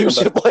didn't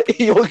lose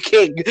your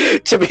king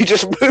to me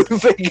just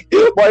moving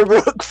my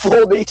rook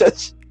 4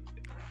 meters?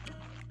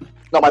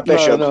 Not my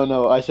bishop.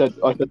 No. I said.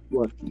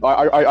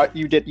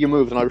 You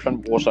moved, and I was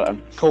trying to war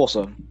certain.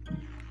 Corsair.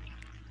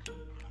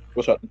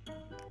 What's that?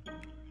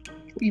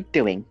 What are you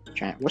doing,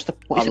 Jack? What's the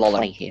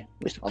play here?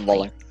 Where's the I'm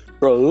play?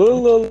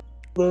 lolling.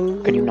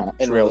 Can you not?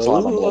 In real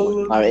time, I'm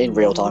lolling. No, in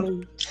real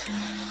time.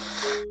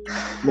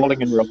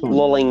 Lolling in real time.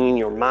 Lolling in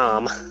your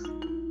mom.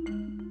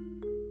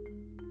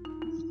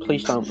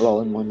 Please don't loll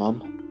in my mum.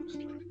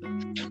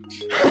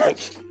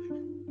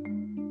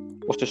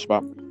 What's this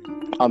about?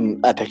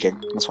 I'm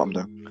epicing. That's what I'm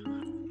doing.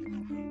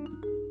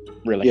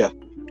 Really? Yeah.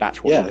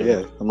 That's what.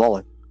 Yeah. I'm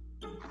lolling.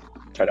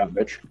 Cut out,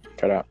 bitch.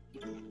 Cut out.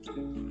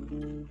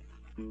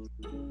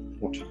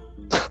 What?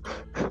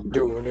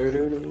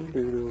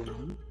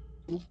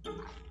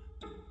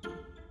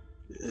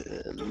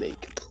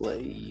 Make a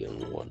play,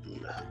 young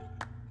one.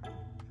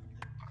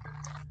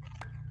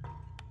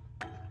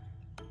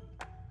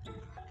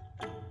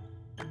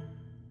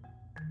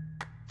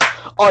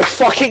 I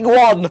fucking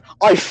won!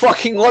 I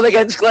fucking won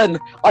against Glenn!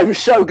 I'm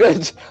so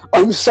good!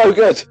 I'm so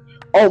good!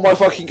 Oh my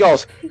fucking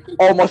god!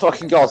 Oh my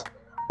fucking god!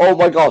 Oh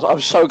my god, I'm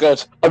so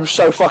good! I'm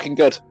so fucking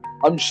good!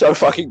 I'm so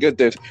fucking good,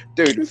 dude!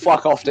 Dude,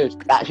 fuck off, dude!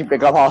 Actually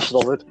big up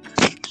Arsenal, dude!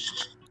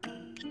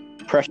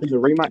 Pressing the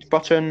rematch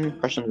button.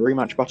 Pressing the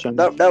rematch button.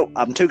 No,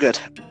 I'm too good.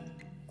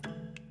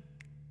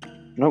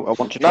 No, I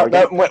want to try No,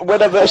 again.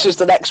 winner versus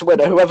the next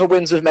winner. Whoever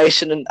wins with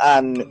Mason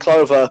and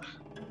Clover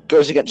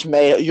goes against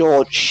me.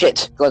 You're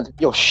shit, Glenn.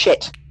 You're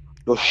shit.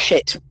 You're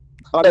shit.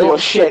 I'm No, not you're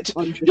shit.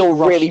 I'm just You're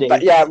really rusty.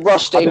 bad. Yeah,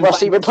 Rusty.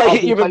 Rusty, you've been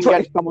playing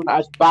against someone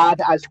as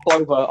bad as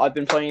Clover. I've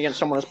been playing against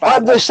someone as bad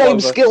I'm the as same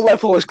Clover. skill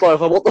level as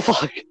Clover. What the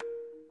fuck?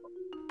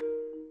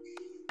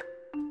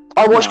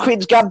 I watched Nah.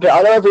 Queen's Gambit.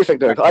 I know everything,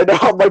 dude. I know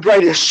my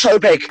brain is so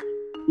big.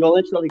 You're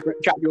literally,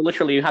 Jack. You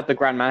had the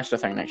Grandmaster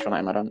thing next to your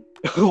name. I don't.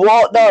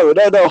 What? No.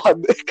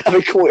 I'm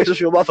having quarters with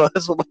your mother.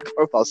 That's what my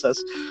profile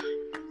says.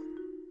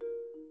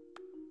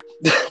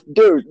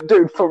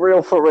 dude, for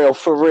real.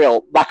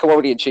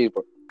 Macaroni and cheese,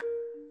 bro.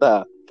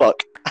 There,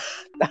 fuck.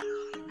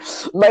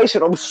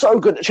 Mason, I'm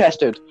so good at chess,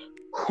 dude.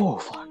 Oh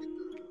fuck.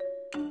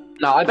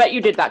 No, I bet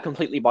you did that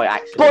completely by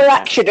accident. By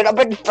accident, I've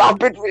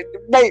been,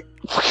 mate,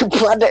 fucking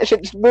planned it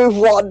since move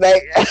 1,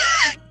 mate.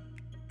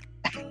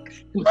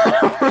 No,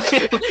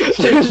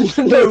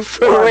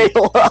 for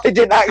real. I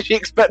didn't actually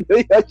expect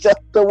you to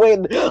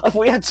win. If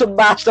we had some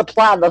master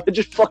plan, I would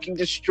just fucking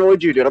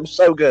destroyed you, dude. I'm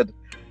so good.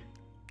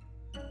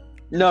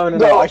 No.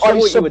 No, I saw I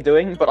what you were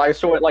doing, but I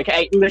saw it like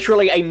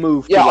literally a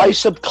move. Yeah, beyond.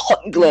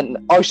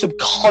 I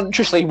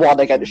subconsciously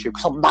won against you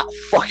because I'm that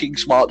fucking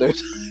smart, dude.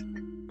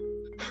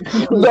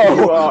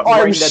 No,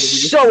 I'm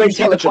so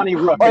intelligent.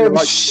 I am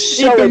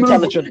so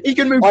intelligent. He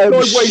can move I am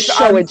sideways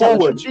so and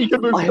forwards. intelligent. He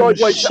can move I am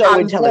sideways so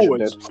and intelligent,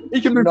 forwards.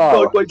 He can move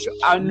No. sideways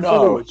and No.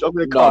 forwards. I'm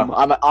gonna No, come.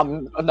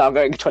 I'm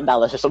going to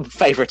analysis. I'm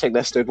favoriting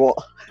this, dude. What?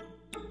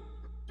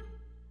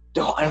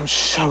 Oh, I'm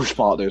so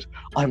smart, dude.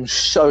 I'm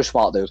so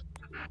smart, dude.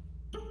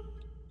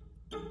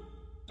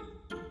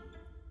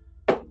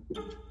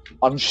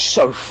 I'm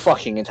so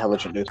fucking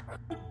intelligent, dude.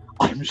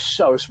 I'm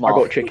so smart. I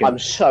got chicken. I'm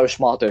so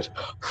smart, dude.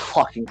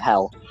 Fucking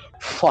hell.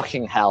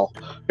 Fucking hell.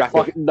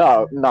 Jacket.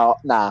 No, No,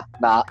 nah.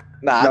 no.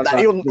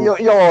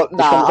 You're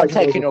nah. I'm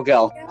taking your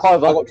girl. I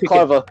Clover, got chicken.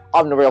 Clover.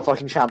 I'm the real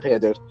fucking champ here,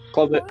 dude.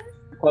 Clover,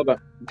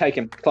 take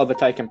him. Clover,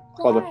 take him.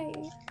 Clover,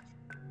 Why?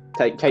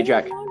 take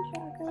Jack. I want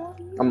Jack, I love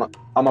you.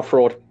 I'm a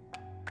fraud.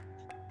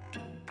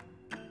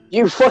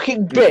 You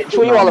fucking bitch.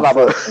 What are you on about,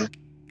 bro?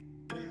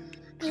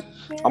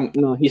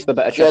 No, he's the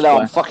better Yeah, chess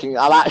no, player.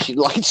 I'm actually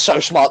like so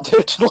smart,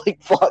 dude. Like,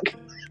 fuck.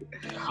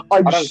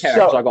 I'm I don't care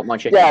so- because I got my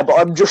chicken. Yeah, but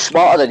I'm just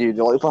smarter than you.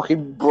 Like,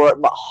 fucking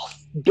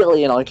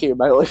billion IQ,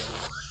 mate. Like,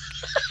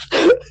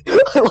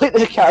 I like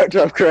the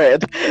character I've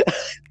created.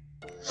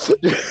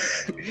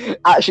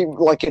 Actually,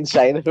 like,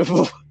 insane.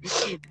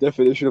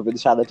 Definition of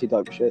insanity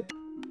type shit.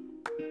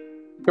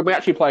 Could we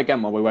actually play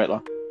again while we wait,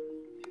 though?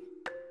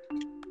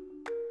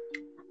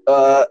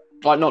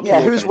 Like, not. Yeah,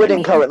 towards who's anything, winning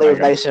just currently play with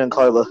again. Mason and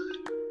Clover?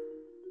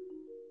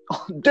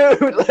 Oh,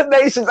 dude,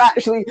 Mason's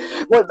actually.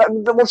 Like,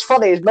 what's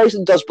funny is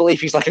Mason does believe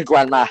he's like a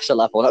grandmaster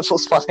level. That's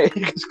what's funny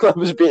because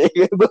Clover's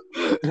beating him.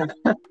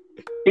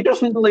 He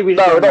doesn't believe he's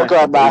No, not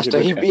Grandmaster,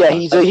 but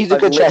grandmaster. He's a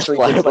good chess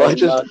literally player. been But I playing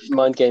just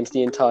mind games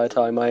the entire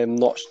time. I am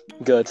not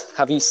good.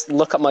 Have you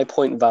look at my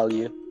point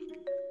value?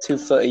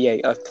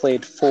 238. I've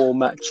played 4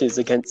 matches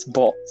against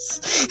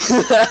bots,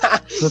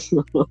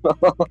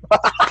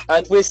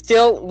 and we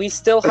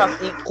still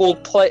have equal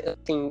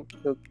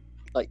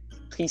like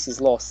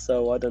pieces lost.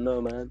 So I don't know,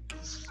 man.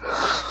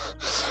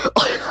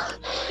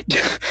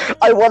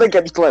 I won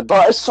against Glenn.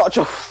 That is such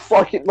a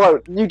fucking. No,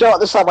 you don't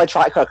understand my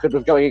track record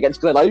of going against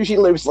Glenn. I usually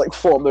lose like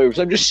 4 moves.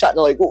 I'm just sat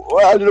there like, oh,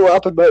 I don't know what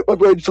happened, mate. My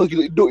brain's fucking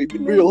like, not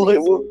even real. Like,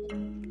 what?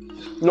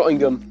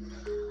 Nottingham.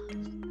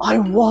 I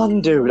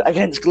won, dude,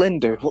 against Glenn,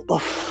 dude. What the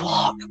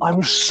fuck?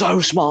 I'm so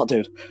smart,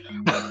 dude.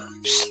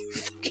 I'm so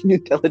fucking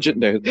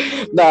intelligent, dude.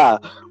 Nah,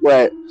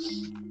 wait.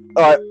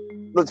 Alright,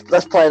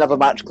 let's play another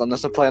match, Glenn.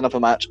 Let's play another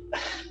match.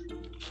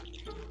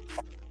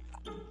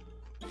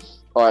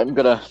 Alright,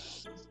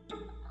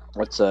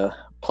 let's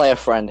play a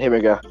friend. Here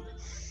we go.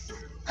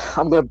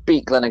 I'm gonna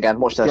beat Glenn again.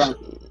 Watch this.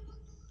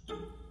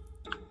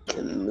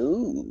 Can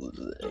move,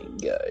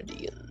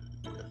 Guardian.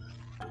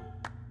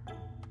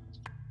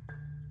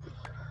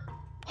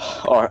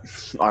 Alright.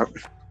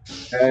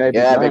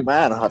 Yeah, big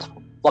man. I'd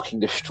fucking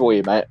destroy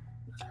you, mate.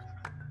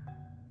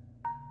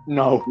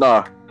 No.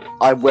 No,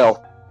 I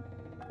will.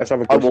 Let's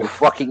have a I good will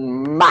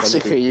fucking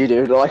massacre you,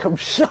 dude. Like, I'm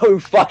so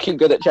fucking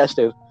good at chess,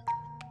 dude.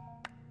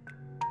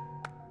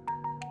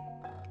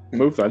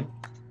 move then.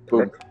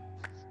 Boom.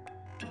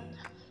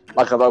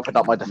 Like, I've opened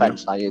up my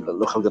defense now. You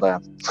look how good I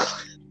am.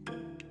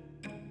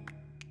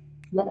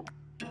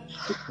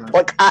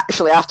 Like,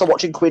 actually, after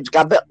watching Queen's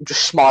Gambit, I'm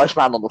just smartest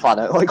man on the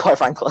planet. Like, quite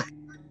frankly.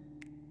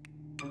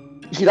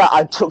 You see that?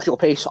 I took your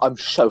piece. I'm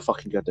so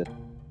fucking good, dude.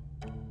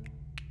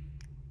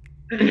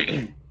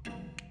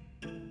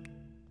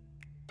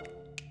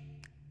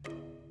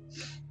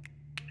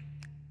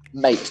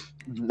 Mate.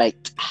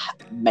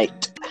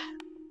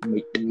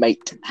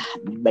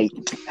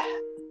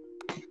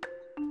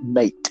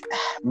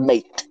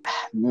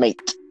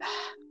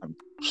 I'm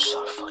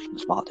so fucking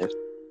smart, dude.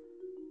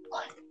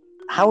 Like,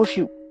 how have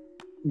you...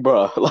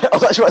 Bruh, like, I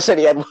was actually about to say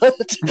the N-word.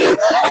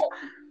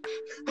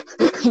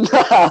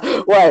 Nah,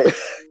 wait.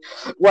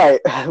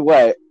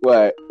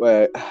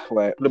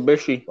 The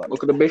bishy.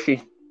 Look at the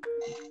bishy.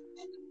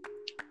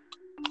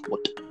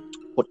 What?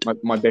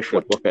 My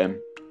bishop. Look at him.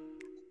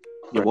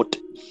 Yeah, what?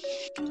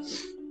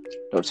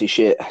 Don't see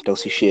shit.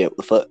 What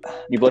the fuck?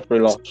 You've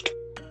literally lost.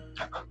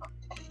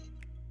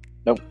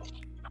 Nope.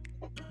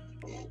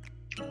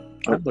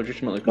 I'm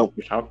legitimately Nope.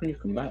 confused. How can you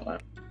come back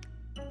like?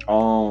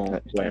 Oh,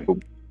 wait.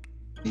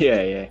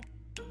 Yeah.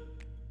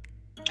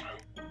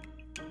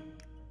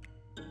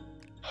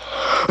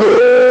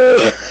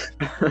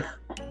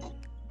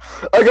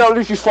 I can't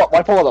believe you fucked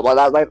my pawn up like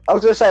that, mate. I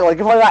was gonna say, like,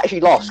 if I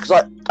actually lost,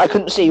 because I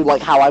couldn't see,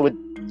 like, how I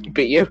would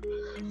beat you.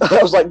 I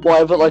was like, why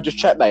haven't I just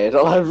checkmated?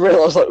 And I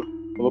realised, like,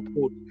 I'm a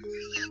pawn.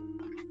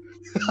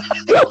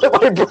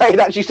 Like, my brain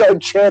actually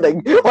started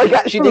churning. Like,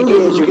 actually, the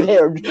gears, you can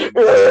hear him.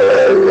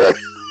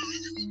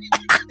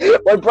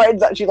 My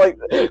brain's actually, like,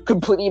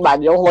 completely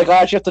manual. Like, I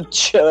actually have to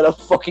churn a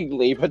fucking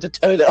lever to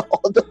turn it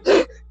on.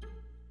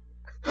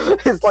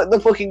 It's like the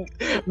fucking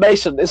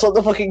Mason. It's like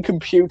the fucking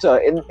computer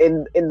in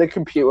the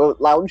computer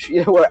lounge,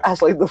 you know, where it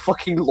has like the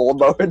fucking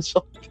lawnmower and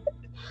stuff.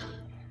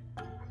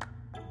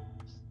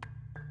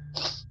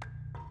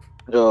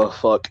 Oh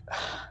fuck!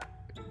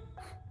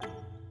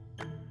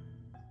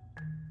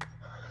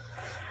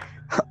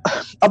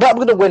 I bet I'm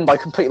gonna win by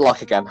complete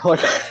luck again.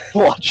 Like,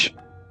 watch.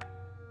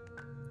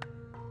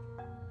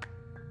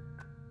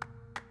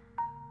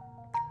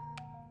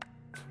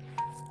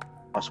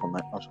 Nice one,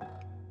 mate. Nice one.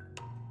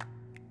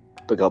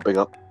 Big up, big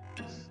up.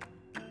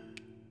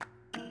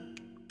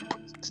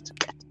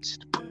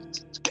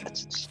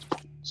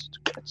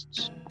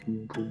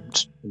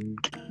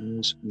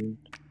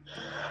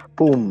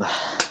 Boom.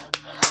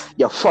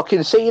 You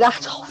fucking see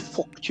that? Oh,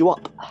 fucked you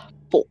up.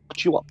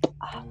 Fucked you up.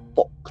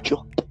 Fucked you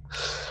up.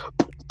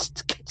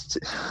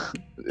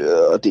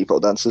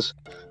 Default dancers.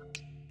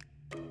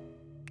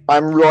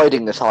 I'm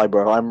riding this high,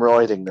 bro. I'm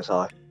riding this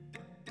high.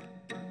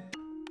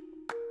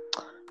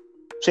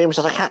 Seems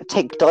that I can't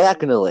take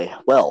diagonally.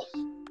 Well,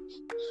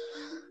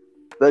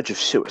 verge of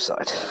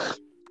suicide.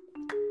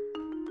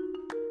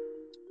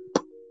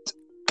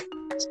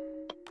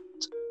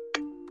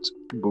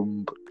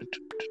 Boom.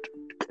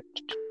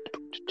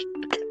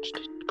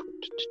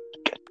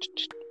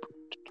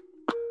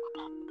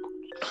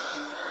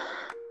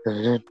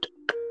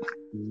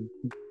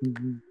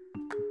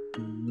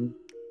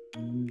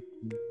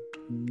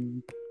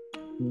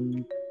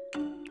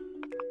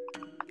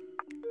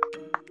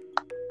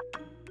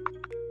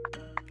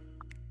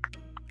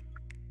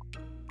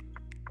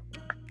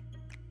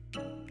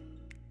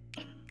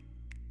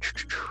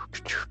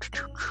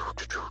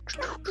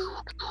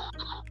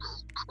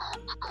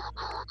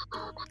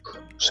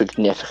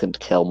 Significant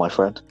kill, my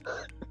friend.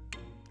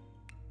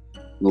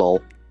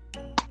 Lol.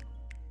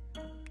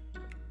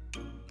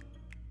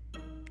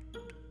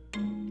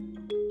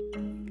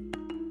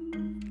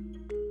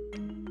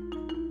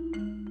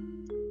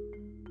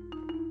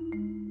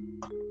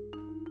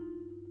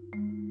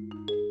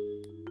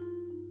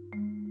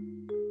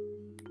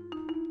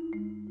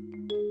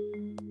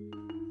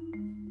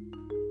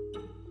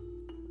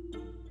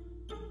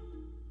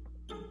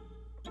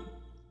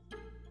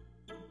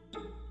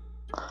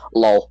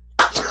 Lol.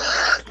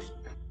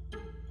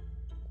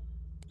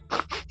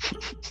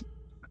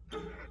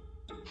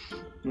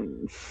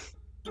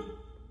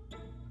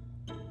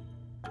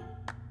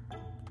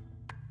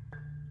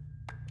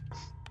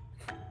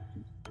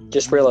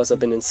 Just realised I've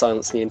been in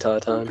silence the entire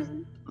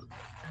time.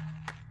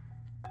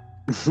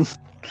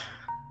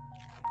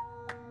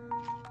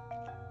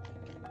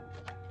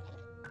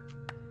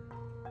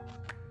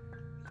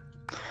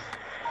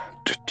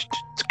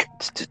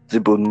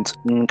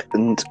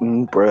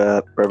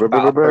 Better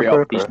free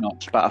up these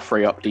nuts. Better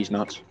free up these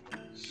nuts.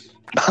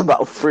 I'm about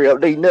to free up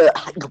the nut.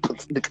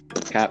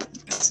 Cap.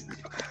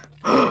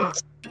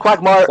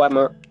 Quagmire.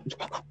 Quagmire.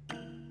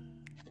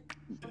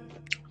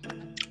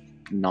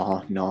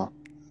 No.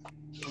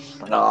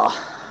 Nah.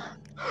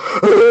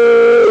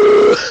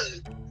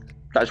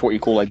 That's what you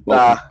call a bug.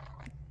 Nah.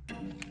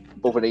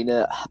 Over the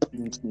nut.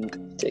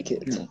 Take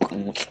it.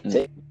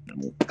 Take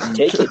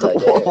Take it like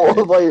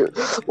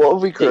that. What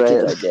have we Take it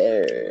created? like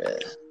there.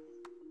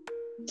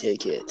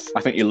 Take it.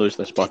 I think you lose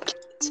this, bud.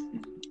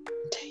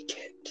 Take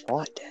it.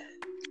 What?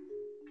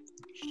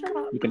 Shut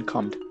up. You've been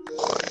cummed.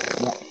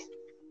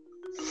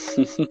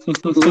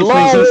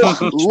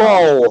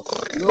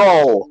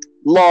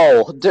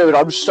 Lol. Dude,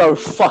 I'm so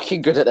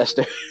fucking good at this,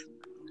 dude.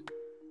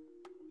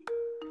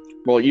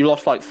 Well, you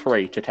lost like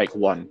 3 to take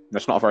 1.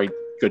 That's not a very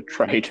good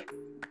trade.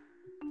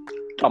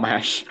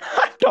 Dumbass.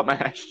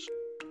 Dumbass.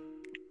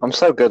 I'm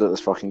so good at this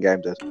fucking game,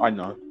 dude. I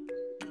know.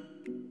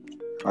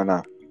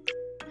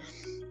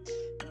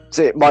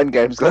 See, mind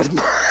game's good.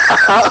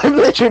 I'm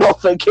literally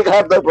not thinking, I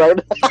have no brain.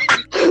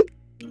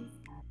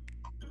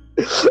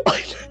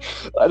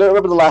 I don't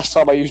remember the last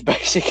time I used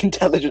basic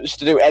intelligence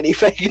to do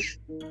anything.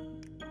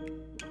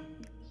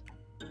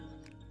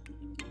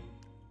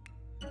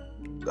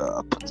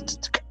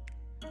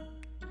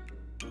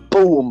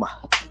 Boom.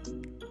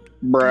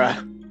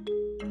 Bruh.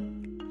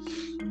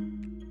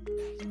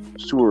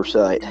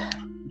 Suicide.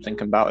 I'm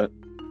thinking about it.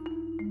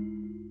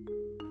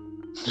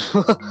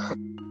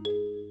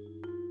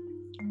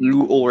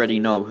 You already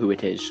know who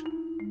it is.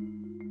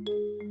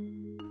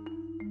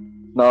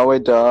 No, we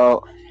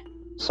don't.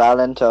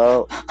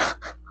 Silento.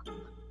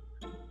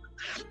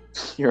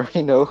 You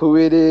already know who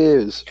it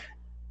is.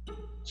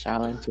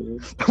 Silent.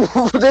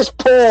 This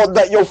porn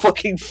that you're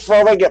fucking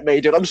throwing at me,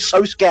 dude. I'm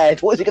so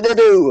scared. What is he gonna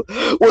do?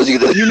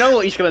 You know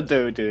what he's gonna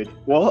do, dude.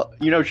 What?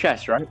 You know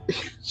chess, right?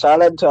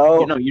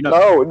 Silento. You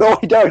know. No,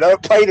 I don't. I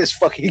don't play this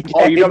fucking game.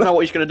 Oh, you don't know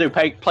what he's gonna do.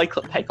 Pay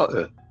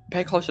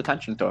close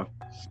attention to him.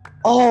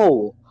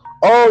 Oh,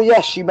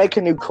 yes. You make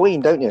a new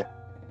queen, don't you?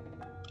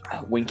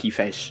 Winky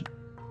face.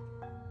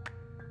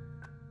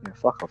 Yeah,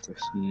 fuck off this.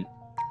 Mm.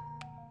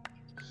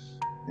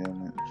 Yeah,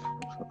 man.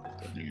 Fuck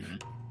off this.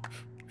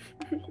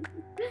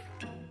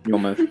 Your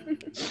move.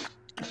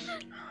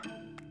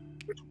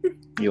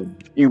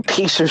 You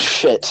piece of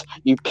shit.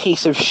 You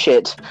piece of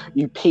shit.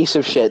 You piece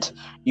of shit.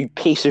 You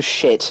piece of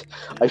shit.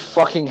 I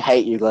fucking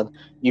hate you, Glenn.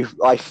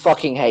 I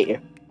fucking hate you.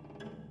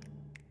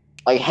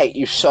 I hate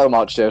you so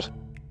much, dude.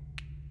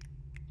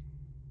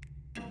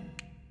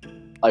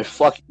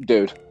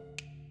 Dude.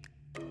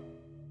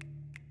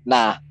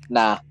 Nah.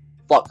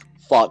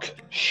 Fuck.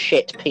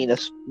 Shit,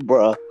 penis,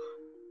 bruh.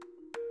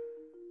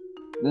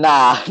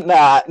 Nah.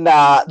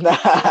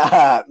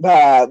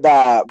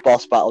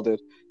 Boss battle,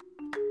 dude.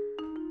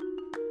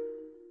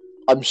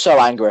 I'm so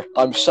angry.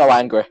 I'm so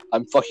angry.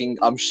 I'm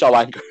so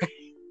angry.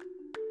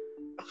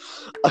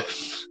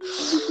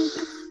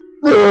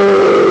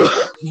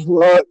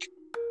 Look.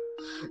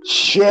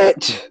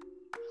 Shit.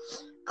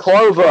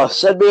 Clover,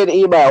 send me an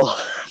email.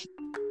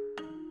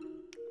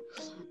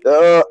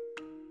 No.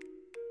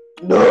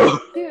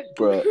 Dude,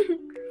 Bruh.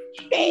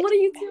 what are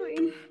you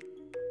doing?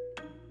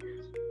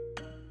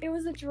 It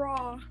was a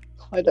draw.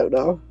 I don't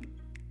know.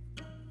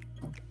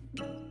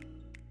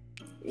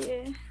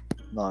 Yeah.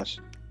 Nice.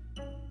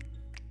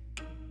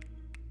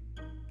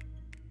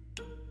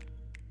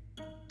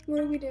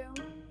 What do we do?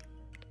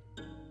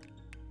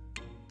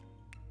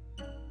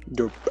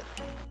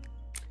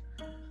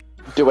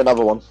 Do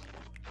another one.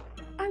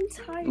 I'm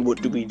tired.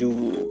 What do we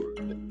do?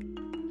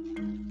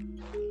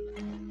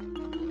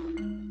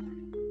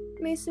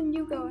 Mason,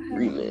 you go ahead.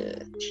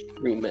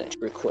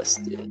 Rematch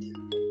requested.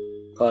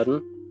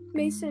 Pardon?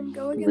 Mason,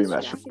 go against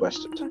Rematch Jackie.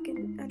 requested.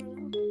 Fucking, I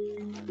don't know.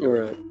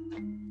 You're right.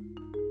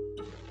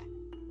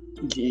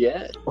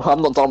 Yeah. Well,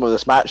 I'm not done with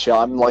this match yet.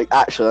 I'm like,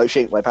 actually, I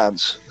shake my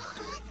pants.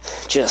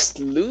 Just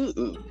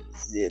lose.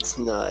 It's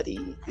not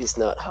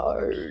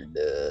hard.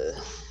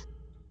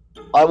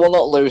 I will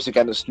not lose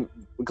against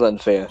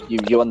Glenfear.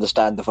 You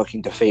understand the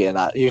fucking defeat in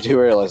that. You do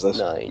realise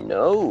this. I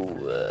know.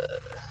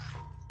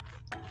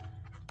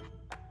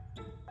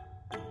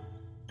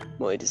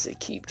 Why does it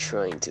keep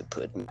trying to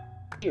put me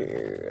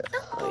here?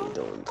 I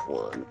don't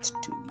want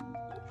to.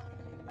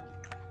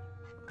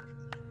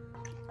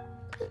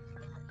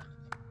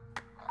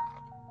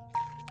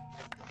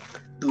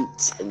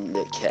 Boots and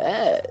the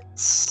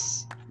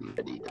cats.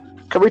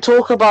 Can we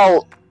talk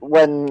about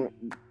when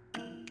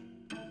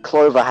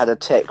Clover had a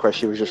tick where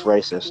she was just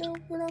racist? No,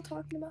 we're not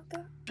talking about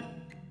that.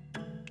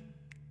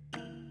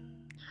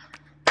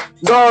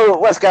 No,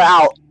 let's get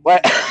out. Wait.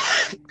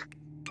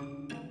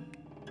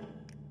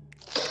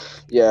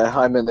 Yeah,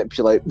 I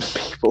manipulate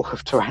people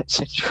with Tourette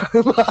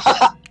syndrome.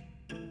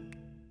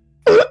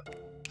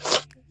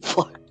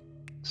 Fuck's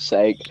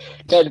sake.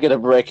 Can't get a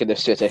break in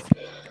this city.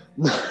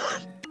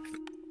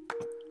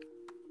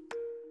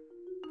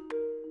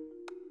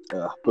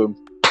 Boom.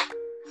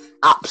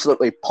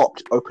 Absolutely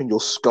popped open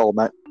your skull,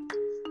 mate.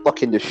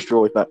 Fucking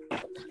destroyed, mate.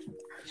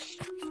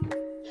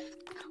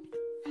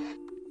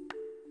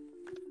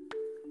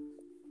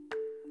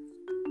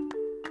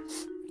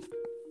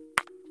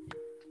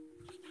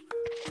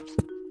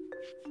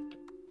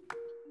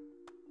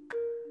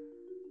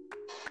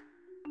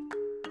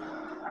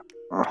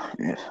 Oh,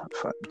 yeah,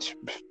 fine.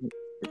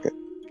 Okay.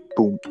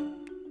 Boom.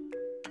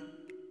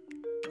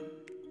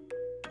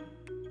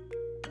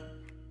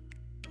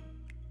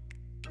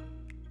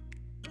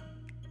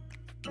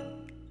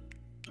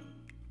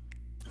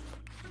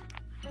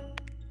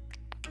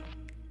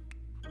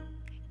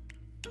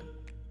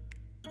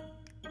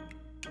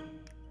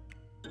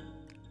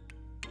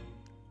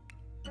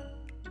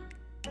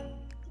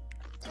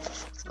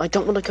 I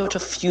don't want to go to a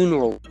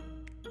funeral.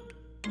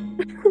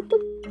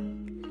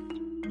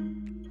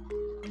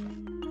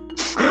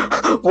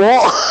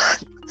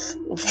 What?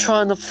 I'm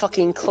trying to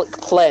fucking click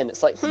plan.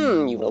 It's like,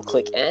 you will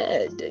click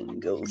add and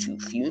go to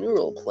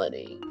funeral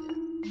planning.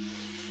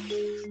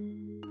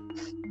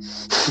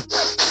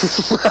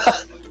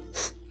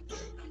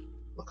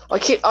 I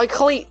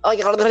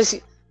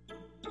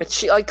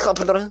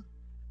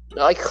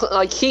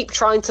keep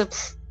trying to.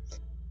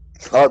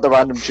 Oh, the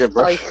random I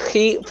gibberish.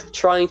 keep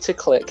trying to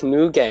click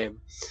new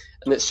game,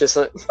 and it's just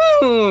like,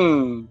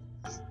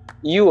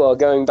 you are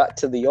going back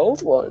to the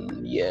old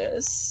one.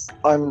 Yes.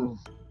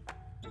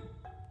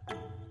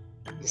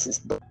 This is.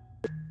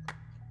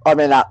 I'm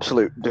in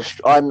absolute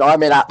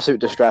I'm in absolute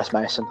distress,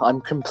 Mason.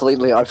 I've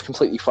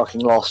completely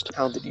fucking lost.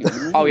 How did you?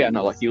 Lose? Oh yeah,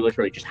 no, like you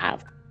literally just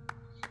have.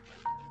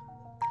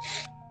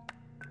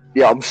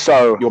 Yeah, I'm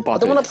so. You're I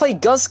buttered. don't want to play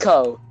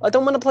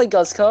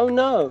Guzco.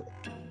 No.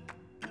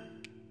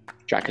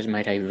 Jack has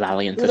made a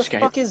valiant Who the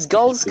escape. fuck is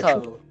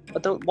Guzco? I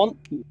don't want.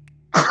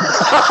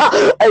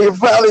 A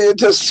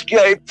valiant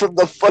escape from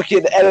the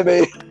fucking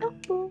enemy.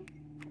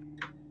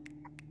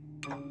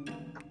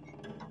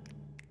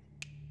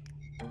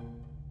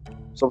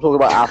 So I'm talking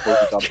about apples,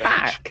 you dumb bitch.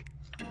 Jack.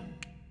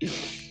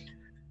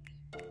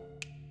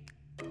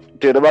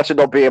 Dude, imagine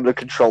not being able to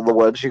control the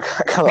words you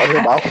come out of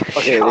your mouth.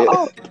 Fucking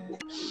idiot.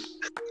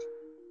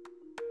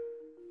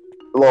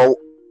 Lol.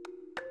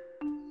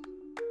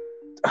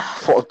 I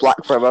thought it was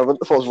black for a moment.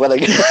 I thought it was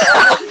winning.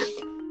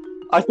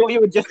 I thought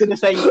you were just gonna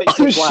say you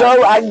I'm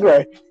so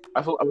angry.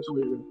 I thought I was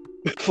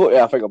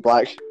Yeah, I think I'm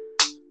black.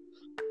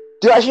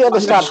 Do you actually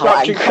understand how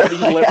scratching angry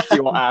Cody's lips to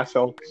your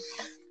asshole.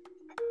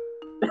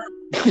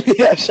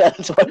 Yeah, shut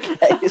into my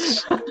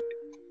face.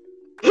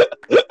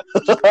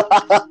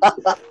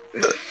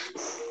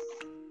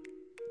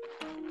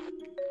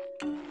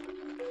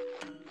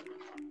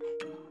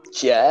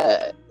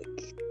 Jack.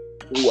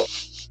 What?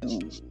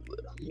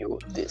 You're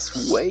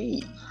this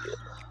way.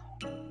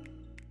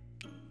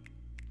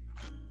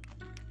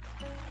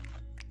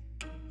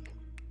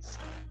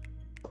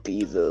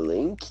 Copy the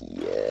link,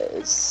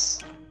 yes.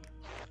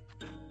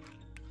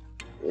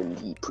 In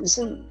the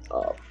prison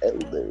of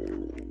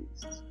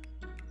elders.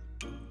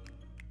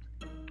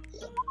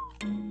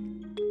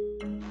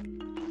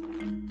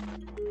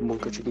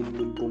 Monkey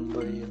chicken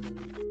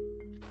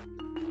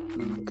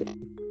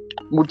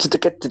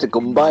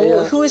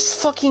Bombay. Who is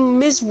fucking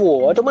Ms.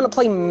 War? I don't want to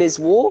play Ms.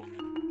 War.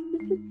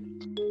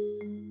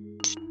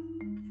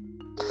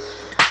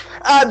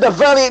 And the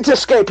valiant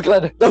escape,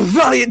 Glenn! The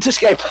valiant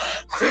escape!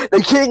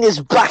 The king is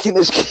back in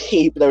his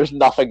keep. There is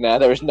nothing there.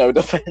 There is no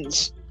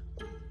defense.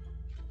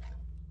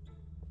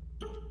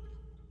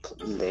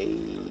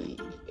 Play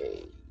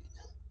a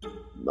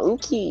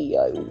monkey,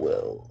 I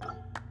will.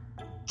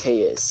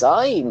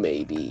 KSI,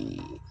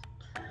 maybe.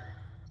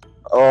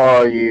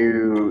 Oh,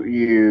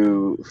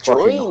 you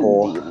fucking Join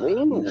whore. the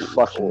ring, You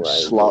fucking or I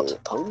slut. will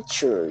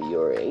puncture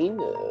your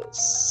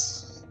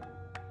anus.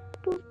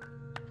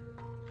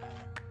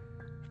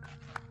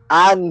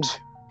 And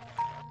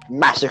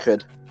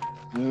massacred.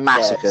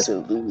 Massacred.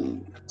 Absolutely.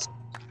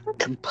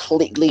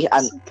 Completely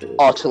and Massacred.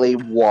 utterly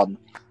won.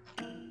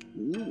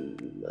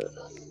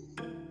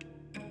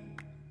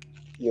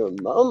 Your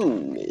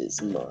mum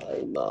is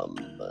my mum.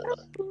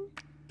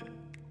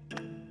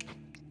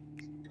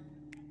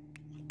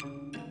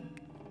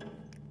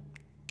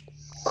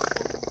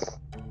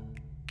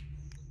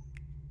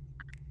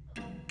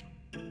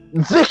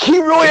 Vicky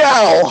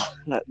Royale!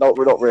 No,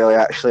 not really,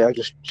 actually. I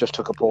just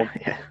took a pawn.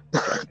 Yeah,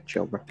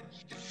 chill, bro.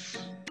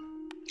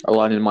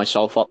 Lining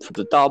myself up for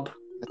the dub.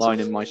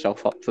 Lining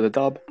myself up for the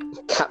dub.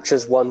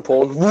 Captures one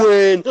pawn.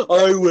 Win!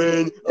 I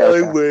win! Okay.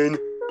 I win!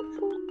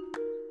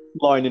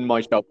 Lining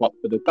myself up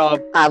for the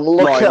dub. And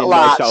look Lining at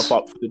that. myself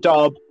up for the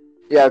dub.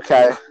 Yeah,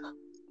 okay.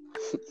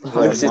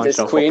 Losing this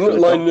myself up queen, for the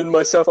dub. lining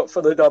myself up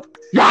for the dub.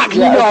 Jack,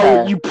 Yeah,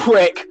 no, okay. you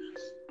prick!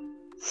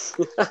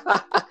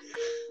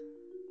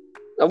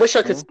 I wish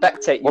I could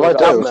spectate you. Well, I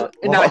guys, do.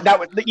 Matt.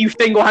 That you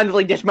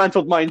single-handedly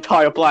dismantled my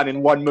entire plan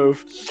in one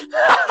move.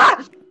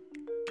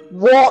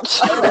 What?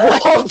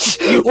 What?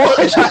 You took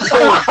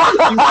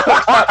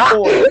that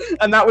pawn,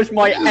 and that was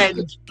my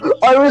end.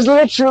 I was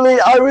literally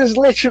I was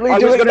doing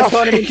going to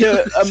turn him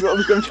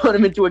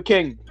nothing. into a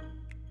king.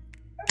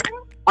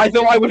 I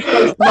thought I was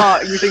so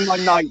smart using my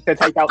knight to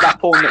take out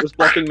that pawn that was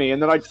blocking me,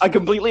 and then I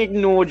completely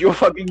ignored your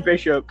fucking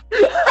bishop.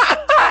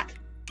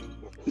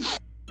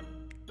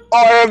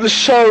 I am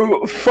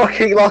so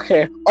fucking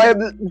lucky.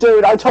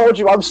 Dude, I told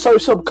you, I'm so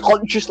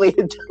subconsciously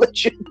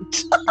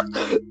intelligent.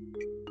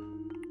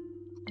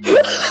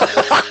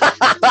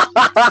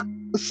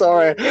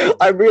 Sorry,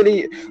 I'm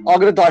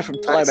gonna die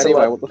from time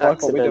anyway. What the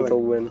fuck are we doing?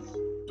 Accidental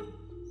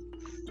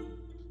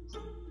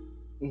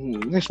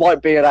win. This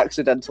might be an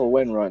accidental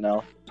win right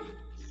now.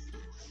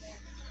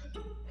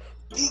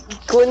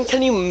 Glenn,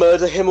 can you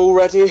murder him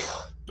already?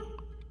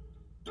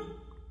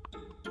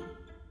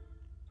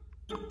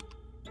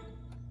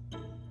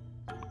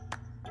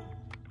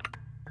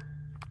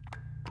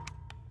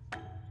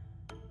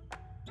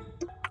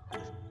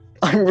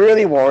 I'm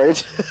really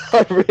worried.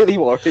 I'm really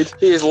worried.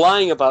 He is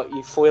lying about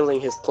you,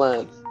 foiling his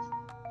plan.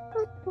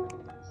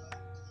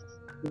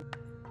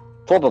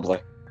 Probably.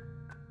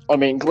 I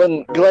mean,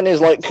 Glenn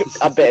is like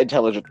a bit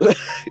intelligent.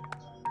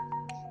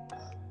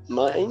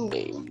 My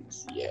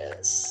name's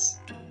yes.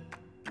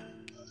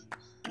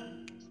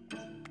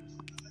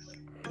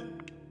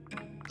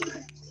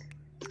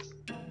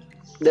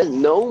 There's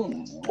no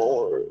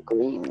more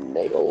green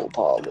nail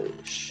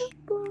polish.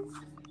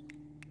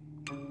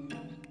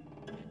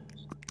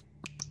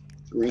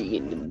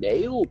 Green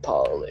nail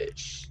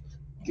polish.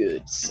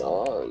 Good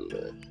song.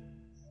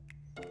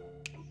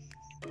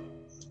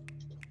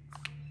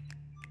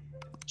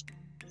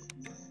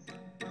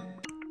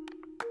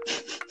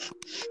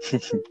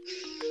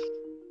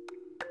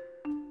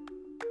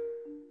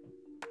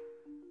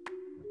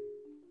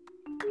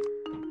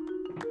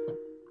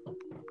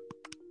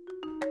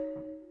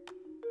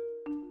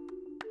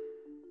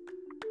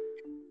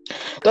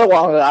 Don't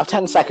worry, I have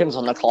 10 seconds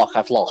on the clock.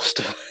 I've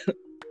lost.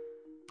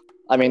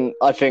 I mean,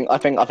 I think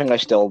I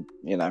still,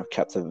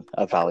 kept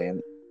a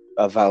valiant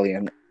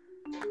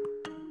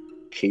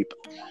keep.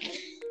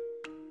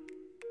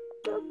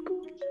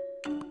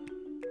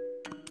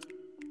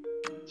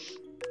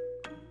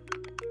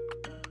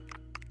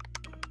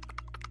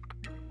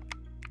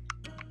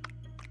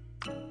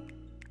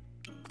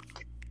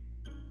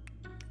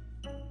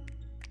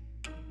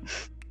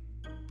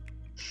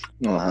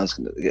 No, that's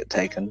gonna get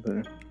taken,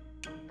 but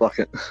fuck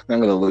it. I'm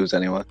gonna lose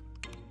anyway.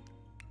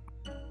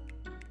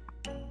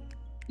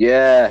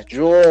 Yeah,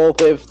 draw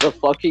with the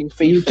fucking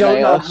thief. You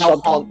don't know how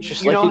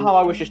subconsciously. You know how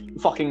I was just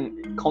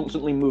fucking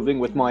constantly moving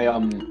with my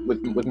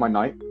with my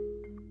knight.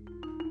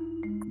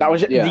 That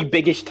was Yeah. the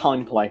biggest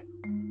time play.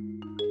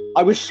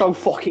 I was so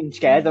fucking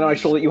scared, and I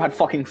saw that you had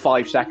fucking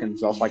 5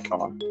 seconds. I was like,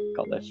 "Oh,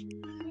 got this."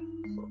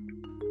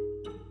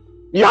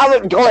 You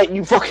haven't got it.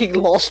 You fucking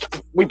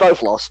lost. We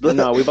both lost.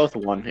 No, we both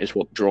won. Is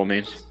what draw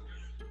means.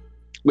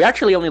 We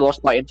actually only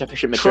lost by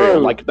insufficient material.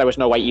 True. Like there was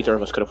no way either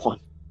of us could have won.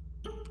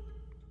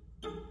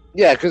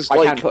 Yeah, because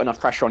I can't put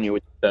enough pressure on you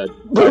with the.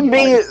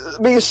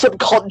 me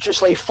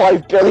subconsciously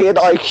 5 billion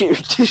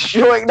IQ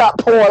destroying that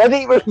pawn. I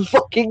didn't even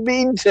fucking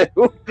mean to.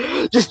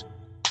 Just.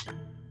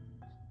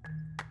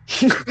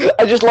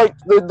 I just like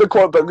the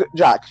quote book,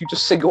 Jack. You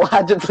just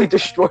single-handedly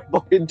destroyed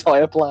my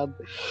entire plan.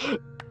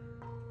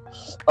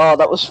 Oh,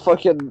 that was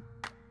fucking. Do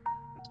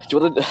you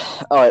want to?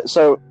 All right.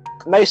 So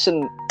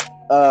Mason,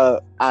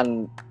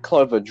 and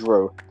Clover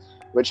drew,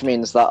 which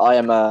means that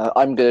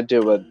I'm gonna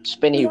do a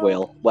spinny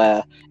wheel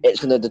where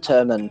it's gonna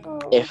determine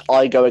if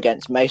I go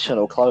against Mason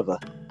or Clover.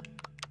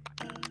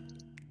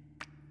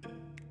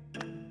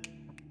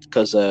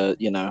 Because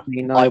you know,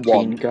 I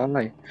won.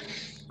 Guy.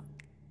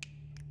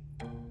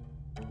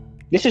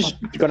 This is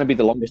gonna be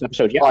the longest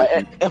episode yet.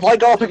 Right, if I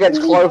go up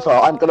against Clover,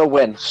 I'm gonna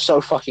win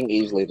so fucking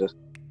easily, dude.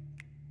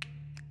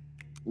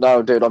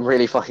 No, dude, I'm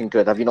really fucking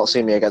good. Have you not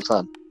seen me against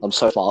them? I'm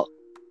so smart.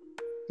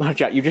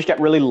 Jack, you just get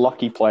really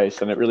lucky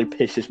plays, and it really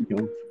pisses me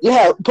off.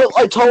 Yeah, but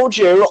I told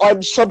you,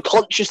 I'm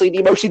subconsciously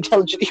the most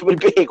intelligent human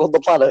being on the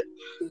planet.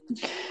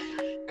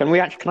 Can I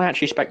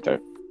actually spectate?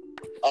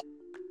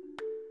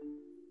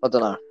 I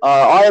don't know.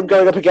 I am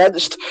going up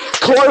against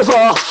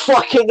Clover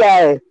fucking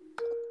A.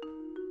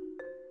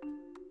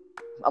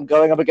 I'm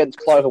going up against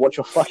Clover. What's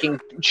your fucking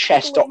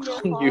chess.com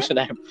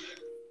username?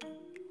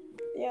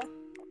 Yeah.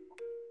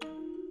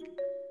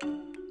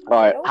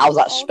 Right, how's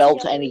that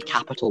spelt? Any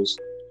capitals?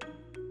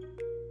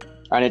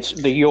 And it's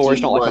the your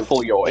is not like a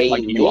full your, it's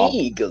like you are.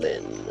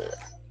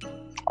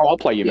 Oh, I'll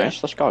play you,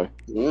 miss. Let's go.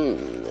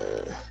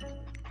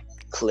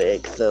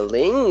 Click the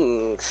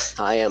links.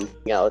 I am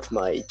putting out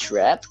my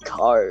trap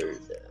card.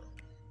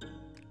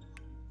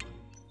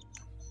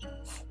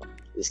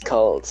 It's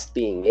called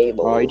being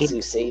able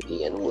to say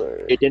the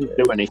N-word. It didn't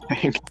do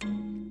anything.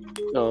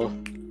 Oh.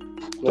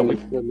 Let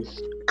me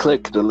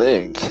click the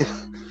link.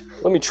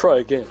 Let me try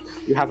again.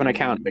 You have an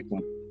account, Big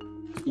Man.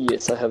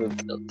 Yes, I have an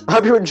account. I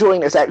hope you're enjoying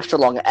this extra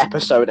long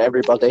episode,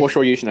 everybody. What's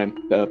your username,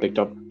 Big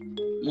Dog?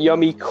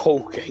 Yummy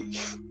Colgate.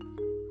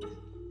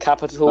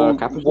 Capital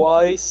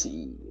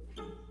YC.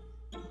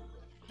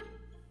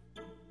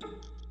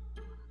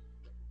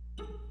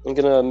 I'm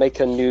gonna make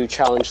a new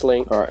challenge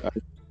link. Alright.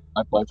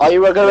 Are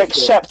you going to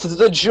accept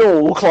the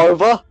duel,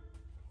 Clover?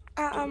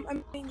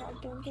 I'm being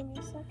logged in. Give me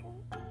a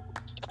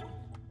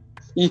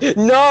second.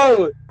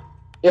 No!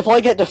 If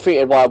I get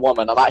defeated by a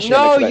woman, I'm actually No,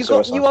 going to commit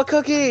suicide. you are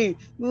Cookie!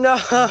 No!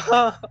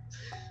 No.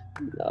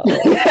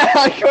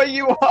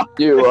 You are!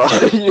 You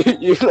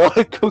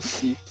are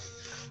Cookie.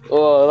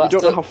 Oh, You that's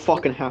don't know how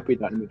fucking happy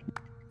that is.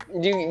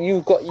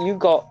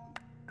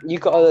 You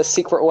got a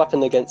secret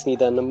weapon against me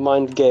then,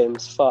 mind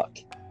games, fuck.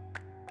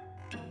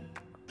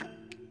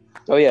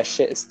 Oh yeah,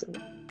 shit, it's still...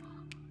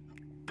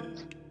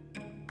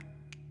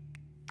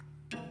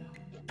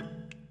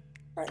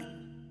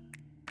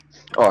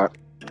 Alright.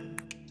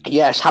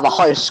 Yes, have a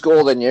higher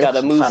score than you.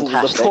 Gotta move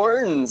Fantastic. the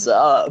porns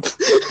up.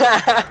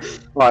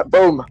 Right,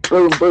 boom,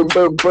 boom, boom,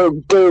 boom,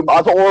 boom, boom.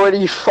 I've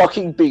already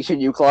fucking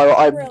beaten you, Clara.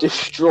 I'm Really?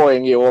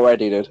 destroying you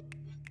already, dude.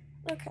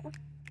 Okay.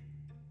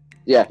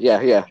 Yeah.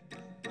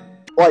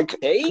 Like,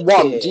 Take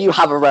one, it. do you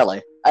have a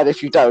rally? And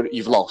if you don't,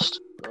 you've lost.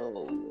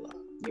 Oh,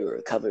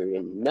 you're covered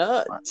in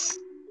nuts.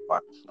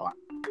 Right. Alright.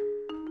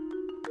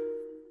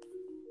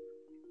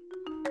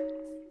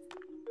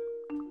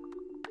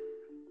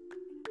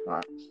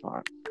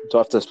 Do I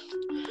have to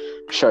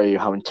show you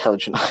how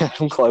intelligent I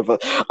am, Clover?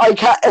 I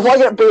can't. If I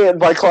get beaten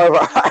by Clover,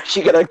 I'm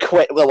actually gonna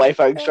quit the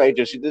Wayfairing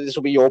Strangers. This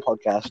will be your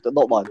podcast,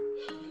 not mine.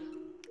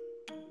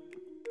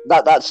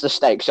 That's the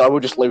stake, so I will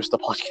just lose the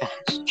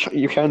podcast.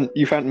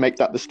 You can't make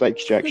that mistake,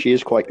 Jack. She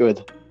is quite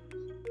good.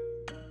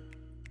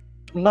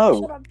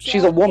 No, Shut up,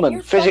 she's a Jack. woman,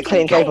 You're physically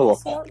fucking incapable.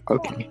 gay, so don't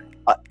Okay.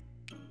 talk.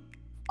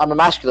 I'm a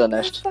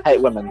masculinist. You're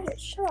Hate fucking women. Reddit,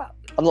 shut up.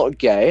 I'm not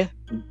gay.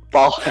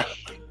 Bye.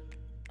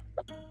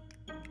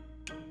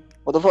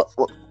 What the fuck?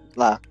 What?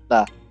 Nah.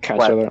 Can't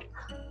Right. say that.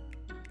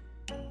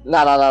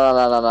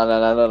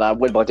 Nah.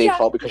 Win by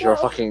default because you're a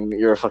no. fucking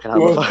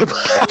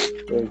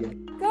homophobe. There you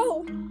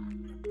go. Go.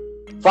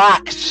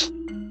 Facts.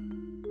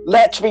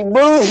 Let me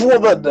move,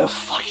 woman. The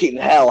fucking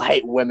hell,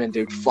 hate women,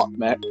 dude. Fuck,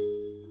 mate.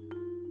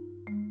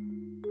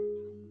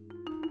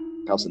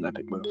 That was an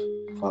epic move.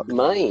 Fuck.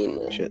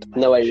 Mine. Shit.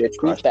 No, I Shit, retreat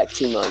Christ. back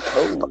to my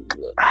home.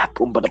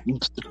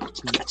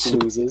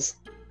 Losers.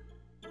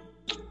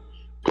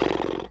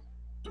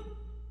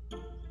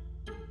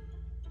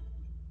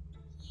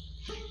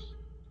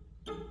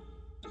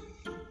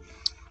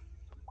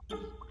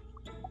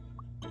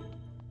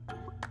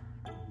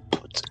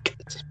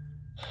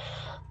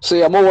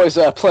 See, I'm always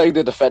playing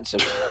the defensive.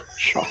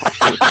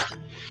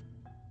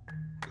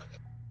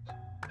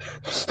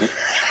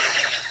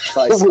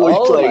 That's always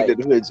all playing right. the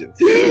defensive.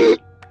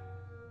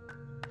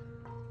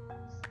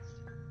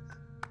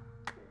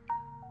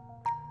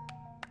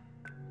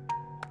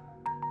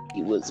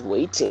 He was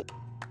waiting.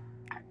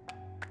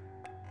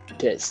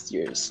 Test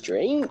your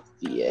strength,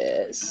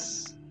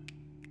 yes.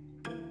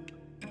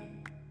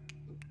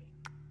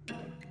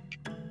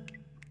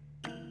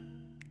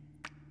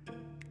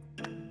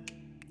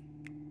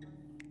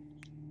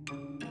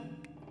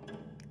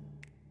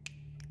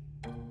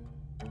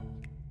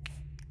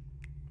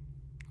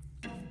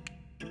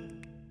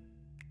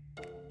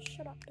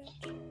 Shut up,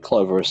 bitch.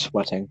 Clover is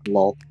sweating.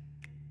 Lol.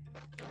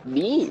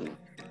 Mean.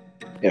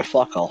 Yeah,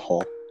 fuck off,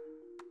 hole.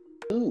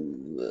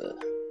 Ooh.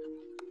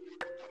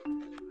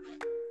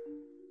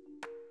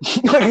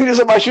 I can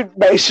just imagine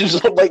Mason's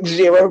on like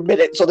 0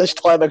 minutes on his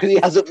timer because he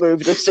hasn't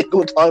moved a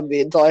single time the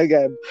entire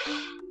game.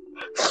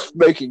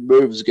 Making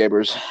moves,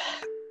 gamers.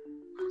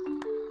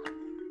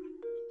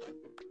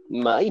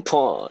 My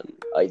pawn,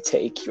 I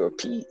take your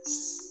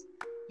piece.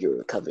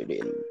 You're covered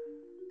in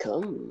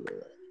cum.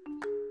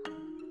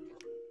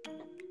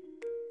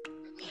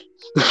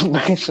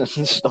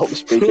 Mason, stop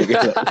speaking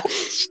again.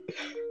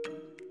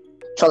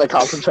 Trying to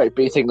concentrate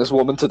beating this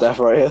woman to death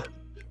right here.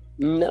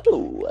 No,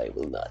 I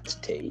will not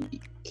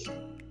take.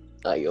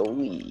 I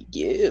only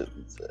give.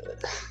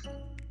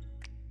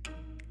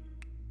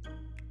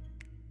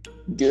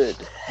 Good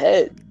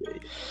head.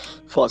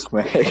 Fuck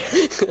me.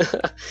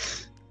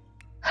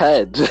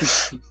 Head.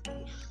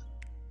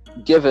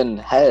 Given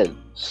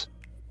heads.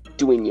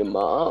 Doing your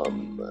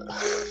mom.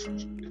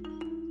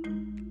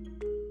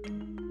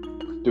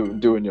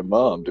 Doing your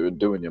mom. Doing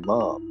your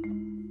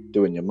mom.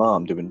 Doing your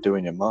mom.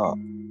 Doing your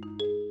mom.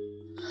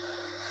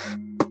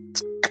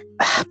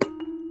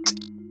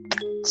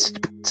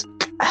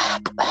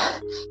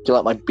 Do you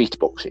like my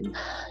beatboxing?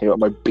 You like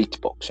my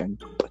beatboxing?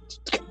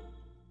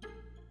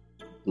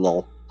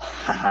 Lol.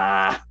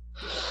 Haha.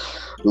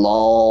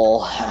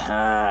 Lol.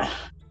 Haha.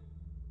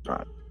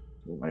 Right.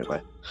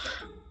 Anyway.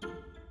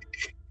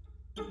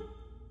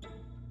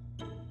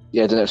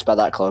 Yeah, didn't expect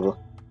that, clever.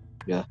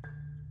 Yeah.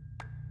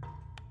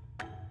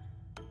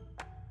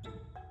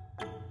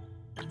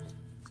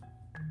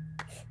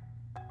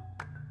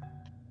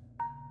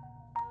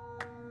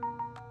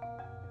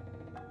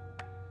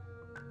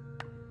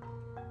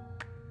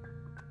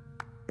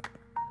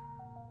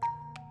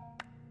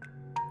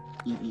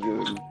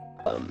 You're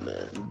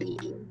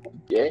being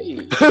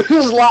gay.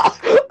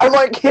 I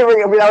like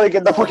hearing every now and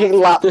again the fucking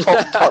laptop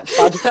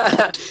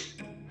touchpad.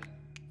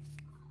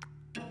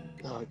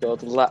 Oh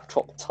god,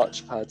 laptop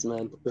touchpads,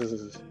 man.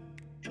 Ugh.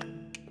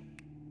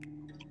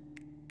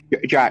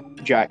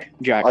 Jack.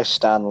 I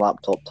stand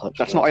laptop touchpad.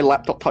 That's not a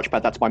laptop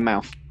touchpad, that's my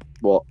mouth.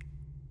 What?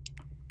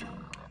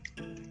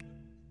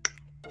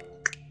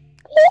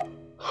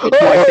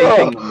 It's my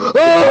thinking. It's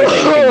my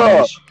thinking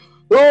noise.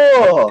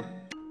 Oh!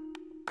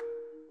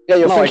 Yeah,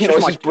 your No, thinking it's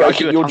just noise is my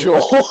breaking your tongue. jaw.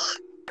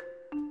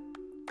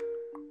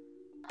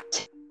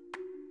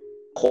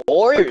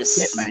 Horse!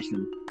 Shit,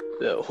 Mason.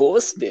 The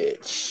horse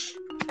bitch.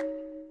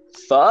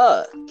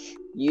 Fuck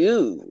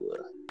you.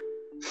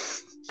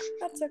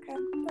 That's okay.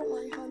 Don't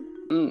worry, hon.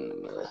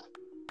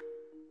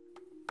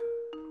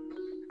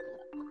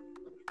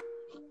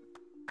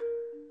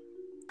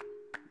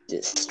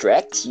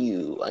 Distract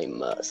you, I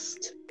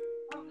must.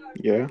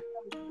 Yeah.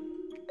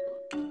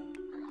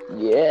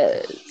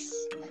 Yes.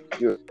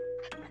 You're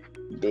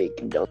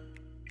big dumb.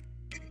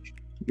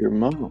 Your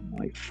mom,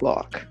 like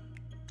fuck.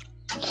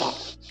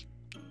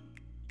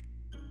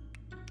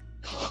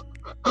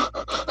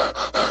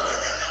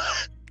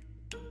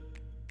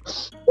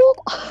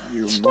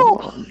 Your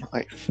mom,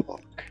 like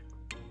fuck.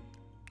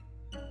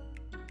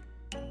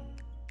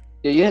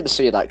 Yeah, you didn't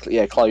see that.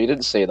 Yeah, Chloe, you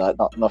didn't see that.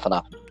 Nothing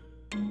happened.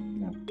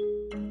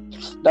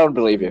 No one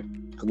believe you.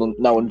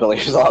 No one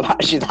believes that I'm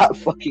actually that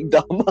fucking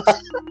dumb.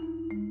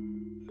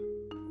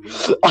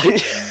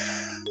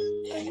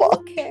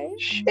 Okay.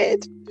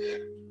 Shit.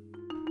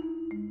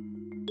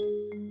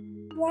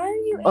 Why are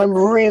you I'm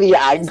angry? really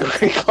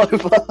angry,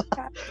 Clover.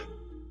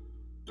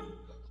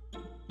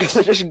 Because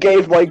I just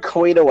gave my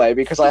queen away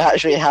because I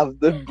actually have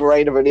the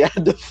brain of a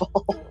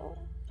Neanderthal.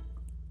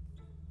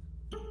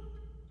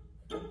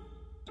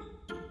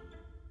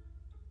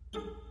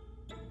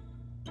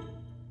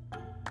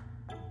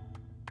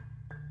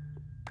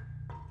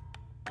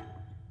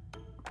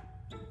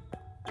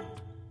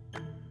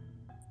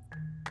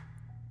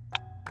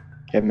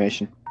 Yeah,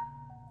 Mason.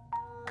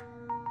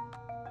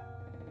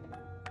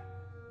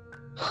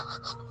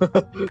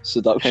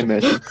 Seduction. Hey,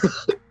 Mason.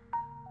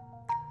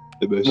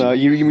 No,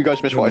 you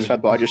guys missed what I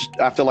said, but I just,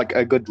 after like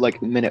a good like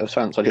minute of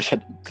silence, I just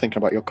had thinking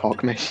about your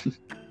cock, Mason.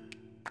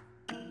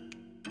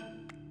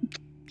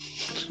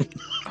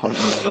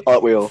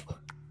 Aren't we all?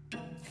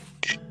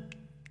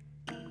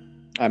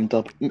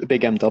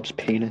 Big M Dub's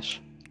penis.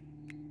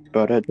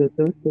 But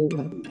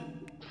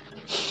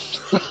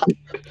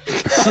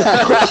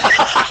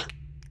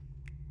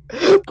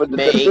But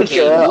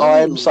Making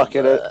I'm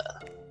sucking it.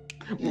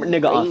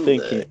 nigga, I'm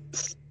thinking.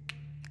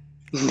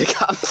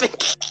 Nigga, I'm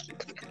thinking.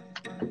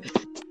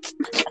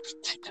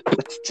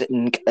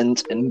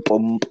 And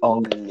bum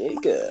bum.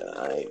 Nigga,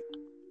 I.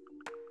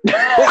 Wait, what?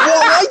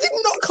 I did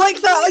not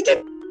click that. I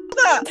did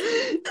that.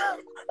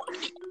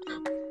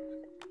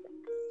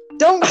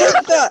 Don't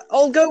click that.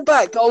 I'll go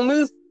back. I'll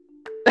move.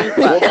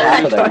 What's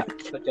happening?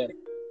 Okay.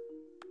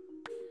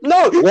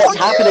 No. What's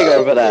happening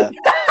over there?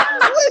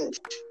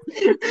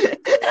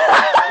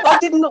 I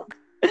did not.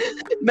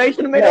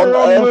 Mason made What a on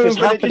wrong earth move. is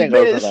and it just happening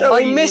made it over so there?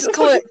 I easy.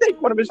 misclicked.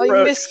 Take one of his I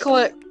throats.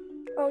 misclicked.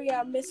 Oh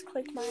yeah,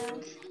 misclicked my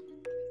ass.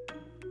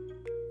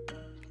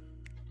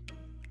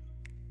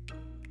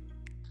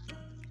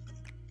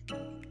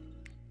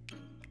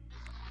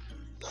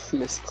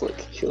 Misclick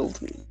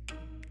killed me.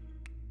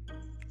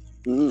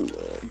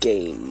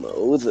 Game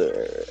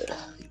over,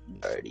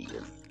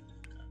 Guardian.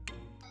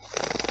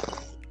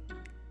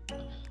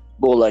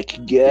 More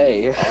like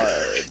gay. You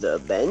are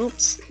the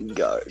bent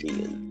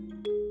guardian.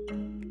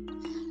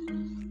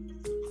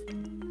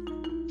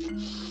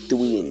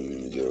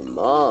 Doing your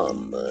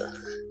mom.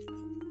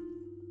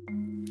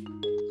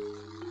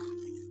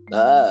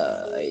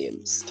 I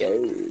am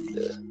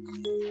scared.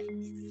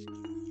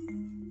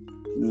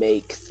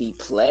 Make the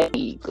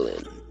play,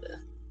 Glenn.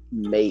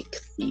 Make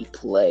the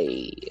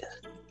play.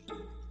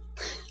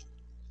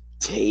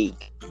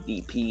 Take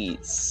the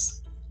piece.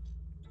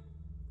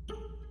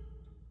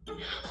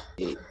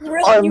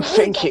 Really, I'm you really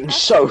thinking don't have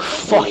so to.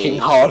 fucking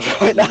hard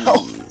right now.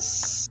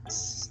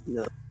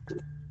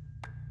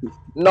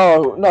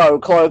 No. No,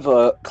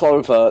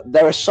 Clover,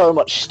 there is so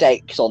much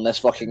stakes on this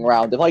fucking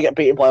round. If I get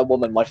beaten by a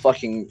woman, my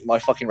fucking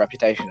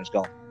reputation is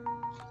gone.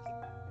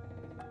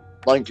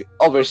 Like,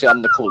 obviously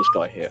I'm the coolest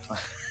guy here.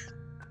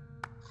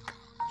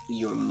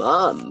 Your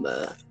mom.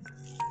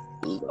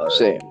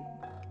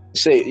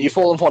 See, you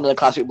fall into one of the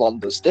classic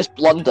blunders. This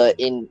blunder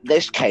in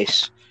this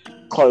case,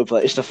 Clover,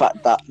 is the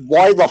fact that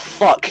why the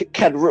fuck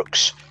can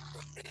rooks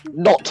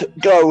not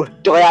go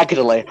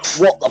diagonally?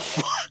 What the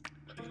fuck?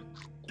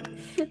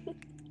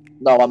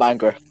 No, I'm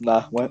angry.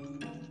 Nah, wait.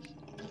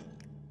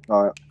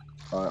 Alright,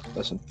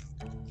 listen.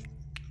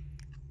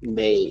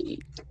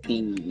 Make the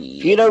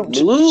You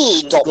don't move,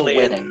 stop Glenn.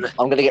 winning,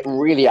 I'm gonna get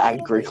really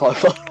angry,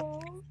 Clover.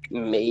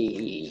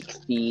 Make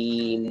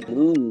the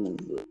move.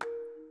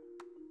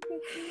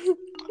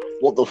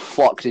 What the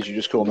fuck did you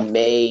just call me?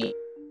 Make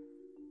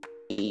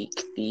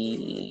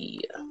the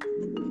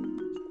move.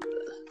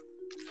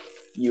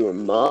 Your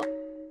mom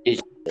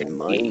Is and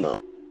my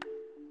mom.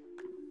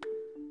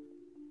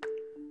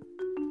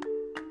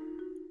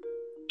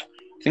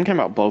 Thinking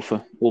about both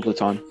all the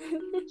time.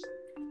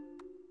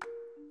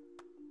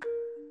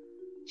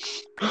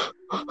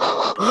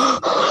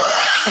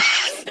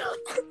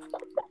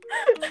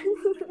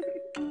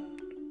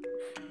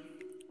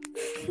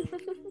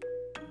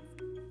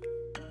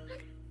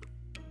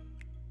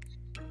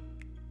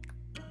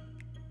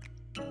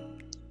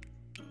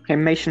 Hey,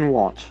 Mason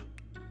Watt.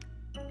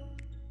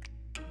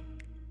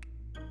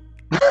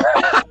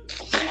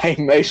 Hey,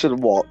 Mason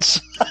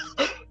Watts.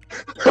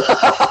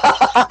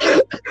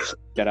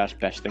 Yeah, that's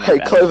best thing. Hey,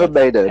 I've Clover ever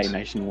made said. it. Hey,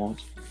 Mason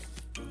Watt.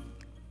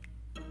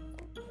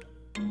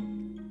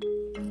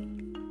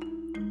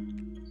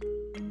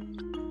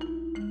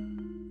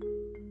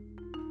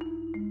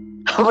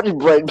 How much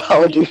brain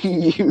power do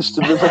you use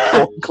to move a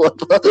corn,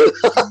 Clover?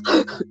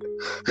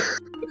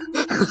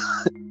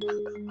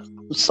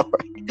 I'm sorry.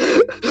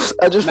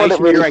 I just find it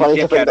Mason, really you're a funny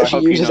to dickhead, think I that she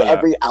hope you uses know that.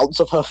 every ounce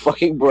of her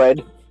fucking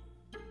brain.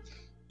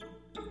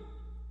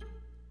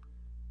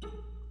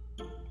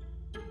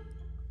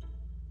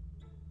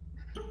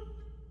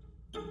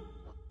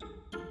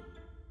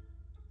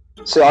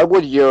 See, I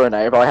would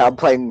urinate, but I'm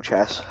playing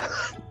chess.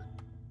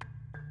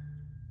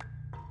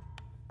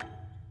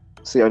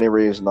 It's the only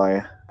reason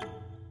I...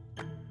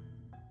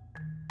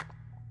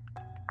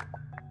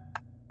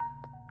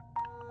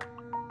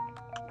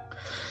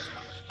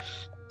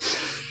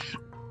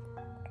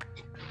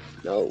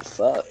 No,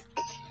 fuck.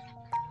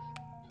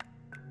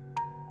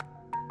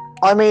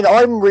 I mean,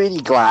 I'm really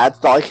glad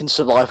that I can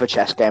survive a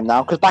chess game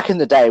now, because back in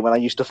the day when I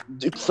used to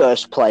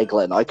first play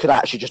Glenn, I could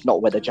actually just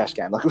not win a chess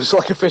game. Like, it was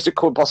like a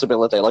physical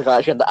impossibility. Like, I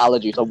actually had the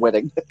allergy to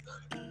winning.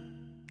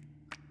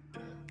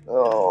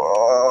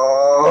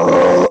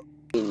 Oh.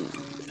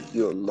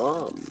 Your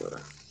mom.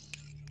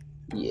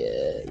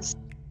 Yes.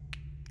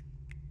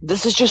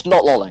 This is just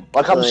not lolling.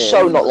 Like, I'm I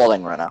so am. not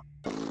lolling right now.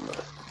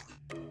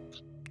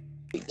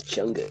 Big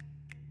chunga.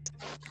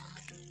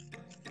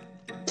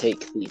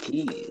 Take the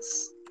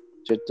keys.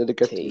 Take the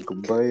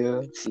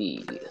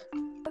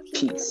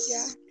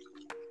peace.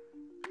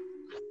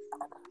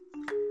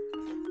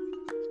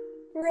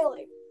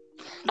 Really?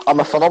 I'm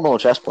a phenomenal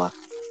chess player.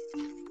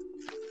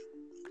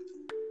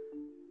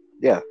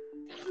 Yeah.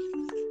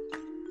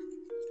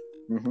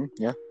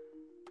 Yeah.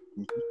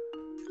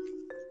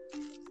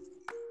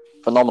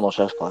 Phenomenal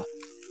chess player.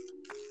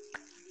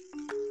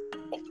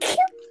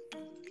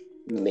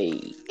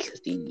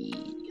 Make the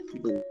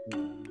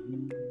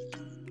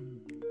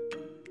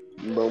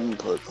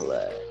bumper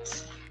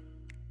plate.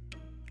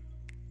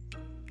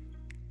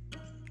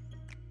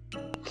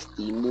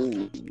 The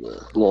move.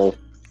 Lol.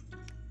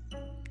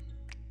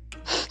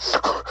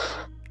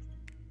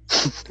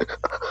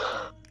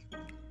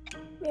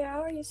 Yeah,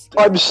 are you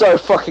scared? I'm so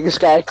fucking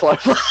scared,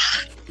 Clover.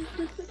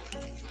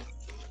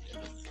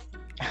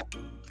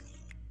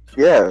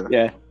 Yeah.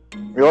 Yeah.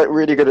 You're like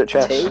really good at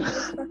chess. Take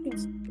Fucking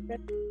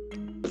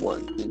stupid.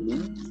 one.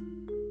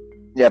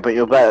 Yeah, but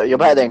you're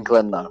better than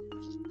Glenn though.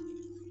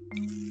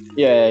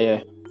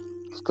 Yeah.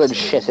 Glenn's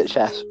shit at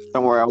chess.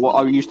 Don't worry,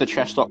 I'll use the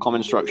chess.com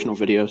instructional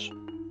videos.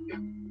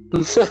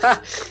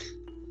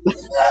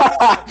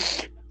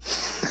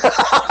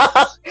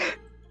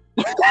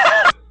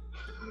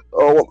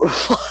 Oh, what the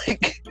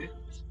fuck?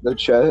 The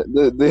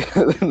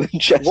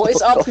chess. What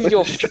is up with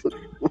your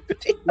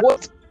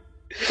what?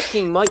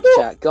 Fucking mic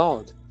chat,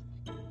 God.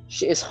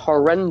 Shit is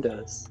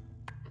horrendous.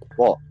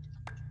 What?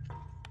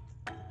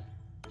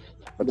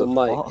 The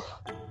mic.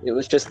 It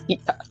was just I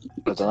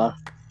don't know.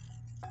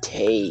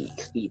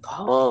 Take the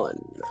pawn.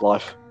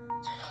 Life.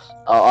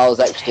 I was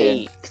XD.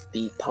 Take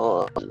the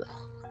pawn.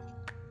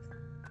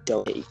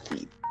 Don't take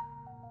the.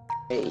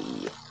 Hey,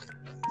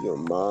 your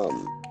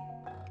mom.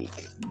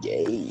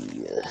 Gay.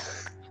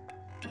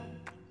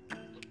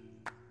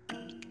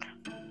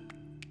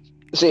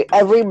 See,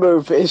 every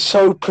move is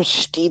so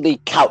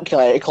pristinely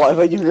calculated,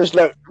 Clive, you just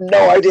have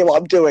no idea what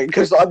I'm doing,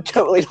 because I'm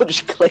totally not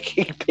just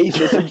clicking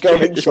pieces and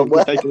going Just want to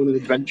somewhere. take on an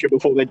adventure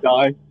before they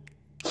die.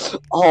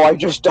 Oh, I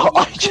just don't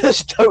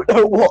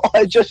know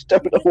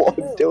what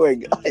I'm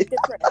doing.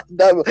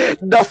 No,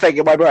 nothing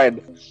in my brain.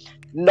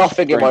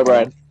 Nothing in my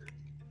brain.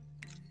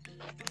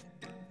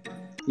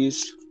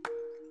 He's.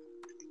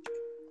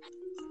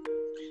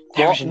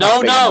 There is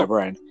No, nothing no! in my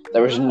brain.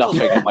 There is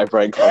nothing in my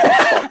brain, Clive.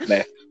 Fuck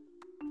me.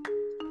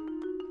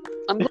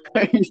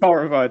 He's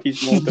horrified.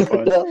 He's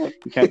mortified.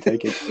 He can't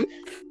take it.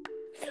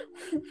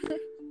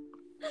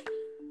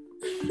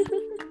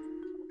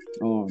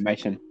 Oh,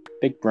 Mason.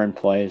 Big brain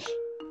players.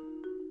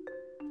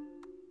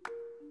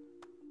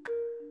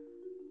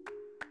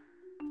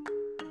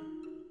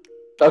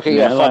 Okay,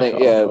 Yeah, yeah, laugh funny.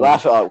 it Yeah, up,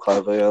 laugh it up,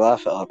 Clover. Yeah,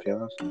 laugh it up. Yeah.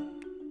 Laugh it up.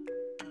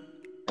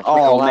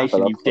 Oh, Laugh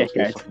Mason, it up, you Clover,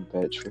 dickhead. fucking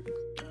bitch.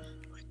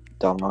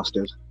 Dumbass,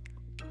 dude.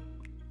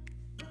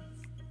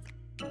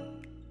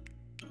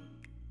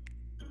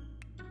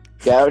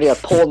 Yeah, I already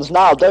have pawns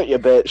now, don't you,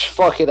 bitch?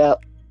 Fuck it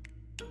up.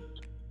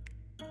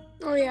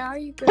 Oh yeah, are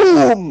you good?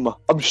 Boom!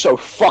 I'm so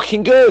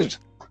fucking good.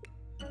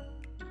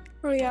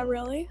 Oh yeah,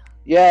 really?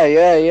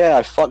 Yeah.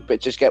 I fuck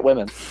bitches, get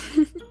women.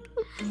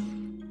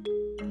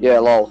 Yeah,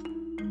 lol.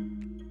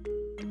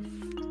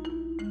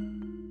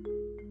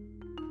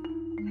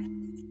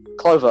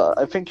 Clover,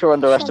 I think you're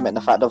underestimating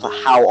the fact of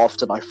how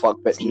often I fuck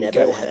bitches. Never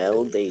get women.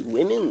 held a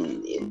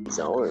women in his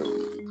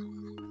arm.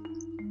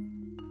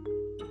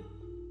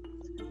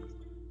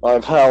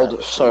 I've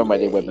held so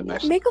many women,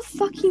 Mason. Make a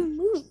fucking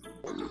move.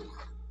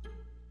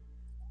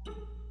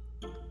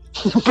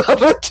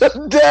 Baba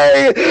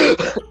today.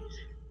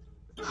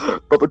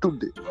 Baba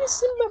today.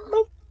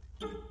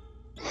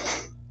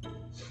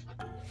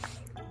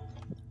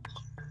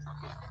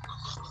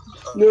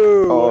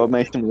 No. Oh,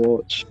 Mason,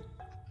 watch.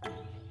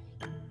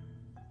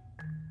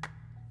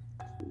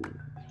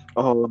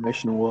 Oh,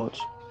 Mason, watch.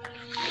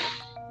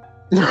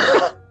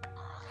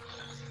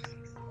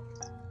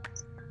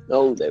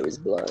 Oh, there is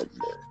blood.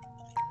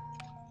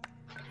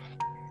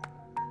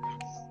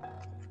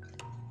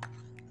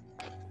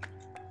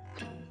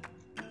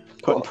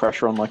 Putting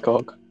pressure on my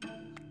cock.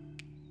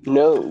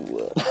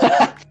 No.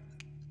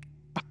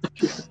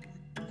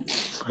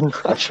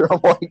 Pressure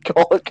on my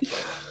cock.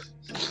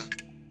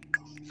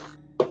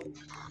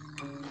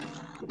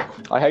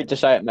 I hate to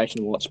say it,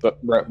 Mason Watts,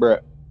 but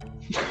Brett.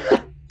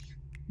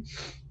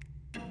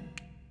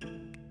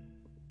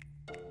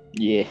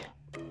 Yeah.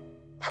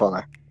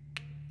 Funny.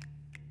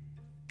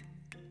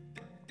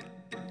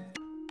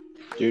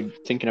 Dude,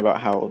 thinking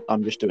about how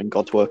I'm just doing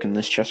God's work in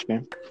this chess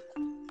game.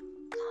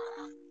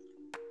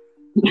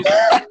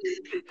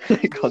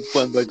 God's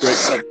plan by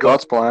great.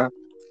 God's plan.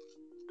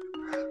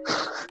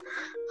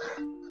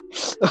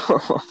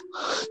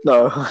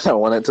 No, I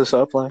don't want it to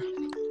stop playing.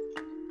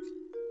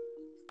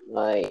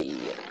 I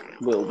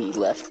will be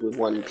left with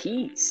one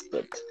piece,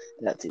 but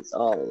that is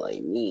all I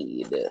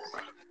need.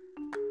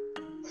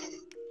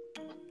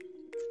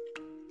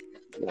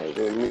 I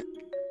will need...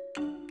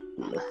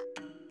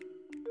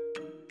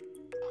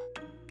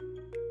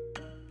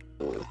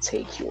 will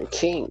take your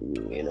king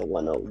in a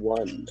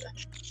 101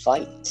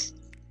 fight.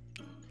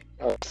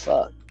 Oh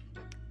fuck.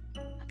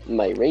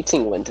 My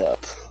rating went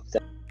up.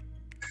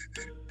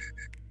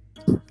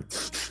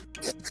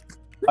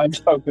 I'm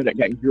so good at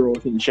getting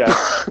draws in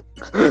chess.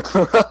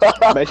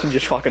 Mason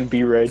just fucking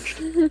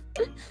be-raged.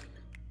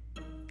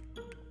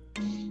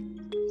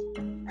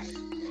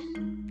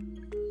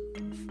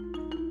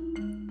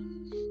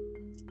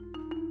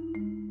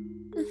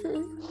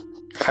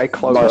 Hey,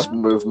 Clover. Nice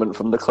movement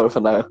from the Clover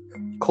now.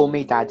 Call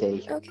me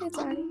daddy. Okay,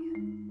 Daddy.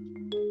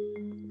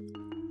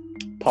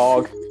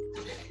 Pog.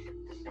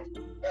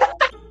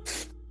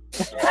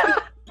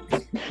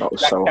 That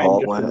was so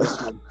hard,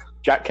 wasn't it?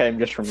 Jack came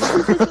just from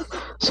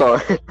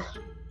Sorry.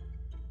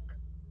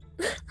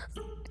 It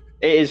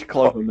is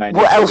Clover, man.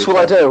 What else will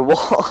I do?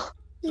 What?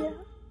 Yeah.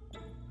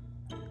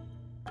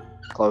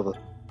 Clover.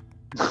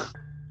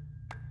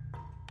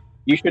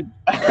 You should.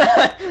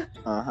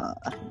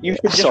 You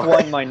should just Sorry.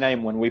 whine my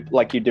name when we,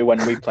 like you do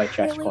when we play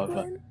chess, Really, Clover.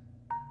 man?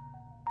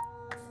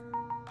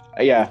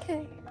 Yeah.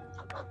 Okay.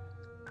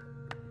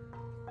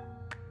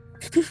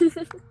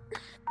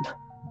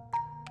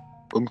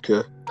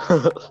 Okay.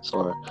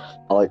 Sorry.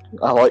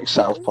 I like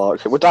South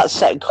Park. With that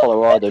set in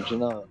Colorado, do you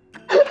know?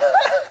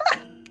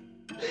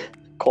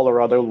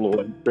 Colorado law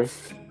entry.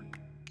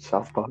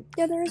 South Park.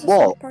 Yeah, there is a What?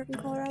 South Park in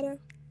Colorado.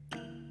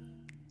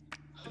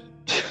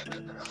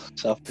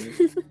 South Park.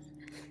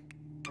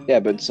 Yeah,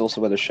 but it's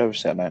also where the show's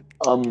set, mate.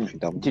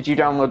 Did you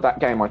download that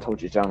game I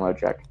told you to download,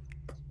 Jack?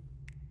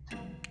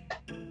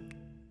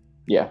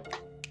 Yeah.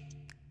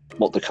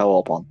 What, the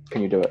co-op on?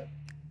 Can you do it?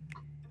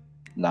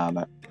 Nah,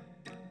 mate.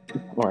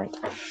 Alright.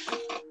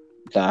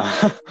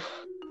 Nah.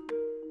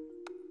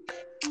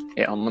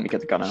 Yeah, let me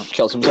get the gun out.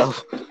 Kills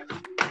himself.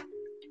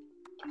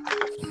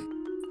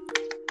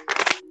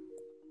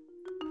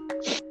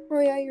 Oh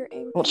yeah, you're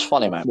angry. What's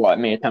funny, man? What,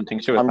 me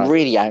attempting suicide? I'm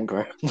really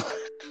angry.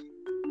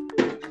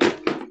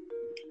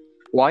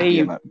 Why are Yeah,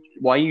 you man.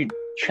 why are you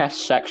chess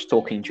sex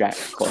talking Jack?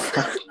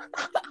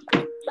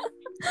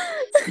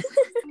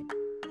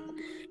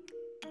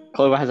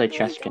 Clover has a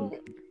chess skin.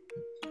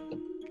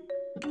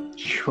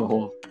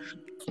 Sure.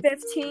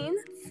 15,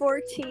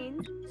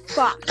 14,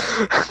 5,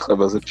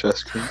 Clever's a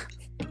chess king.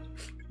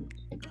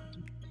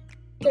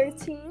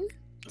 13,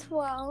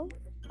 12,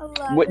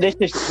 11. This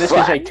is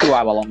a 2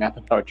 hour long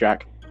episode,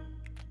 Jack.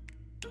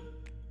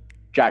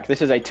 Jack,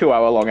 this is a 2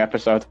 hour long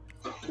episode.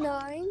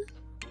 9,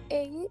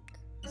 8,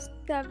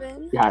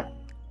 7,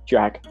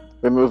 Jack.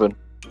 We're moving.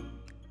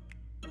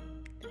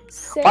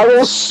 6. I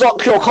will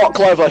suck your cock,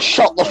 Clover.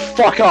 Shut the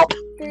fuck up.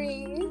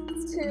 3,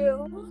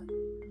 2.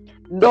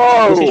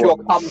 No. This is your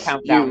cum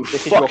countdown. You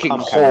This is your fucking cum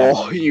countdown.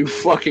 whore. You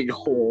fucking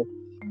whore.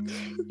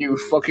 You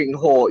fucking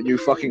whore. You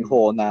fucking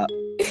whore, Nat.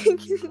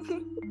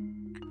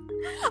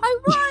 I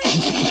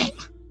won!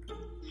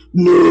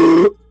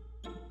 No.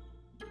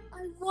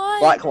 I won!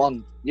 Black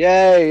one.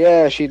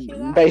 Yeah. She See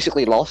that?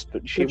 basically lost,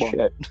 but she Good won.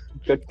 shit.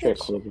 Good shit,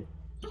 Clover.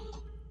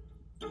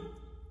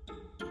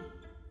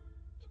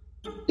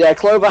 Yeah,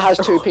 Clover has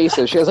two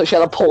pieces. She had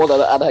a pawn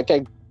and a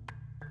king.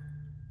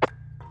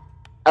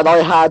 And I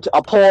had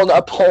a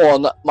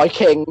pawn, my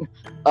king,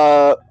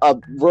 a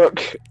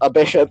rook, a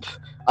bishop,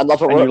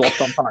 another And you rook,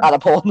 lost on time. and a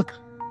pawn.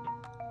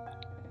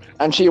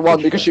 And she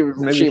won because she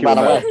ran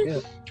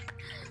away.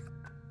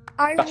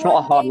 I That's won not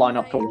a hard game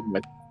lineup to night. win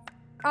with.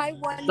 I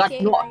won That's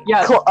game not. night.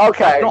 Yeah.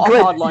 Okay, That's not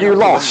a hard Glenn, lineup you to win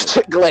lost,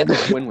 Glenn.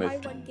 Win I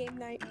with. won game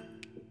night.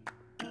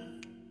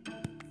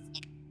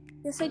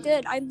 Yes, I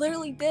did. I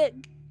literally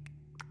did.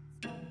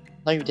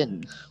 No, you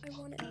didn't. I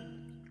won it.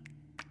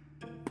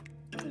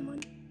 I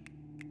won.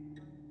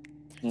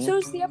 Hmm? So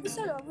is the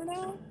episode over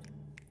now?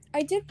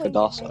 I did The win.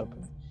 door's game night.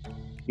 open.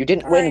 You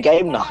didn't win Alright,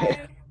 game bye. night.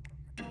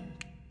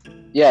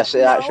 Yes, it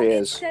No, actually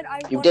it is. said I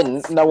You won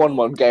didn't. on No one screen.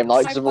 won game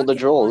night because I of all the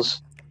fucking won.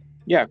 draws.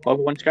 Yeah,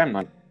 Clover wins game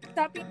night.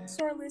 Stop being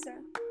sore loser.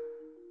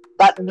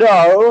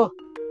 No.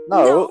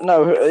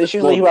 No. It's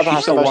usually Well, whoever she has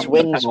the still most won the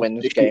wins penalty.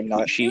 wins game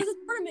night. It She. was a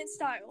tournament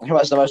style. Who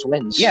has the most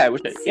wins? Yeah, it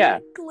was. Yeah.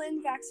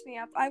 Glenn backs me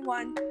up. I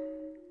won.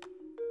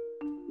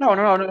 No.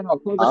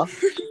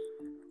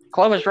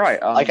 Clover's right.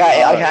 I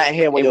can't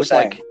hear what it you're was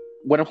saying. like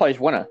winner plays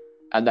winner,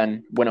 and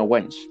then winner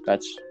wins.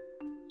 That's.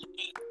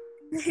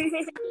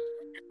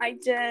 I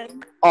did.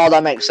 Oh,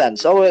 that makes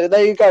sense. Oh,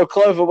 there you go.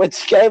 Clover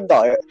wins game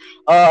night.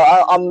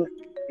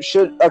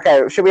 Should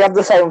we have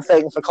the same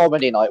thing for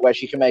comedy night where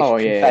she can make Oh,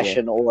 a yeah,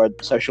 confession or a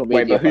social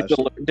Wait, media but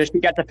post? does she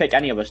get to pick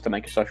any of us to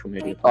make a social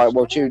media post? All right,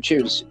 well,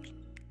 choose.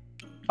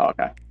 Oh,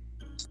 okay.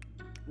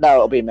 No,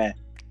 it'll be me.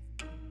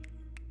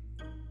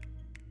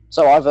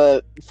 So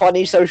either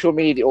funny social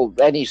media or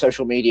any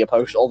social media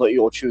post, or that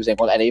you're choosing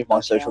on any of my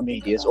social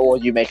medias, or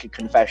you make a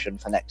confession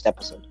for next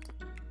episode.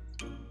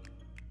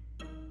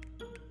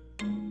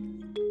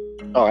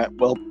 All right.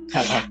 Well,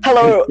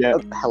 hello, Yeah.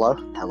 hello.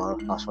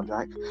 Nice one,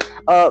 Jack.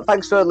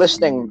 Thanks for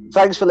listening.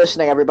 Thanks for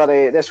listening,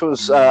 everybody. This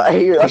was a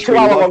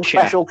 2-hour-long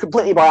special,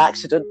 completely by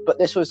accident, but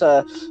this was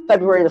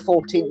February the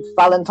 14th,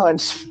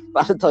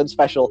 Valentine's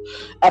special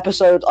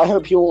episode. I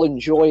hope you all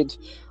enjoyed.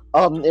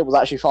 It was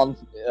actually fun.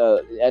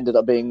 It ended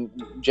up being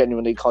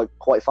genuinely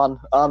quite fun.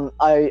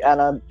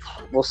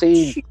 We'll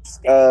see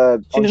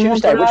on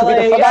Tuesday, which will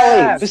be the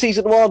finale for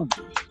season 1.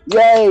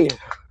 Yay!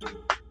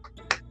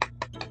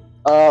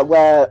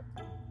 Where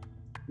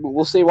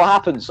we'll see what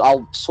happens.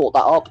 I'll sort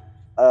that up,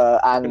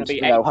 and be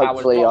 8 hours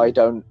hopefully long. I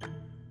don't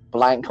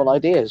blank on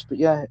ideas. But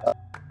yeah,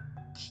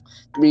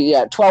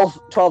 12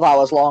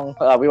 hours long.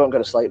 We won't go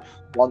to sleep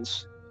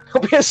once.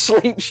 It'll be a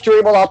sleep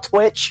stream on our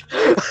Twitch.